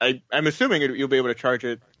I'm assuming you'll be able to charge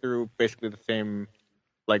it through basically the same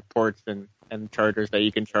like ports and chargers that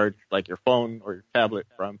you can charge like your phone or your tablet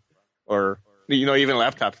from, or even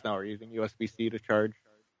laptops now are using USB-C to charge.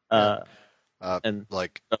 I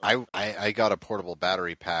got a portable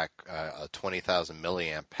battery pack, a 20,000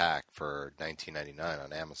 milliamp pack for $19.99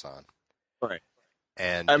 on Amazon. Right.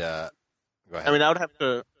 And go ahead. I would have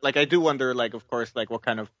to I do wonder of course what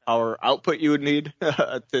kind of power output you would need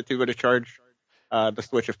to be able to charge the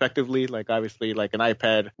Switch effectively. Like obviously an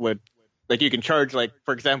iPad would you can charge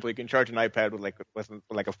for example you can charge an iPad with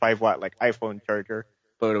a 5-watt iPhone charger,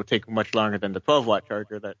 but it'll take much longer than the 12-watt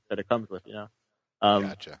charger that it comes with.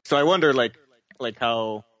 Gotcha. So I wonder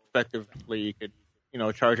how effectively you could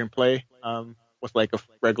charge and play with a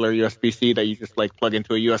regular USB-C that you just plug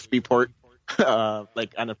into a USB port on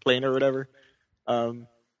a plane or whatever. But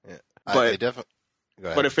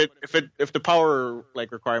if the power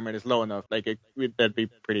requirement is low enough, that'd be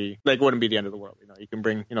pretty it wouldn't be the end of the world. You can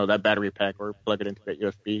bring that battery pack or plug it into that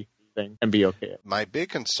USB thing and be okay. My big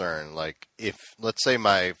concern, if let's say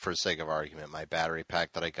for sake of argument, my battery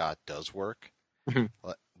pack that I got does work.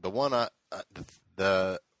 The one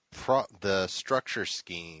the structure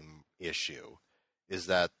scheme issue is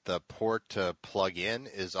that the port to plug in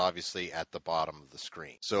is obviously at the bottom of the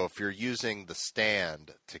screen. So if you're using the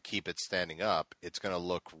stand to keep it standing up, it's going to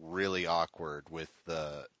look really awkward with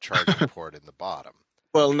the charging port in the bottom.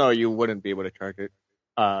 Well, no, you wouldn't be able to charge it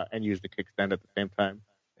and use the kickstand at the same time.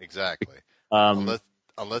 Exactly. Unless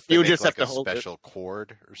they you make just have to a hold special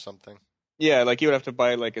cord or something. Yeah, you would have to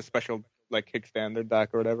buy a special kickstand or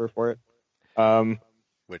dock or whatever for it.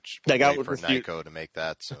 Which we'll wait for Nyko to make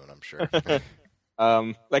that soon, I'm sure.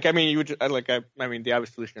 you would the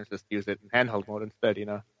obvious solution is just use it in handheld mode instead, you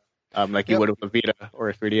would with a Vita or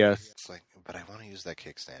a 3DS. It's but I want to use that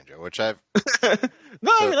kickstand, Joe, which I've...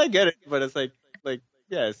 No, I get it, but it's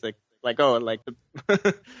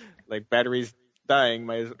battery's dying,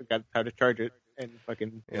 got how to charge it and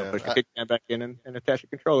fucking push the kickstand back in and attach the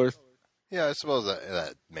controllers. Yeah, I suppose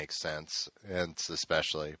that makes sense, and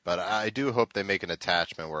especially. But I do hope they make an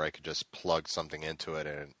attachment where I could just plug something into it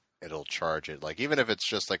and it'll charge it. Even if it's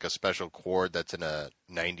just a special cord that's in a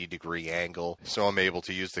 90-degree angle, so I'm able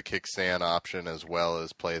to use the kickstand option as well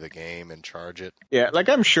as play the game and charge it. Yeah,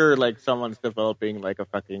 I'm sure someone's developing a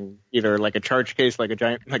fucking either a charge case, a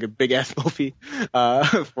giant a big ass Mophie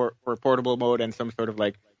for portable mode, and some sort of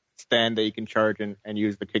stand that you can charge and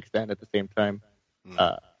use the kickstand at the same time.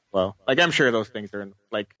 Well, I'm sure those things are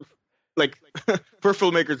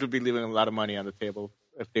peripheral makers would be leaving a lot of money on the table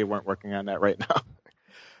if they weren't working on that right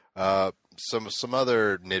now. Some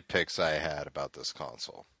other nitpicks I had about this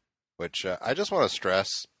console, which I just want to stress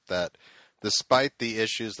that despite the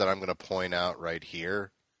issues that I'm going to point out right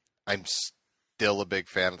here, I'm still a big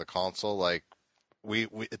fan of the console.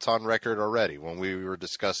 It's on record already. When we were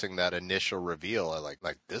discussing that initial reveal, I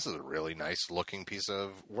this is a really nice looking piece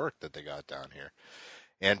of work that they got down here.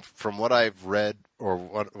 And from what I've read or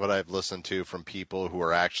what I've listened to from people who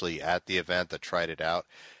are actually at the event that tried it out,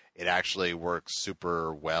 it actually works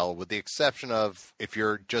super well, with the exception of if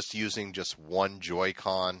you're just using just one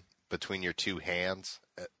Joy-Con between your two hands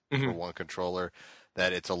for one controller,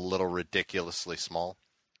 that it's a little ridiculously small.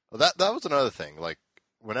 Well, that was another thing.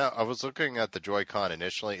 When I was looking at the Joy-Con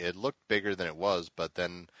initially, it looked bigger than it was, but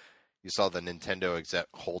then you saw the Nintendo exec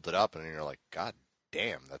hold it up, and you're like, God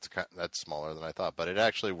damn, that's smaller than I thought. But it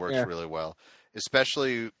actually works really well,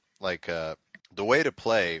 especially like the way to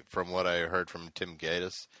play, from what I heard from Tim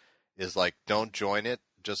Gaddis, is like don't join it.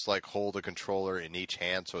 Just like hold a controller in each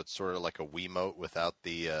hand, so it's sort of like a Wiimote without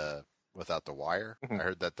the wire. I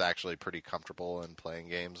heard that's actually pretty comfortable in playing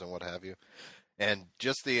games and what have you. And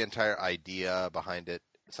just the entire idea behind it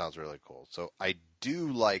sounds really cool. So I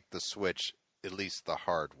do like the Switch, at least the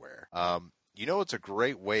hardware. You know, it's a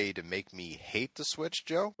great way to make me hate the Switch,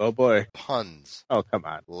 Joe. Oh boy, puns. Oh come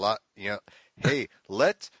on. Hey,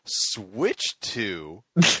 let's switch to.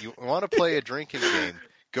 You want to play a drinking game?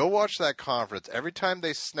 Go watch that conference. Every time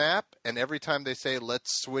they snap and every time they say,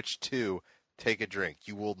 let's switch to, take a drink.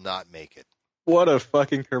 You will not make it. What a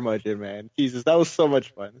fucking curmudgeon, man. Jesus, that was so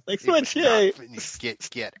much fun. It's like, switch, yay.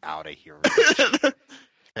 Get out of here.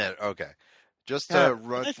 Okay. Just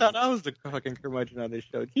run. I thought I was the fucking curmudgeon on this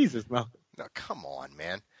show. Jesus, Malcolm. No, come on,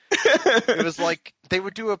 man. It was like they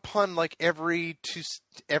would do a pun like every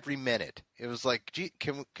minute. It was like, gee,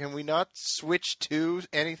 can we not switch to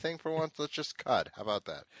anything for once? Let's just cut. How about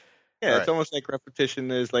that? Yeah, it's almost like repetition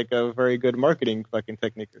is like a very good marketing fucking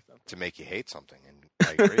technique or something. To make you hate something, and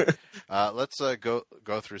I agree. Let's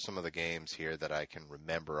go through some of the games here that I can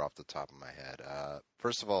remember off the top of my head.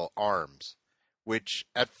 First of all, ARMS, which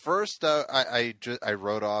at first I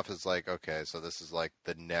wrote off as like, okay, so this is like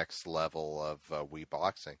the next level of Wii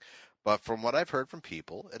boxing. But from what I've heard from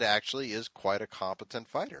people, it actually is quite a competent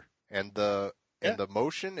fighter. And the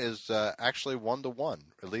motion is actually 1-to-1,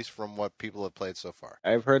 at least from what people have played so far.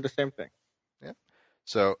 I've heard the same thing. Yeah.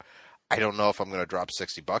 So I don't know if I'm going to drop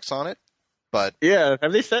 $60 on it, but yeah,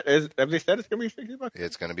 have they said it's going to be $60?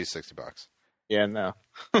 It's going to be $60. Yeah, no.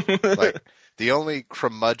 Like the only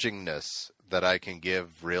curmudgeoness that I can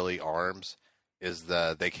give really ARMS is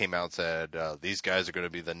that they came out and said these guys are going to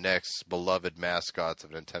be the next beloved mascots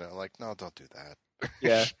of Nintendo. I'm like, no, don't do that.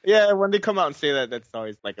 Yeah. When they come out and say that, that's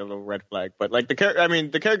always like a little red flag. But like the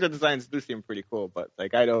character designs do seem pretty cool. But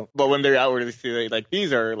like but when they're outwardly see like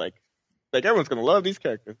these are like everyone's gonna love these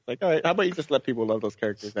characters. Like, all right, how about you just let people love those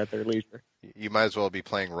characters at their leisure? You might as well be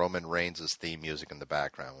playing Roman Reigns' theme music in the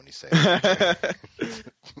background when you say that.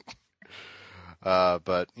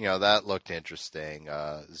 But that looked interesting.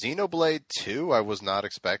 Xenoblade 2, I was not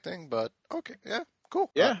expecting, but okay, yeah. Cool.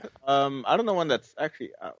 Yeah. I don't know when that's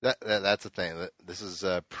actually out. That's the thing. This is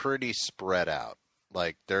pretty spread out.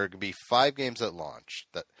 Like there could be 5 games at launch.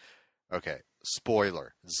 Okay.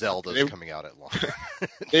 Spoiler: Zelda's coming out at launch.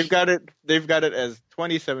 They've got it as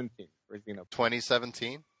 2017 for Xenoblade.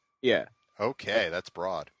 2017. Yeah. Okay, that's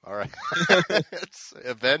broad. All right.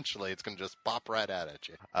 Eventually, it's gonna just pop right out at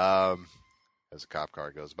you. As a cop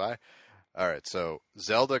car goes by. All right. So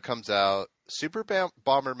Zelda comes out. Super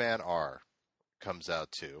Bomberman R comes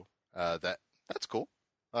out too. That's cool.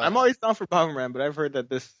 I'm always down for Bomberman, but I've heard that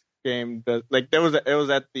this game does it was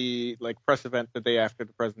at the like press event the day after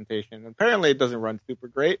the presentation. Apparently, it doesn't run super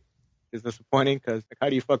great. It's disappointing because how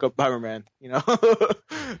do you fuck up Bomberman?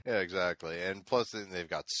 Yeah, exactly. And plus, they've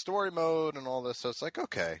got story mode and all this, so it's like,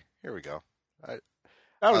 okay, here we go.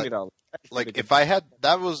 Like if I had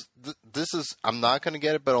I'm not going to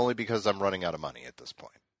get it, but only because I'm running out of money at this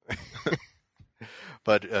point.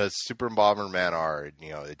 But Super Bomberman R,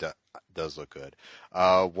 it does look good.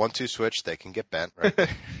 1-2 Switch, they can get bent right there.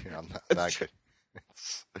 I'm not good.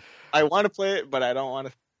 I want to play it, but I don't want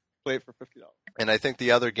to play it for $50. And I think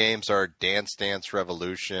the other games are Dance Dance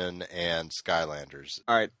Revolution and Skylanders.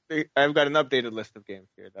 All right, I've got an updated list of games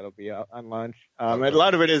here that'll be out on launch. And a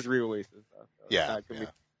lot of it is re-releases, though. So yeah.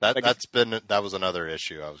 That was another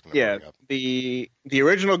issue I was going to bring up. The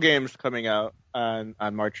original games coming out on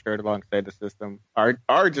March 3rd alongside the system are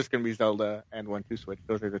just going to be Zelda and 1-2 Switch.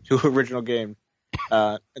 Those are the 2 original games.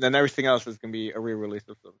 And then everything else is going to be a re-release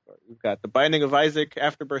of some sort. You've got The Binding of Isaac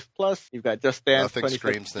Afterbirth Plus. You've got Just Dance. Nothing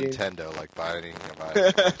screams Nintendo like Binding of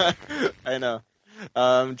Isaac. I know.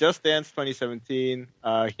 Just Dance 2017.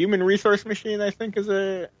 Human Resource Machine, I think, is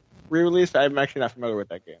a re-release. I'm actually not familiar with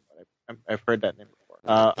that game, but I've heard that name before.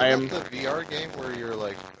 I am the VR game where you're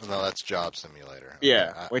like, no, that's Job Simulator.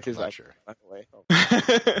 Yeah, which is not sure. By the way.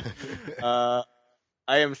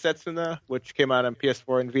 I Am Setsuna, which came out on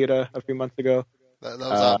PS4 and Vita a few months ago. That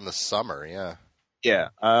was out in the summer, yeah. Yeah.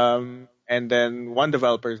 And then one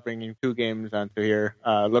developer is bringing 2 games onto here,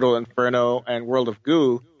 Little Inferno and World of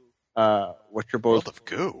Goo, which are both... World of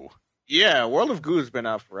Goo? Yeah, World of Goo has been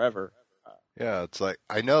out forever. Yeah, it's like,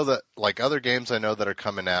 I know that, like other games I know that are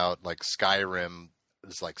coming out, like Skyrim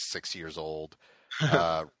is like 6 years old.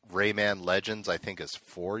 Rayman Legends, I think, is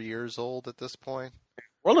 4 years old at this point.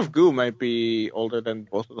 World of Goo might be older than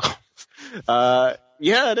both of those.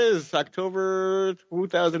 Yeah, it is October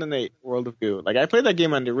 2008. World of Goo. Like I played that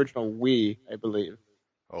game on the original Wii, I believe.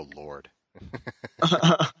 Oh Lord.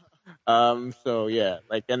 So yeah,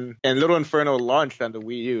 like and Little Inferno launched on the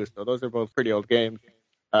Wii U, so those are both pretty old games.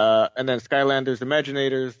 And then Skylanders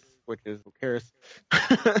Imaginators, which is who cares?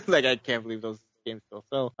 Like I can't believe those games still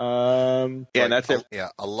sell. Yeah, Like, that's it. yeah,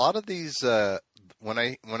 a lot of these when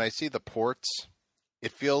I see the ports,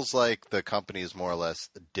 it feels like the company is more or less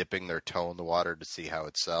dipping their toe in the water to see how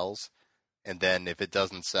it sells. And then if it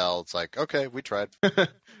doesn't sell, it's like, okay, we tried.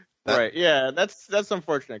 Right. Yeah, that's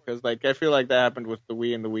unfortunate because like I feel like that happened with the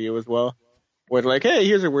Wii and the Wii U as well, where like, hey,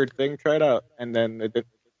 here's a weird thing, try it out, and then it did,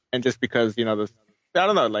 and just because this, I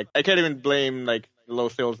don't know, like I can't even blame like the low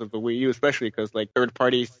sales of the Wii U, especially because like third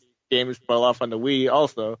party games fell off on the Wii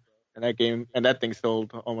also, and that thing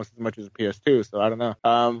sold almost as much as the PS2, so I don't know.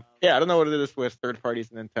 Yeah, I don't know what it is with third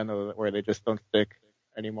parties and Nintendo where they just don't stick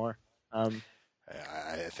anymore.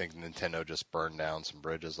 I think Nintendo just burned down some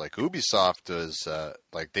bridges. Like Ubisoft was,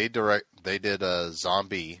 like they did a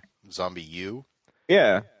Zombie U.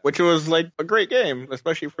 Yeah, which was like a great game,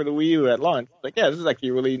 especially for the Wii U at launch. Like, yeah, this is actually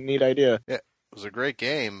a really neat idea. Yeah, it was a great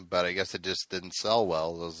game, but I guess it just didn't sell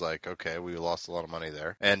well. It was like, okay, we lost a lot of money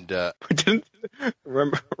there. And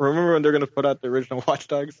remember when they're gonna put out the original Watch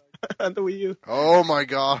Dogs on the Wii U? oh my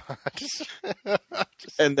god!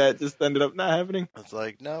 And that just ended up not happening. It's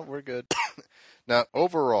like, no, we're good. Now,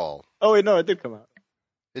 overall, Oh wait, no, it did come out.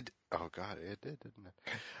 oh god, it did, didn't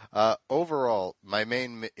it? Overall, my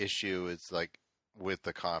main issue is like with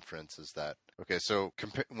the conference is that okay. So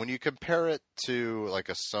when you compare it to like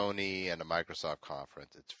a Sony and a Microsoft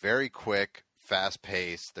conference, it's very quick, fast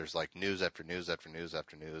paced. There's like news after news after news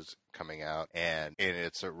after news coming out, and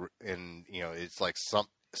it's it's like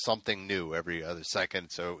something new every other second.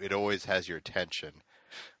 So it always has your attention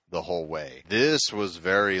the whole way. This was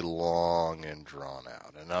very long and drawn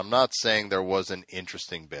out. And I'm not saying there wasn't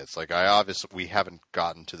interesting bits. Like we haven't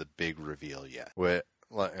gotten to the big reveal yet.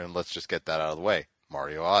 And let's just get that out of the way.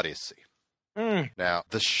 Mario Odyssey. Now,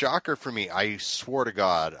 the shocker for me, I swore to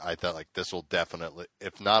God, I thought like this will definitely,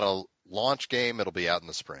 if not a launch game, it'll be out in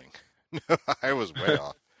the spring. I was way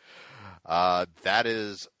off. That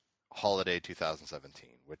is holiday 2017,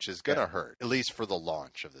 which is going to hurt, at least for the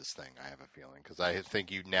launch of this thing, I have a feeling, because I think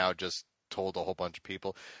you now just told a whole bunch of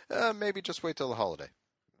people, maybe just wait till the holiday.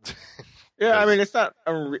 Yeah, I mean, it's not,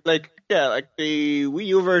 like the Wii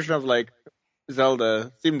U version of, like,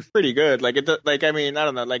 Zelda seems pretty good. Like, I mean, I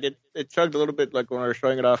don't know, like, it chugged a little bit, like, when we were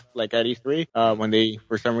showing it off, like, at E3, when they,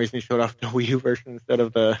 for some reason, showed off the Wii U version instead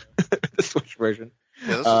of the Switch version.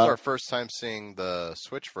 Yeah, this is our first time seeing the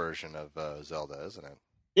Switch version of Zelda, isn't it?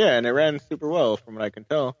 Yeah, and it ran super well from what I can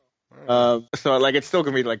tell. So like it's still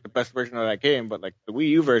gonna be like the best version of that game, but like the Wii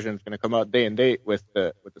U version is gonna come out day and date with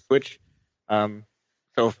the Switch.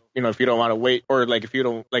 So if you don't want to wait, or like if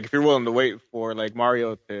you're willing to wait for like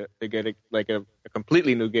Mario to get a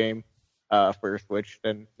completely new game for your Switch,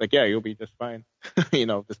 then like yeah, you'll be just fine.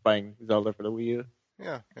 Just buying Zelda for the Wii U.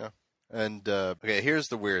 Yeah. And, okay, here's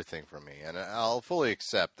the weird thing for me, and I'll fully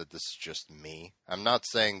accept that this is just me. I'm not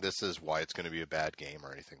saying this is why it's going to be a bad game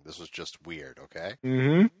or anything. This was just weird, okay?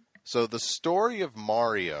 Mm-hmm. So the story of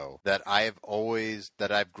Mario that I've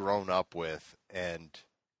grown up with and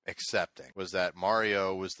accepting was that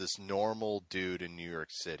Mario was this normal dude in New York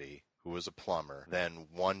City who was a plumber. Then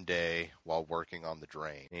one day, while working on the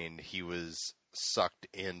drain, and he was sucked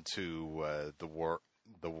into the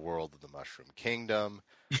world of the Mushroom Kingdom.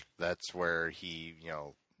 That's where he,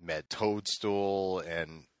 met Toadstool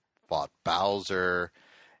and fought Bowser.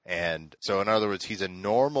 And so, in other words, he's a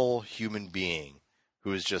normal human being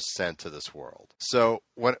who is just sent to this world. So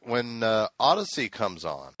when Odyssey comes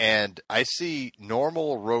on and I see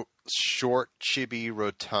normal, short, chibi,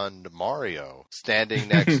 rotund Mario standing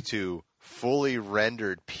next to fully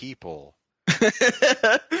rendered people,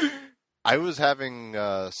 I was having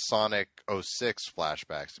Sonic 06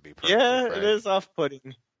 flashbacks, to be perfectly frank. It is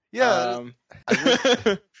off-putting. Yeah,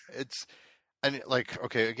 it's and like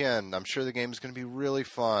okay, again, I'm sure the game is going to be really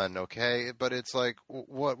fun. Okay, but it's like,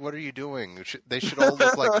 what are you doing? They should all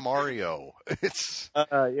look like Mario. It's yeah,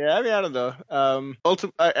 I mean, I don't know.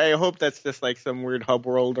 I hope that's just like some weird hub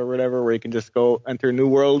world or whatever where you can just go enter new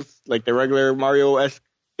worlds like the regular Mario-esque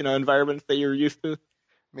environments that you're used to.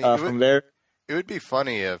 From there. It would be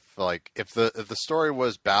funny if the story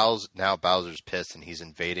was Bowser's pissed and he's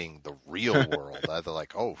invading the real world. Either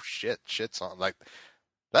like, oh shit's on, like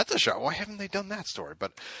that's a shot. Why haven't they done that story?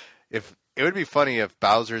 But if it would be funny if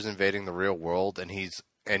Bowser's invading the real world and he's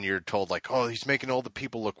and you're told like, oh, he's making all the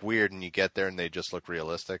people look weird, and you get there and they just look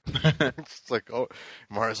realistic. It's like, oh,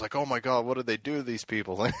 Mario's like, oh my god, what did they do to these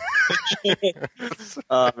people?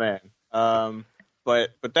 Oh man.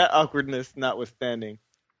 But that awkwardness notwithstanding,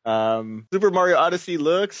 Super Mario Odyssey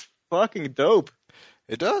looks fucking dope.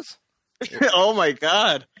 It does. Oh my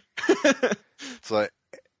god. It's like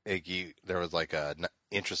there was like an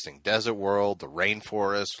interesting desert world. The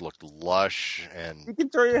rainforest looked lush, and you can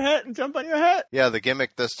throw your hat and jump on your hat. Yeah, the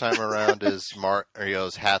gimmick this time around is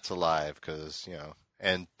Mario's hat's alive because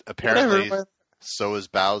and apparently so is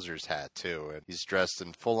Bowser's hat too, and he's dressed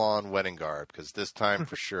in full-on wedding garb because this time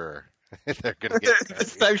for sure they're gonna get married.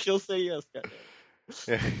 This time she'll say yes.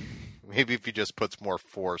 Yeah. Maybe if he just puts more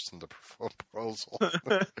force in the proposal.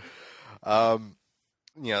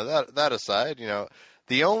 That aside,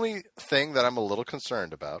 the only thing that I'm a little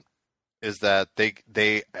concerned about is that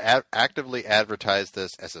they actively advertise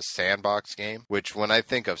this as a sandbox game, which when I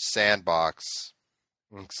think of sandbox,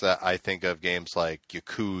 I think of games like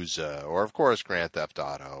Yakuza or, of course, Grand Theft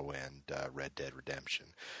Auto and Red Dead Redemption.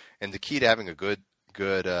 And the key to having a good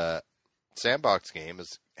sandbox game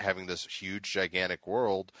is having this huge, gigantic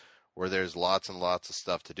world where there's lots and lots of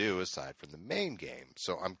stuff to do aside from the main game.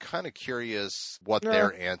 So I'm kind of curious what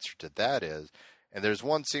their answer to that is. And there's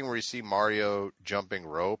one scene where you see Mario jumping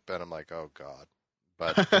rope, and I'm like, oh, God.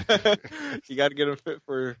 But you got to get him fit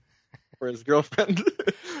for his girlfriend.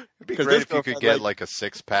 It'd be great if you could get like a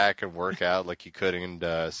six-pack and work out like you could in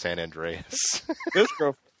San Andreas.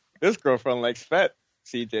 This girlfriend likes fat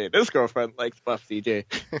CJ. This girlfriend likes buff CJ.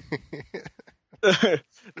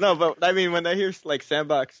 No, but I mean, when I hear like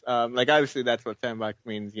sandbox, like obviously that's what sandbox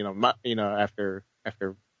means. After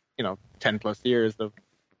 10 plus years of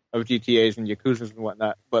GTAs and Yakuzas and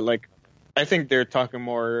whatnot. But like, I think they're talking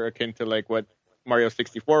more akin to like what Mario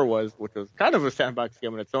 64 was, which was kind of a sandbox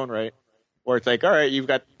game in its own right, where it's like, all right, you've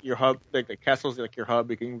got your hub, like the castle's like your hub.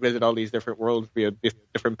 You can visit all these different worlds via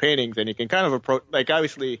different paintings, and you can kind of approach, like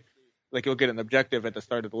obviously, like you'll get an objective at the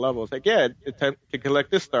start of the level. It's like, yeah, it's time to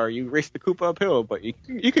collect this star. You race the Koopa uphill, but you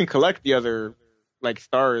can collect the other like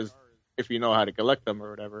stars if you know how to collect them or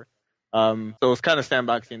whatever. So it's kind of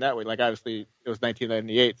sandboxing that way. Like obviously it was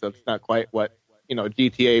 1998, so it's not quite what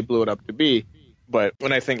GTA blew it up to be. But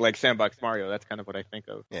when I think like sandbox Mario, that's kind of what I think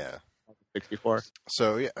of. Yeah. 64.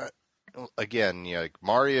 So yeah, again, like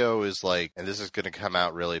Mario is like, and this is going to come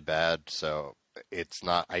out really bad. So it's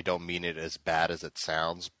not. I don't mean it as bad as it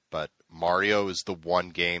sounds. But Mario is the one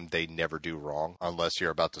game they never do wrong, unless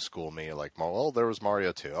you're about to school me like, well, there was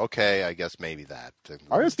Mario 2. Okay, I guess maybe that.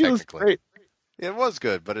 Mario 2 was great. It was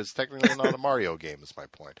good, but it's technically not a Mario game, is my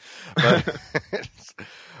point.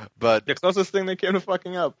 But the closest thing they came to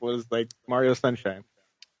fucking up was like Mario Sunshine.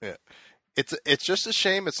 Yeah, it's just a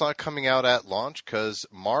shame it's not coming out at launch because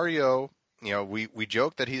Mario. We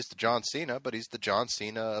joke that he's the John Cena, but he's the John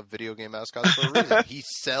Cena of video game mascots for a reason. He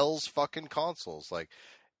sells fucking consoles like.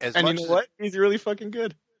 And you know what? He's really fucking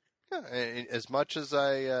good. Yeah, as much as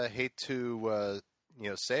I hate to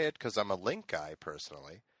say it because I'm a Link guy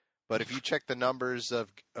personally, but if you check the numbers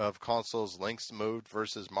of consoles Link's moved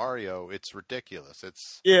versus Mario, it's ridiculous.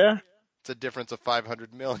 It's a difference of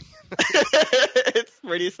 500 million. It's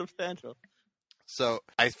pretty substantial. So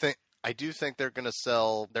I do think they're gonna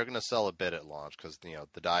sell a bit at launch because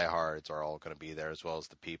the diehards are all gonna be there as well as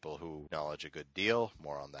the people who acknowledge a good deal.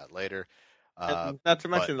 More on that later. Not to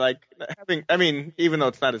mention, like having, I mean, even though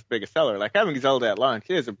it's not as big a seller, like having Zelda at launch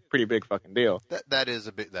is a pretty big fucking deal. That is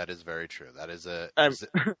very true. That is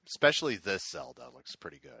especially this Zelda looks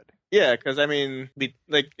pretty good. Yeah, because I mean,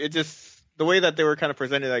 it just the way that they were kind of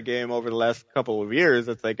presenting that game over the last couple of years,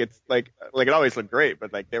 it's like it always looked great,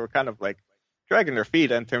 but like they were kind of like dragging their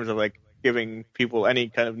feet in terms of like giving people any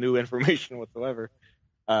kind of new information whatsoever.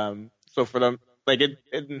 So for them, like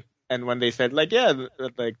it. And when they said, like, yeah,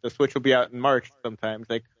 like the Switch will be out in March sometimes,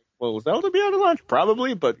 like, well, will Zelda be out at launch?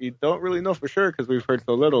 Probably, but you don't really know for sure because we've heard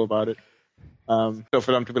so little about it. So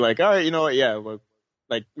for them to be like, all right, you know what, yeah, well,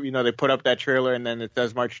 like, they put up that trailer and then it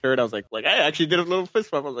says March 3rd. I was like, I actually did a little fist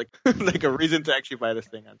bump. I was like, like a reason to actually buy this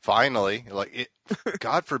thing. Finally, like,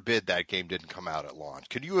 God forbid that game didn't come out at launch.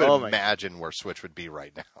 Could you imagine where Switch would be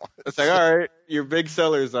right now? It's like, all right, your big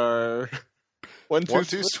sellers are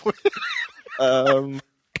 1-2 Switch.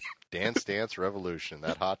 Dance Dance Revolution,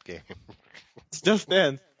 that hot game. It's Just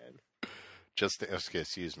Dance. Okay,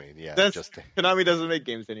 excuse me. Yeah, Konami doesn't make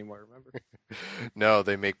games anymore, remember? No,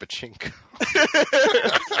 they make pachinko.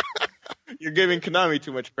 You're giving Konami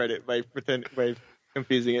too much credit by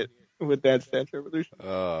confusing it with Dance Dance Revolution.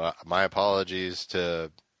 My apologies to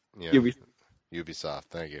Ubisoft.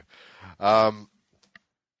 Thank you.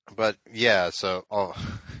 But yeah, so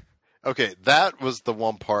Okay, that was the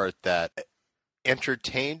one part that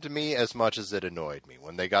entertained me as much as it annoyed me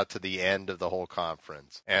when they got to the end of the whole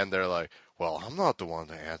conference and they're like, well, I'm not the one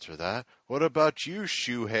to answer that. What about you,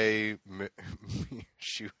 Shuhei?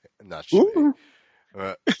 Not Shuhei.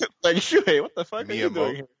 Like, Shuhei, what the fuck are you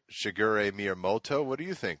doing here? Shigeru Miyamoto, what do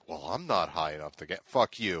you think? Well, I'm not high enough to get.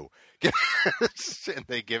 Fuck you. And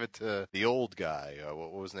they give it to the old guy.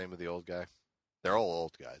 What was the name of the old guy? They're all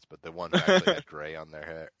old guys, but the one who actually had gray on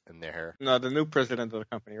their hair. No, the new president of the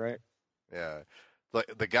company, right? Yeah,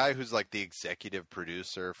 like the guy who's like the executive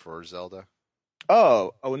producer for Zelda.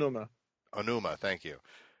 Oh, Onuma. Onuma, thank you.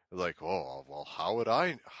 Like, oh, well, how would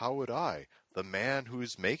I, the man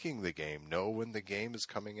who's making the game, know when the game is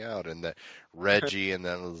coming out? And that Reggie, and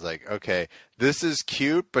then it was like, okay, this is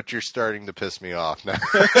cute, but you're starting to piss me off now.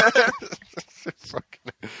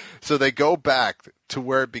 So they go back to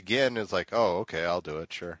where it began. It's like, oh, okay, I'll do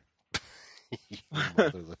it, sure.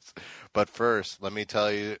 But first, let me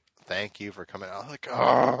tell you, thank you for coming out. I'm like,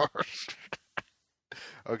 oh.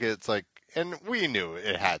 Okay, it's like, and we knew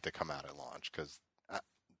it had to come out at launch because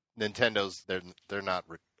Nintendo's they're not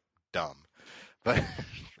dumb,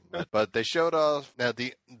 but they showed off. Now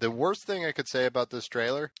the worst thing I could say about this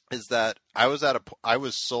trailer is that I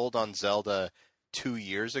was sold on Zelda 2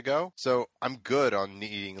 years ago, so I'm good on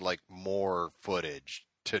needing like more footage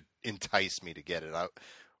to entice me to get it.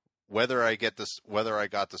 Whether I got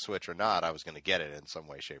the Switch or not, I was going to get it in some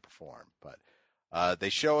way, shape, or form. But they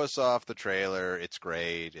show us off the trailer. It's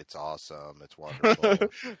great. It's awesome. It's wonderful.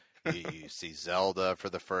 You see Zelda for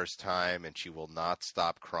the first time, and she will not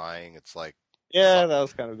stop crying. It's like, yeah, that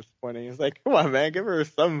was kind of disappointing. It's like, come on, man, give her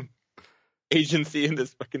some agency in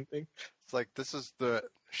this fucking thing. It's like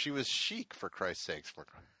she was Sheik, for Christ's sakes.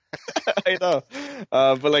 I know,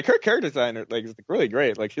 but like her character design, like, is really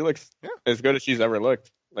great. Like, she looks as good as she's ever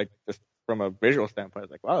looked. Like, just from a visual standpoint,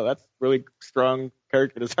 it's like, wow, that's really strong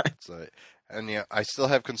character design. And yeah, I still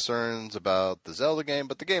have concerns about the Zelda game,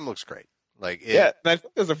 but the game looks great. Like, yeah, and I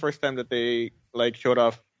think this is the first time that they like showed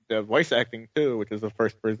off the voice acting too, which is the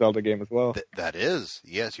first for a Zelda game as well. That is,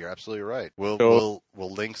 yes, you're absolutely right. Will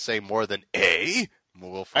Link say more than A?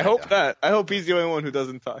 We'll find I hope out. not. I hope he's the only one who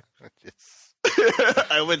doesn't talk.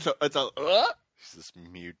 I went so it's all. He's this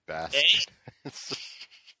mute bastard.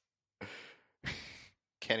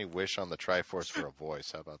 Can he wish on the Triforce for a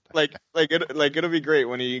voice? How about that? It'll be great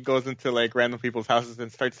when he goes into like random people's houses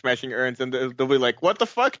and starts smashing urns, and they'll be like, "What the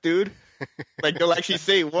fuck, dude?" Like, they'll actually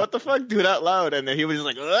say, "What the fuck, dude?" out loud, and then he was just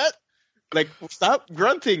like, "What?" Like, stop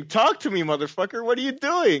grunting. Talk to me, motherfucker. What are you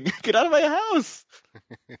doing? Get out of my house.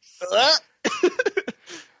 It's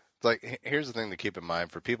like, here's the thing to keep in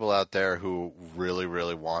mind for people out there who really,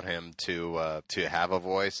 really want him to have a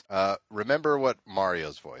voice. Remember what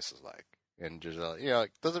Mario's voice is like. And just,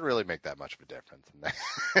 it doesn't really make that much of a difference.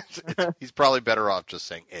 He's probably better off just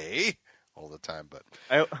saying "A" all the time. But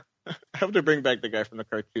I hope to bring back the guy from the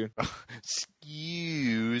cartoon.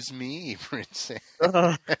 Excuse me, Prince.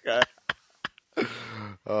 Oh, God.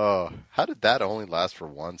 Oh, how did that only last for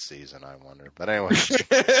one season, I wonder. But anyway.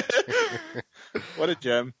 What a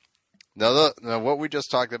gem. Now, what we just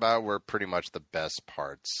talked about were pretty much the best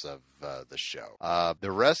parts of the show.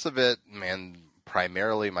 The rest of it, man,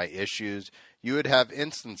 primarily my issues, you would have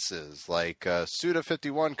instances like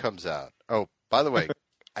Suda51 comes out. Oh, by the way,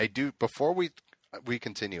 before we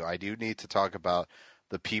continue, I do need to talk about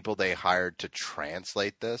the people they hired to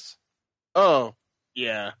translate this. Oh,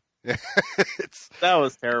 yeah. That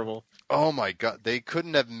was terrible. Oh my God, they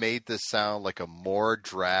couldn't have made this sound like a more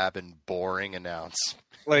drab and boring announcement.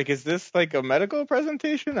 Like, is this like a medical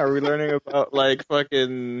presentation? Are we learning about like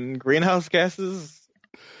fucking greenhouse gases?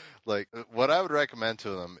 Like, what I would recommend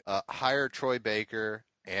to them, hire Troy Baker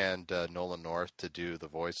and Nolan North to do the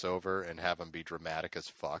voiceover and have them be dramatic as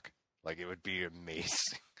fuck. Like, it would be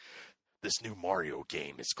amazing. This new Mario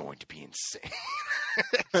game is going to be insane.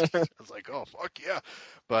 I was like, oh, fuck yeah.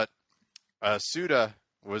 But Suda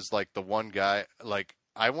was like the one guy, like,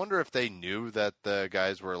 I wonder if they knew that the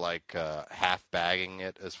guys were like half bagging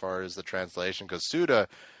it as far as the translation, because Suda,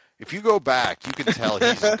 if you go back, you can tell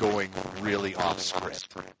he's going really off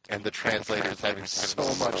script, and the translator's having so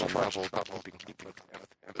much trouble keeping with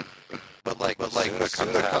him. But when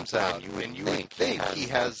Suda comes out, and you would think he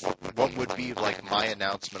has what would be like my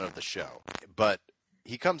announcement of the show, but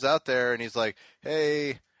he comes out there and he's like,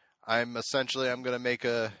 "Hey, I'm going to make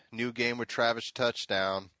a new game with Travis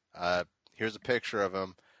Touchdown. Here's a picture of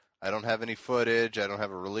him. I don't have any footage. I don't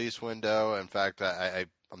have a release window. In fact,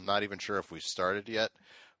 I'm not even sure if we started yet.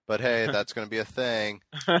 But hey, that's going to be a thing.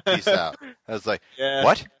 Peace out." I was like,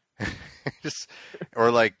 What?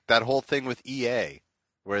 Or like that whole thing with EA.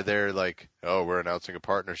 where they're like, oh, we're announcing a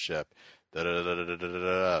partnership.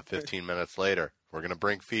 15 minutes later, we're gonna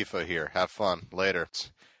bring FIFA here. Have fun later.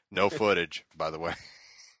 No footage, by the way.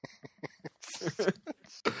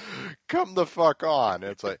 Come the fuck on.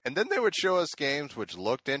 It's like, and then they would show us games which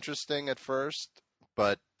looked interesting at first,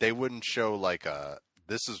 but they wouldn't show like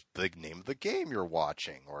this is the name of the game you're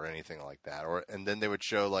watching or anything like that. And then they would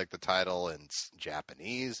show like the title in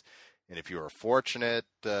Japanese. And if you were fortunate,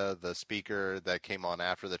 the speaker that came on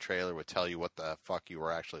after the trailer would tell you what the fuck you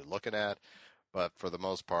were actually looking at. But for the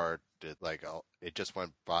most part, it just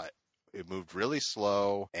went by. It moved really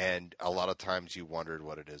slow, and a lot of times you wondered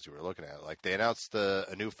what it is you were looking at. Like, they announced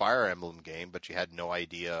a new Fire Emblem game, but you had no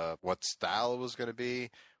idea what style it was going to be,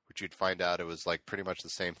 which you'd find out it was like pretty much the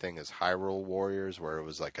same thing as Hyrule Warriors, where it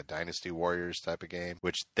was like a Dynasty Warriors type of game,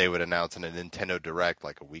 which they would announce in a Nintendo Direct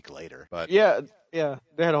like a week later. But yeah, they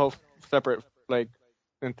had a whole separate like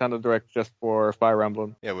Nintendo Direct just for Fire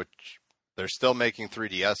Emblem. Yeah, which they're still making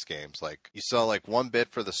 3DS games. Like, you saw like 1-bit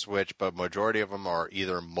for the Switch, but majority of them are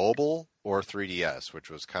either mobile or 3DS, which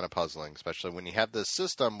was kind of puzzling, especially when you have this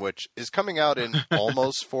system, which is coming out in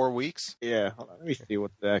almost 4 weeks. Yeah, let me see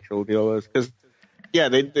what the actual deal is. Because, yeah,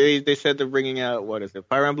 they said they're bringing out, what is it,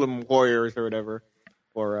 Fire Emblem Warriors or whatever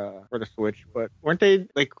for the Switch. But weren't they,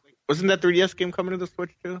 like, wasn't that 3DS game coming to the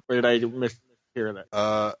Switch too? Or did I mishear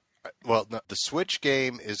that? Well, no, the Switch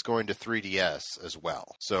game is going to 3DS as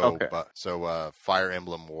well. So, okay. Fire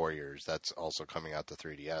Emblem Warriors, that's also coming out to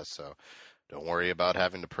 3DS. So, don't worry about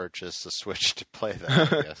having to purchase a Switch to play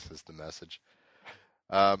that, I guess, is the message.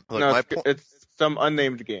 It's some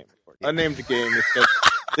unnamed game. Unnamed game is set,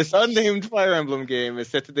 this unnamed Fire Emblem game is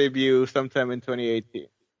set to debut sometime in 2018.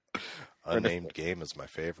 Unnamed game is my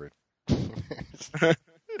favorite.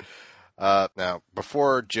 Now,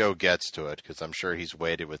 before Joe gets to it, because I'm sure he's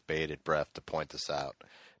waited with bated breath to point this out.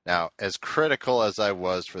 Now, as critical as I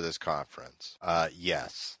was for this conference,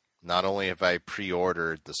 yes, not only have I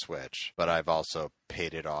pre-ordered the Switch, but I've also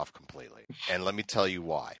paid it off completely. And let me tell you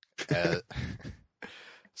why.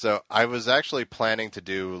 So I was actually planning to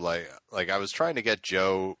do like I was trying to get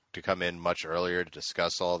Joe to come in much earlier to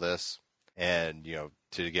discuss all this. And,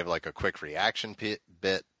 to give like a quick reaction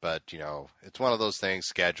bit, but, it's one of those things,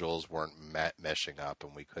 schedules weren't meshing up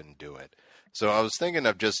and we couldn't do it. So I was thinking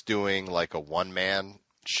of just doing like a one-man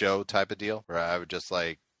show type of deal where I would just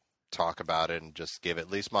like talk about it and just give at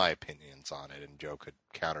least my opinions on it, and Joe could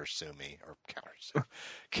counter me on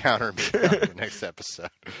the next episode.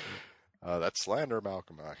 That's slander,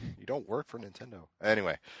 Malcolm. You don't work for Nintendo.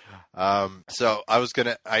 Anyway, so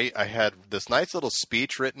I had this nice little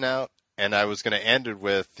speech written out. And I was going to end it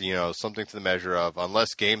with, something to the measure of,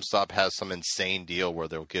 unless GameStop has some insane deal where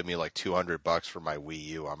they'll give me like $200 for my Wii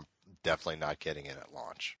U, I'm definitely not getting it at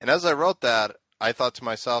launch. And as I wrote that, I thought to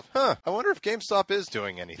myself, I wonder if GameStop is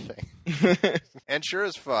doing anything. And sure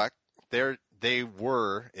as fuck, it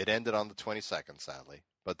ended on the 22nd, sadly.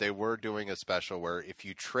 But they were doing a special where if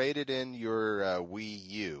you traded in your Wii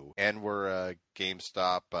U and were a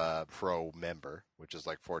GameStop Pro member, which is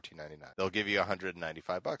like $14.99, they'll give you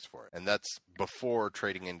 $195 for it. And that's before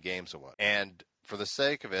trading in games and what. And for the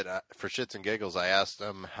sake of it, for shits and giggles, I asked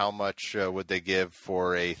them how much would they give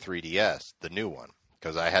for a 3DS, the new one,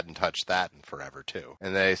 because I hadn't touched that in forever too.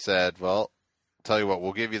 And they said, well, tell you what,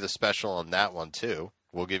 we'll give you the special on that one too.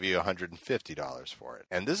 We'll give you $150 for it.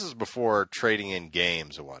 And this is before trading in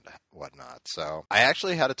games and whatnot. So I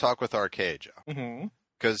actually had a talk with Arcade Joe.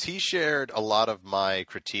 Because he shared a lot of my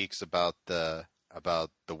critiques about the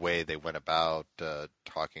way they went about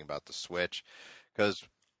talking about the Switch. Because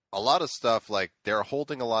a lot of stuff, like, they're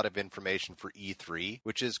holding a lot of information for E3,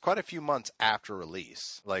 which is quite a few months after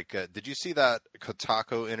release. Like, did you see that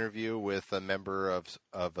Kotaku interview with a member of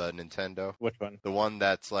Nintendo? Which one? The one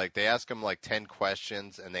that's like, they ask him like 10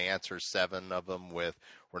 questions and they answer 7 of them with,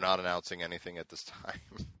 we're not announcing anything at this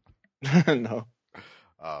time. No.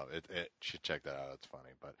 Oh, it should check that out. It's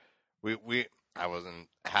funny. But I wasn't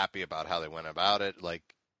happy about how they went about it. Like,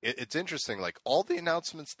 it's interesting. Like, all the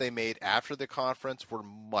announcements they made after the conference were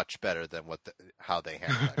much better than how they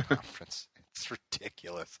handled that conference. It's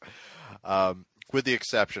ridiculous. With the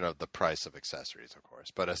exception of the price of accessories, of course.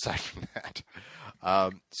 But aside from that,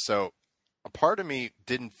 so a part of me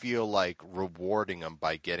didn't feel like rewarding them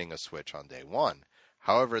by getting a Switch on day one.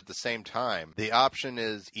 However, at the same time, the option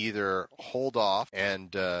is either hold off and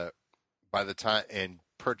by the time and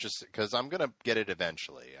purchase it, because I'm going to get it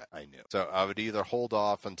eventually, I knew. So I would either hold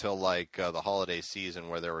off until like the holiday season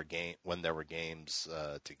when there were games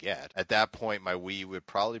to get. At that point, my Wii would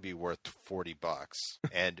probably be worth $40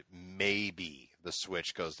 and maybe the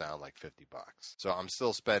Switch goes down like $50. So I'm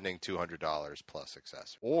still spending $200 plus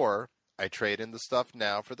accessories. Or I trade in the stuff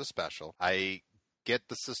now for the special. I get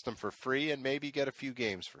the system for free and maybe get a few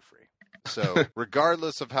games for free. So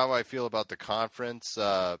regardless of how I feel about the conference,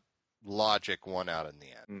 logic won out in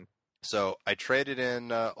the end. So I traded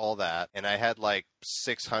in all that, and I had like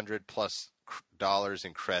 $600 plus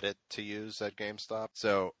in credit to use at GameStop.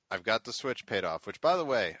 So I've got the Switch paid off, which, by the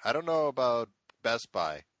way, I don't know about Best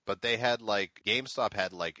Buy, but they had GameStop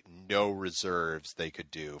had no reserves they could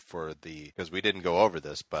do for because we didn't go over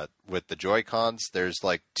this, but with the Joy-Cons, there's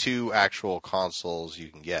 2 actual consoles you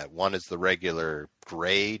can get. One is the regular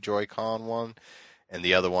gray Joy-Con one, and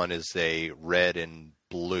the other one is a red and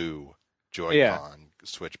blue Joy-Con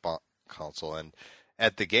Switch console. And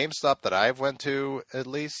at the GameStop that I've went to, at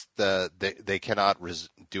least, they cannot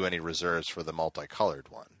do any reserves for the multicolored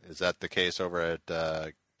one. Is that the case over at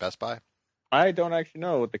Best Buy? I don't actually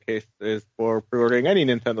know what the case is for pre-ordering any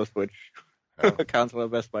Nintendo Switch console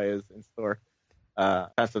at Best Buy is in store.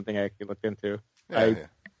 That's something I actually looked into. I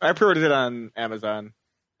pre-ordered it on Amazon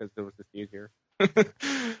because it was just easier.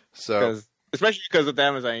 Especially because with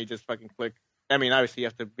Amazon, you just fucking click. I mean, obviously you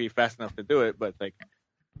have to be fast enough to do it, but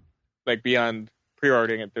beyond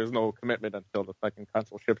pre-ordering it, there's no commitment until the fucking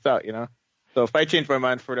console ships out, you know? So if I change my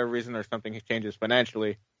mind for whatever reason or something changes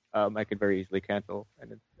financially, I could very easily cancel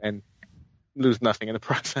and lose nothing in the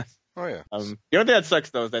process. Oh, yeah. The only thing that sucks,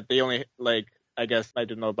 though, is that they only, I guess I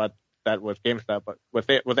didn't know about that with GameStop, but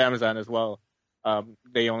with Amazon as well,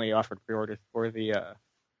 they only offered pre-orders for the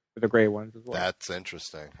gray ones as well. That's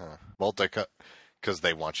interesting, huh? Because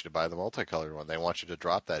they want you to buy the multicolored one. They want you to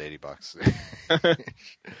drop that $80.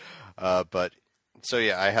 But so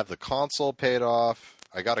yeah, I have the console paid off.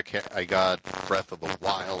 I got Breath of the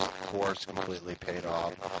Wild, of course, completely paid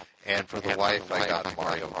off. And for the wife, I got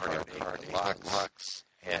Mario Kart 8 Deluxe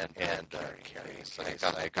and Carrie. So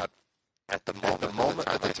I got at the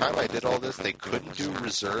time I did all this, they couldn't do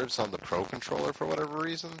reserves on the Pro Controller for whatever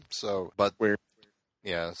reason. So, but weird.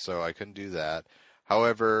 Yeah, so I couldn't do that.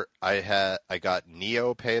 However, I got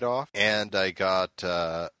Neo paid off, and I got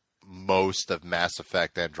most of Mass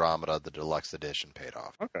Effect Andromeda, the deluxe edition, paid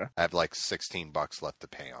off. Okay. I have $16 left to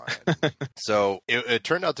pay on it. So it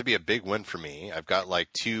turned out to be a big win for me. I've got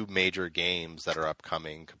 2 major games that are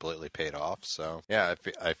upcoming completely paid off. So yeah,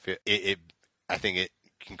 I think it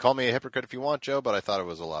you can call me a hypocrite if you want, Joe, but I thought it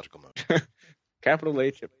was a logical move. Capital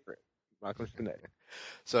H hypocrite. Malcolm Sinead.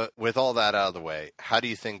 So with all that out of the way, how do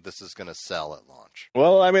you think this is going to sell at launch?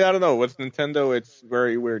 Well, I mean, I don't know. With Nintendo, it's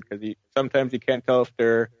very weird because sometimes you can't tell if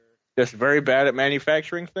they're just very bad at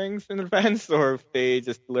manufacturing things in advance or if they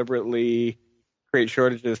just deliberately create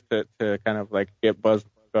shortages to kind of get buzz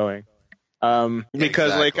going. Because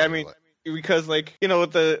exactly.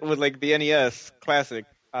 with the NES Classic,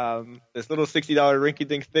 this little $60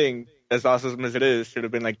 rinky-dink thing, as awesome as it is, should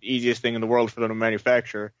have been the easiest thing in the world for them to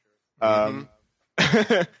manufacture. And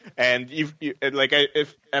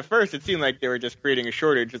if at first it seemed like they were just creating a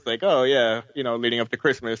shortage, it's leading up to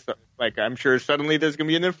Christmas, I'm sure suddenly there's gonna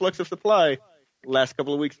be an influx of supply last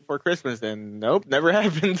couple of weeks before Christmas, and nope, never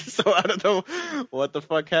happened. So I don't know what the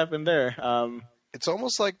fuck happened there. It's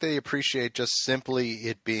almost like they appreciate just simply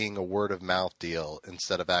it being a word of mouth deal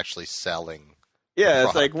instead of actually selling.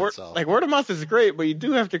 Yeah, it's word of mouth is great, but you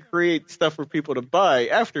do have to create stuff for people to buy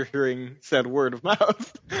after hearing said word of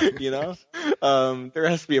mouth. There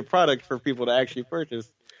has to be a product for people to actually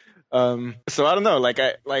purchase. So I don't know.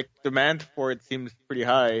 Demand for it seems pretty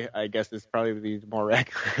high. I guess is probably the more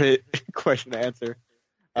accurate question to answer.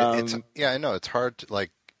 I know it's hard to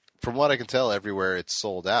From what I can tell, everywhere it's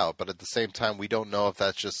sold out, but at the same time, we don't know if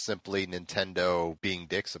that's just simply Nintendo being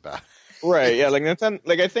dicks about it. Right, yeah,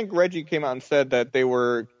 I think Reggie came out and said that they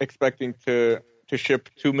were expecting to ship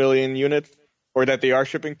 2 million units, or that they are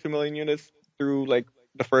shipping 2 million units through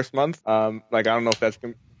the first month. I don't know if that's.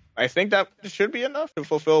 I think that should be enough to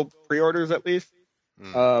fulfill pre-orders at least,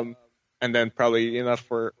 and then probably enough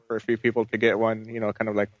for a few people to get one.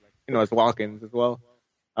 As walk-ins as well.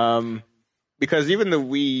 Because even the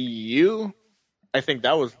Wii U, I think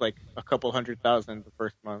that was a couple 100,000 the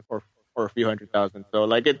first month, or a few 100,000. So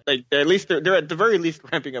at least they're at the very least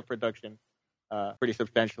ramping up production pretty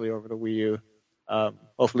substantially over the Wii U.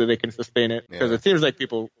 Hopefully they can sustain it because it seems like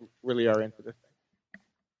people really are into this thing.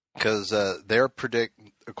 Because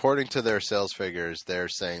according to their sales figures, they're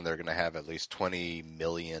saying they're going to have at least 20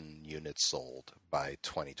 million units sold by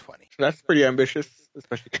 2020. That's pretty ambitious,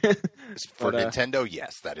 especially for Nintendo.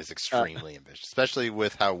 Yes, that is extremely ambitious, especially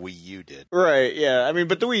with how Wii U did. Right? Yeah. I mean,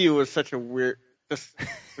 but the Wii U was such a weird.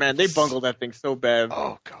 Man, they bungled that thing so bad.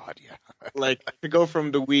 Oh God, yeah. To go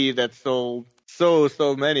from the Wii that sold so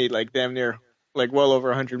many, damn near, well over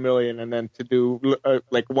 100 million, and then to do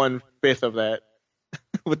 1/5 of that.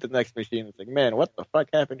 with the next machine. It's like, man, what the fuck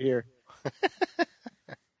happened here?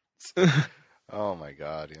 Oh my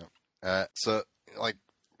god, yeah. So like,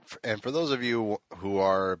 and for those of you who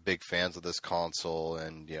are big fans of this console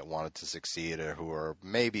and yet wanted to succeed, or who are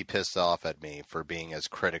maybe pissed off at me for being as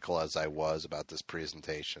critical as I was about this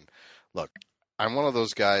presentation, look, I'm one of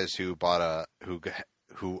those guys who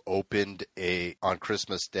who opened on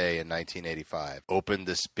Christmas Day in 1985, opened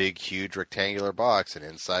this big, huge rectangular box, and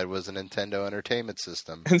inside was a Nintendo Entertainment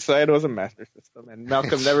System. Inside was a Master System, and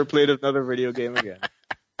Malcolm never played another video game again.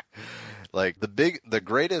 Like the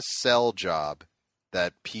greatest sell job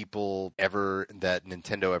that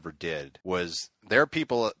Nintendo ever did was, there are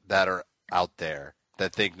people that are out there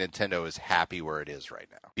that think Nintendo is happy where it is right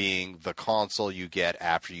now, being the console you get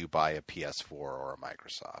after you buy a PS4 or a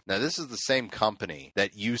Microsoft. Now, this is the same company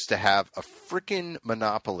that used to have a freaking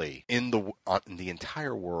monopoly in the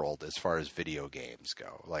entire world as far as video games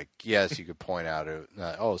go. Like, yes, you could point out,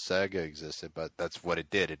 Sega existed, but that's what it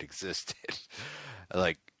did. It existed.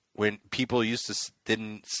 Like, when people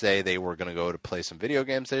didn't say they were going to go to play some video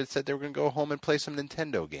games, they said they were going to go home and play some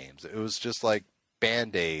Nintendo games. It was just like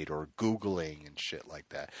Band-Aid or Googling and shit like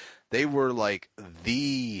that. They were like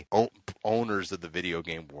the owners of the video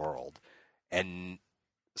game world. And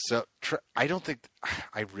so I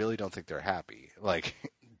really don't think they're happy, like,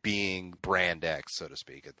 being brand X, so to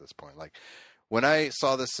speak, at this point. Like, when I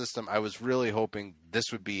saw this system, I was really hoping this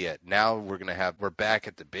would be it. Now we're back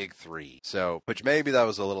at the big three. So, which maybe that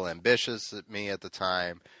was a little ambitious at me at the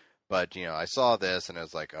time, but, I saw this and I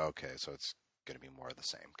was like, okay, so it's going to be more of the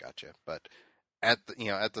same. Gotcha. But at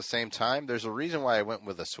the same time, there's a reason why I went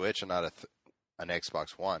with a Switch and not an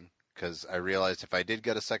Xbox One, because I realized if I did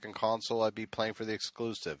get a second console, I'd be playing for the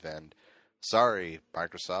exclusive. And sorry,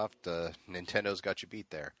 Microsoft, Nintendo's got you beat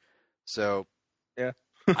there. So, yeah.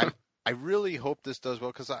 I really hope this does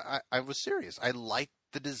well, because I was serious. I like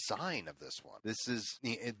the design of this one. This is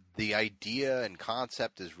the idea and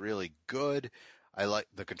concept is really good. I like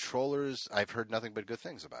the controllers. I've heard nothing but good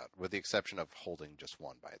things about, with the exception of holding just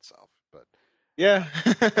one by itself. But yeah,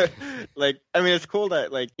 like, I mean, it's cool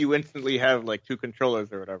that, like, you instantly have, like, two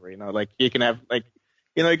controllers or whatever. Like, you can have, like,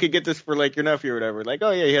 you could get this for, like, your nephew or whatever. Like, oh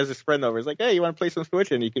yeah, he has his friend over. It's like, hey, you want to play some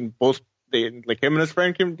Switch? And you can both. Like, him and his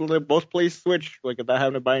friend can both play Switch, like, without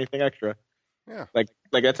having to buy anything extra. Yeah. Like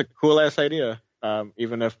that's a cool ass idea.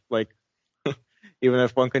 Even if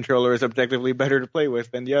one controller is objectively better to play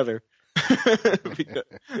with than the other,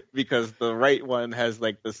 because the right one has,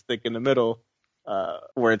 like, the stick in the middle,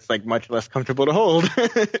 where it's, like, much less comfortable to hold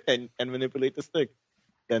and manipulate the stick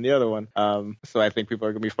than the other one. So I think people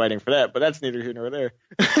are gonna be fighting for that, but that's neither here nor there.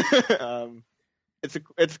 It's a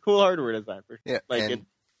cool hardware design for sure. Yeah, like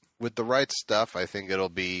with the right stuff, I think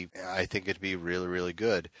it'd be really, really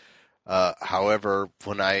good. However,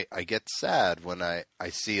 when I get sad when I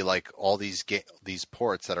see, like, all these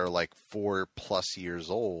ports that are, like, 4+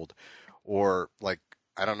 years old, or, like,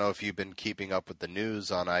 I don't know if you've been keeping up with the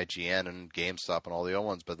news on IGN and GameStop and all the other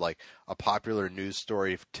ones, but, like, a popular news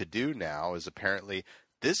story to do now is apparently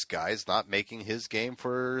this guy's not making his game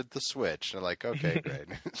for the Switch. And, like, okay, great.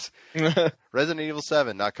 Resident Evil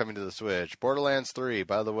 7 not coming to the Switch. Borderlands 3,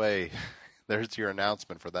 by the way, there's your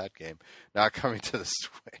announcement for that game, not coming to the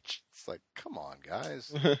Switch. It's like, come on,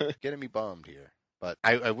 guys. Getting me bummed here. But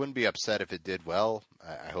I wouldn't be upset if it did well.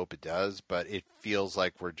 I hope it does. But it feels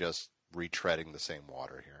like we're just retreading the same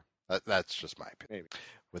water here. That's just my opinion. Maybe.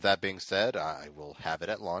 With that being said, I will have it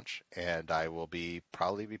at launch, and I will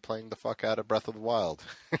probably be playing the fuck out of Breath of the Wild.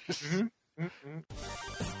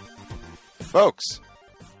 Folks,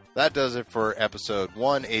 that does it for episode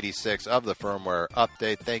 186 of the Firmware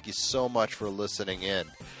Update. Thank you so much for listening in.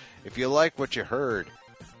 If you like what you heard,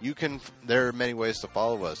 there are many ways to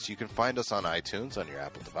follow us. You can find us on iTunes on your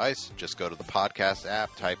Apple device. Just go to the podcast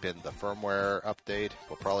app, type in the Firmware Update.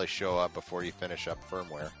 We'll probably show up before you finish up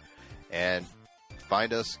firmware. And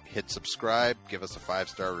find us, hit subscribe, give us a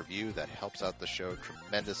 5-star review. That helps out the show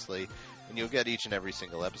tremendously. And you'll get each and every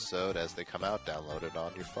single episode as they come out downloaded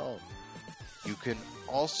on your phone. You can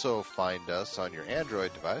also find us on your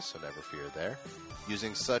Android device, so never fear there,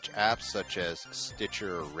 using such apps such as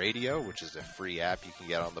Stitcher Radio, which is a free app you can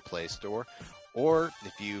get on the Play Store. Or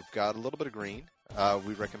if you've got a little bit of green,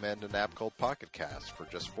 we recommend an app called Pocket Cast for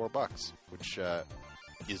just $4, which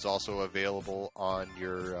is also available on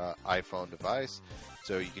your iPhone device.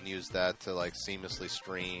 So you can use that to, like, seamlessly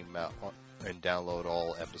stream and download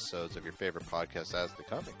all episodes of your favorite podcasts as they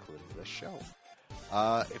come, including this show.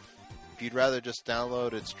 If you'd rather just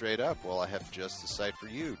download it straight up, well, I have just the site for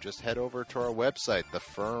you. Just head over to our website,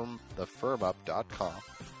 thefirmup.com,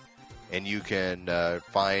 and you can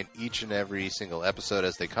find each and every single episode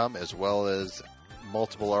as they come, as well as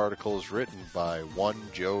multiple articles written by one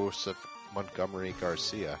Joseph Montgomery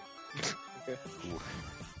Garcia. Okay.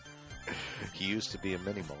 He used to be a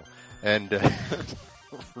mini-mole. And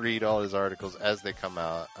read all his articles as they come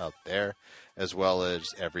out there, as well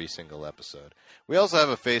as every single episode. We also have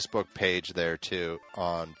a Facebook page there, too,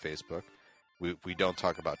 on Facebook. We don't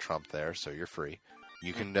talk about Trump there, so you're free.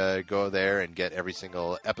 You can go there and get every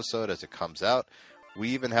single episode as it comes out. We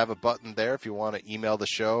even have a button there if you want to email the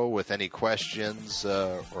show with any questions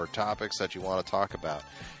or topics that you want to talk about.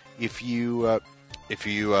 If you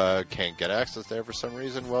can't get access there for some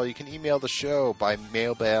reason, well, you can email the show by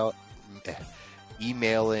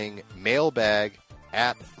emailing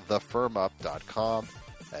mailbag@thefirmup.com.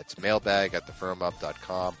 That's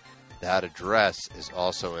mailbag@thefirmup.com. That address is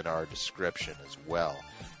also in our description as well.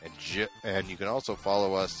 And you can also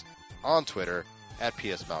follow us on Twitter at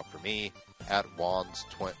PSMount for me, at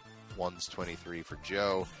Wands23 for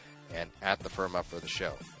Joe, and at the Firm Up for the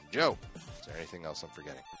show. Joe, is there anything else I'm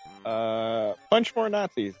forgetting? Punch more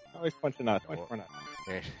Nazis. Always punch a Nazi. Punch more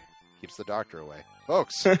Nazis. Keeps the doctor away.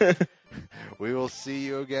 Folks, we will see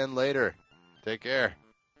you again later. Take care.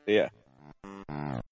 Yeah.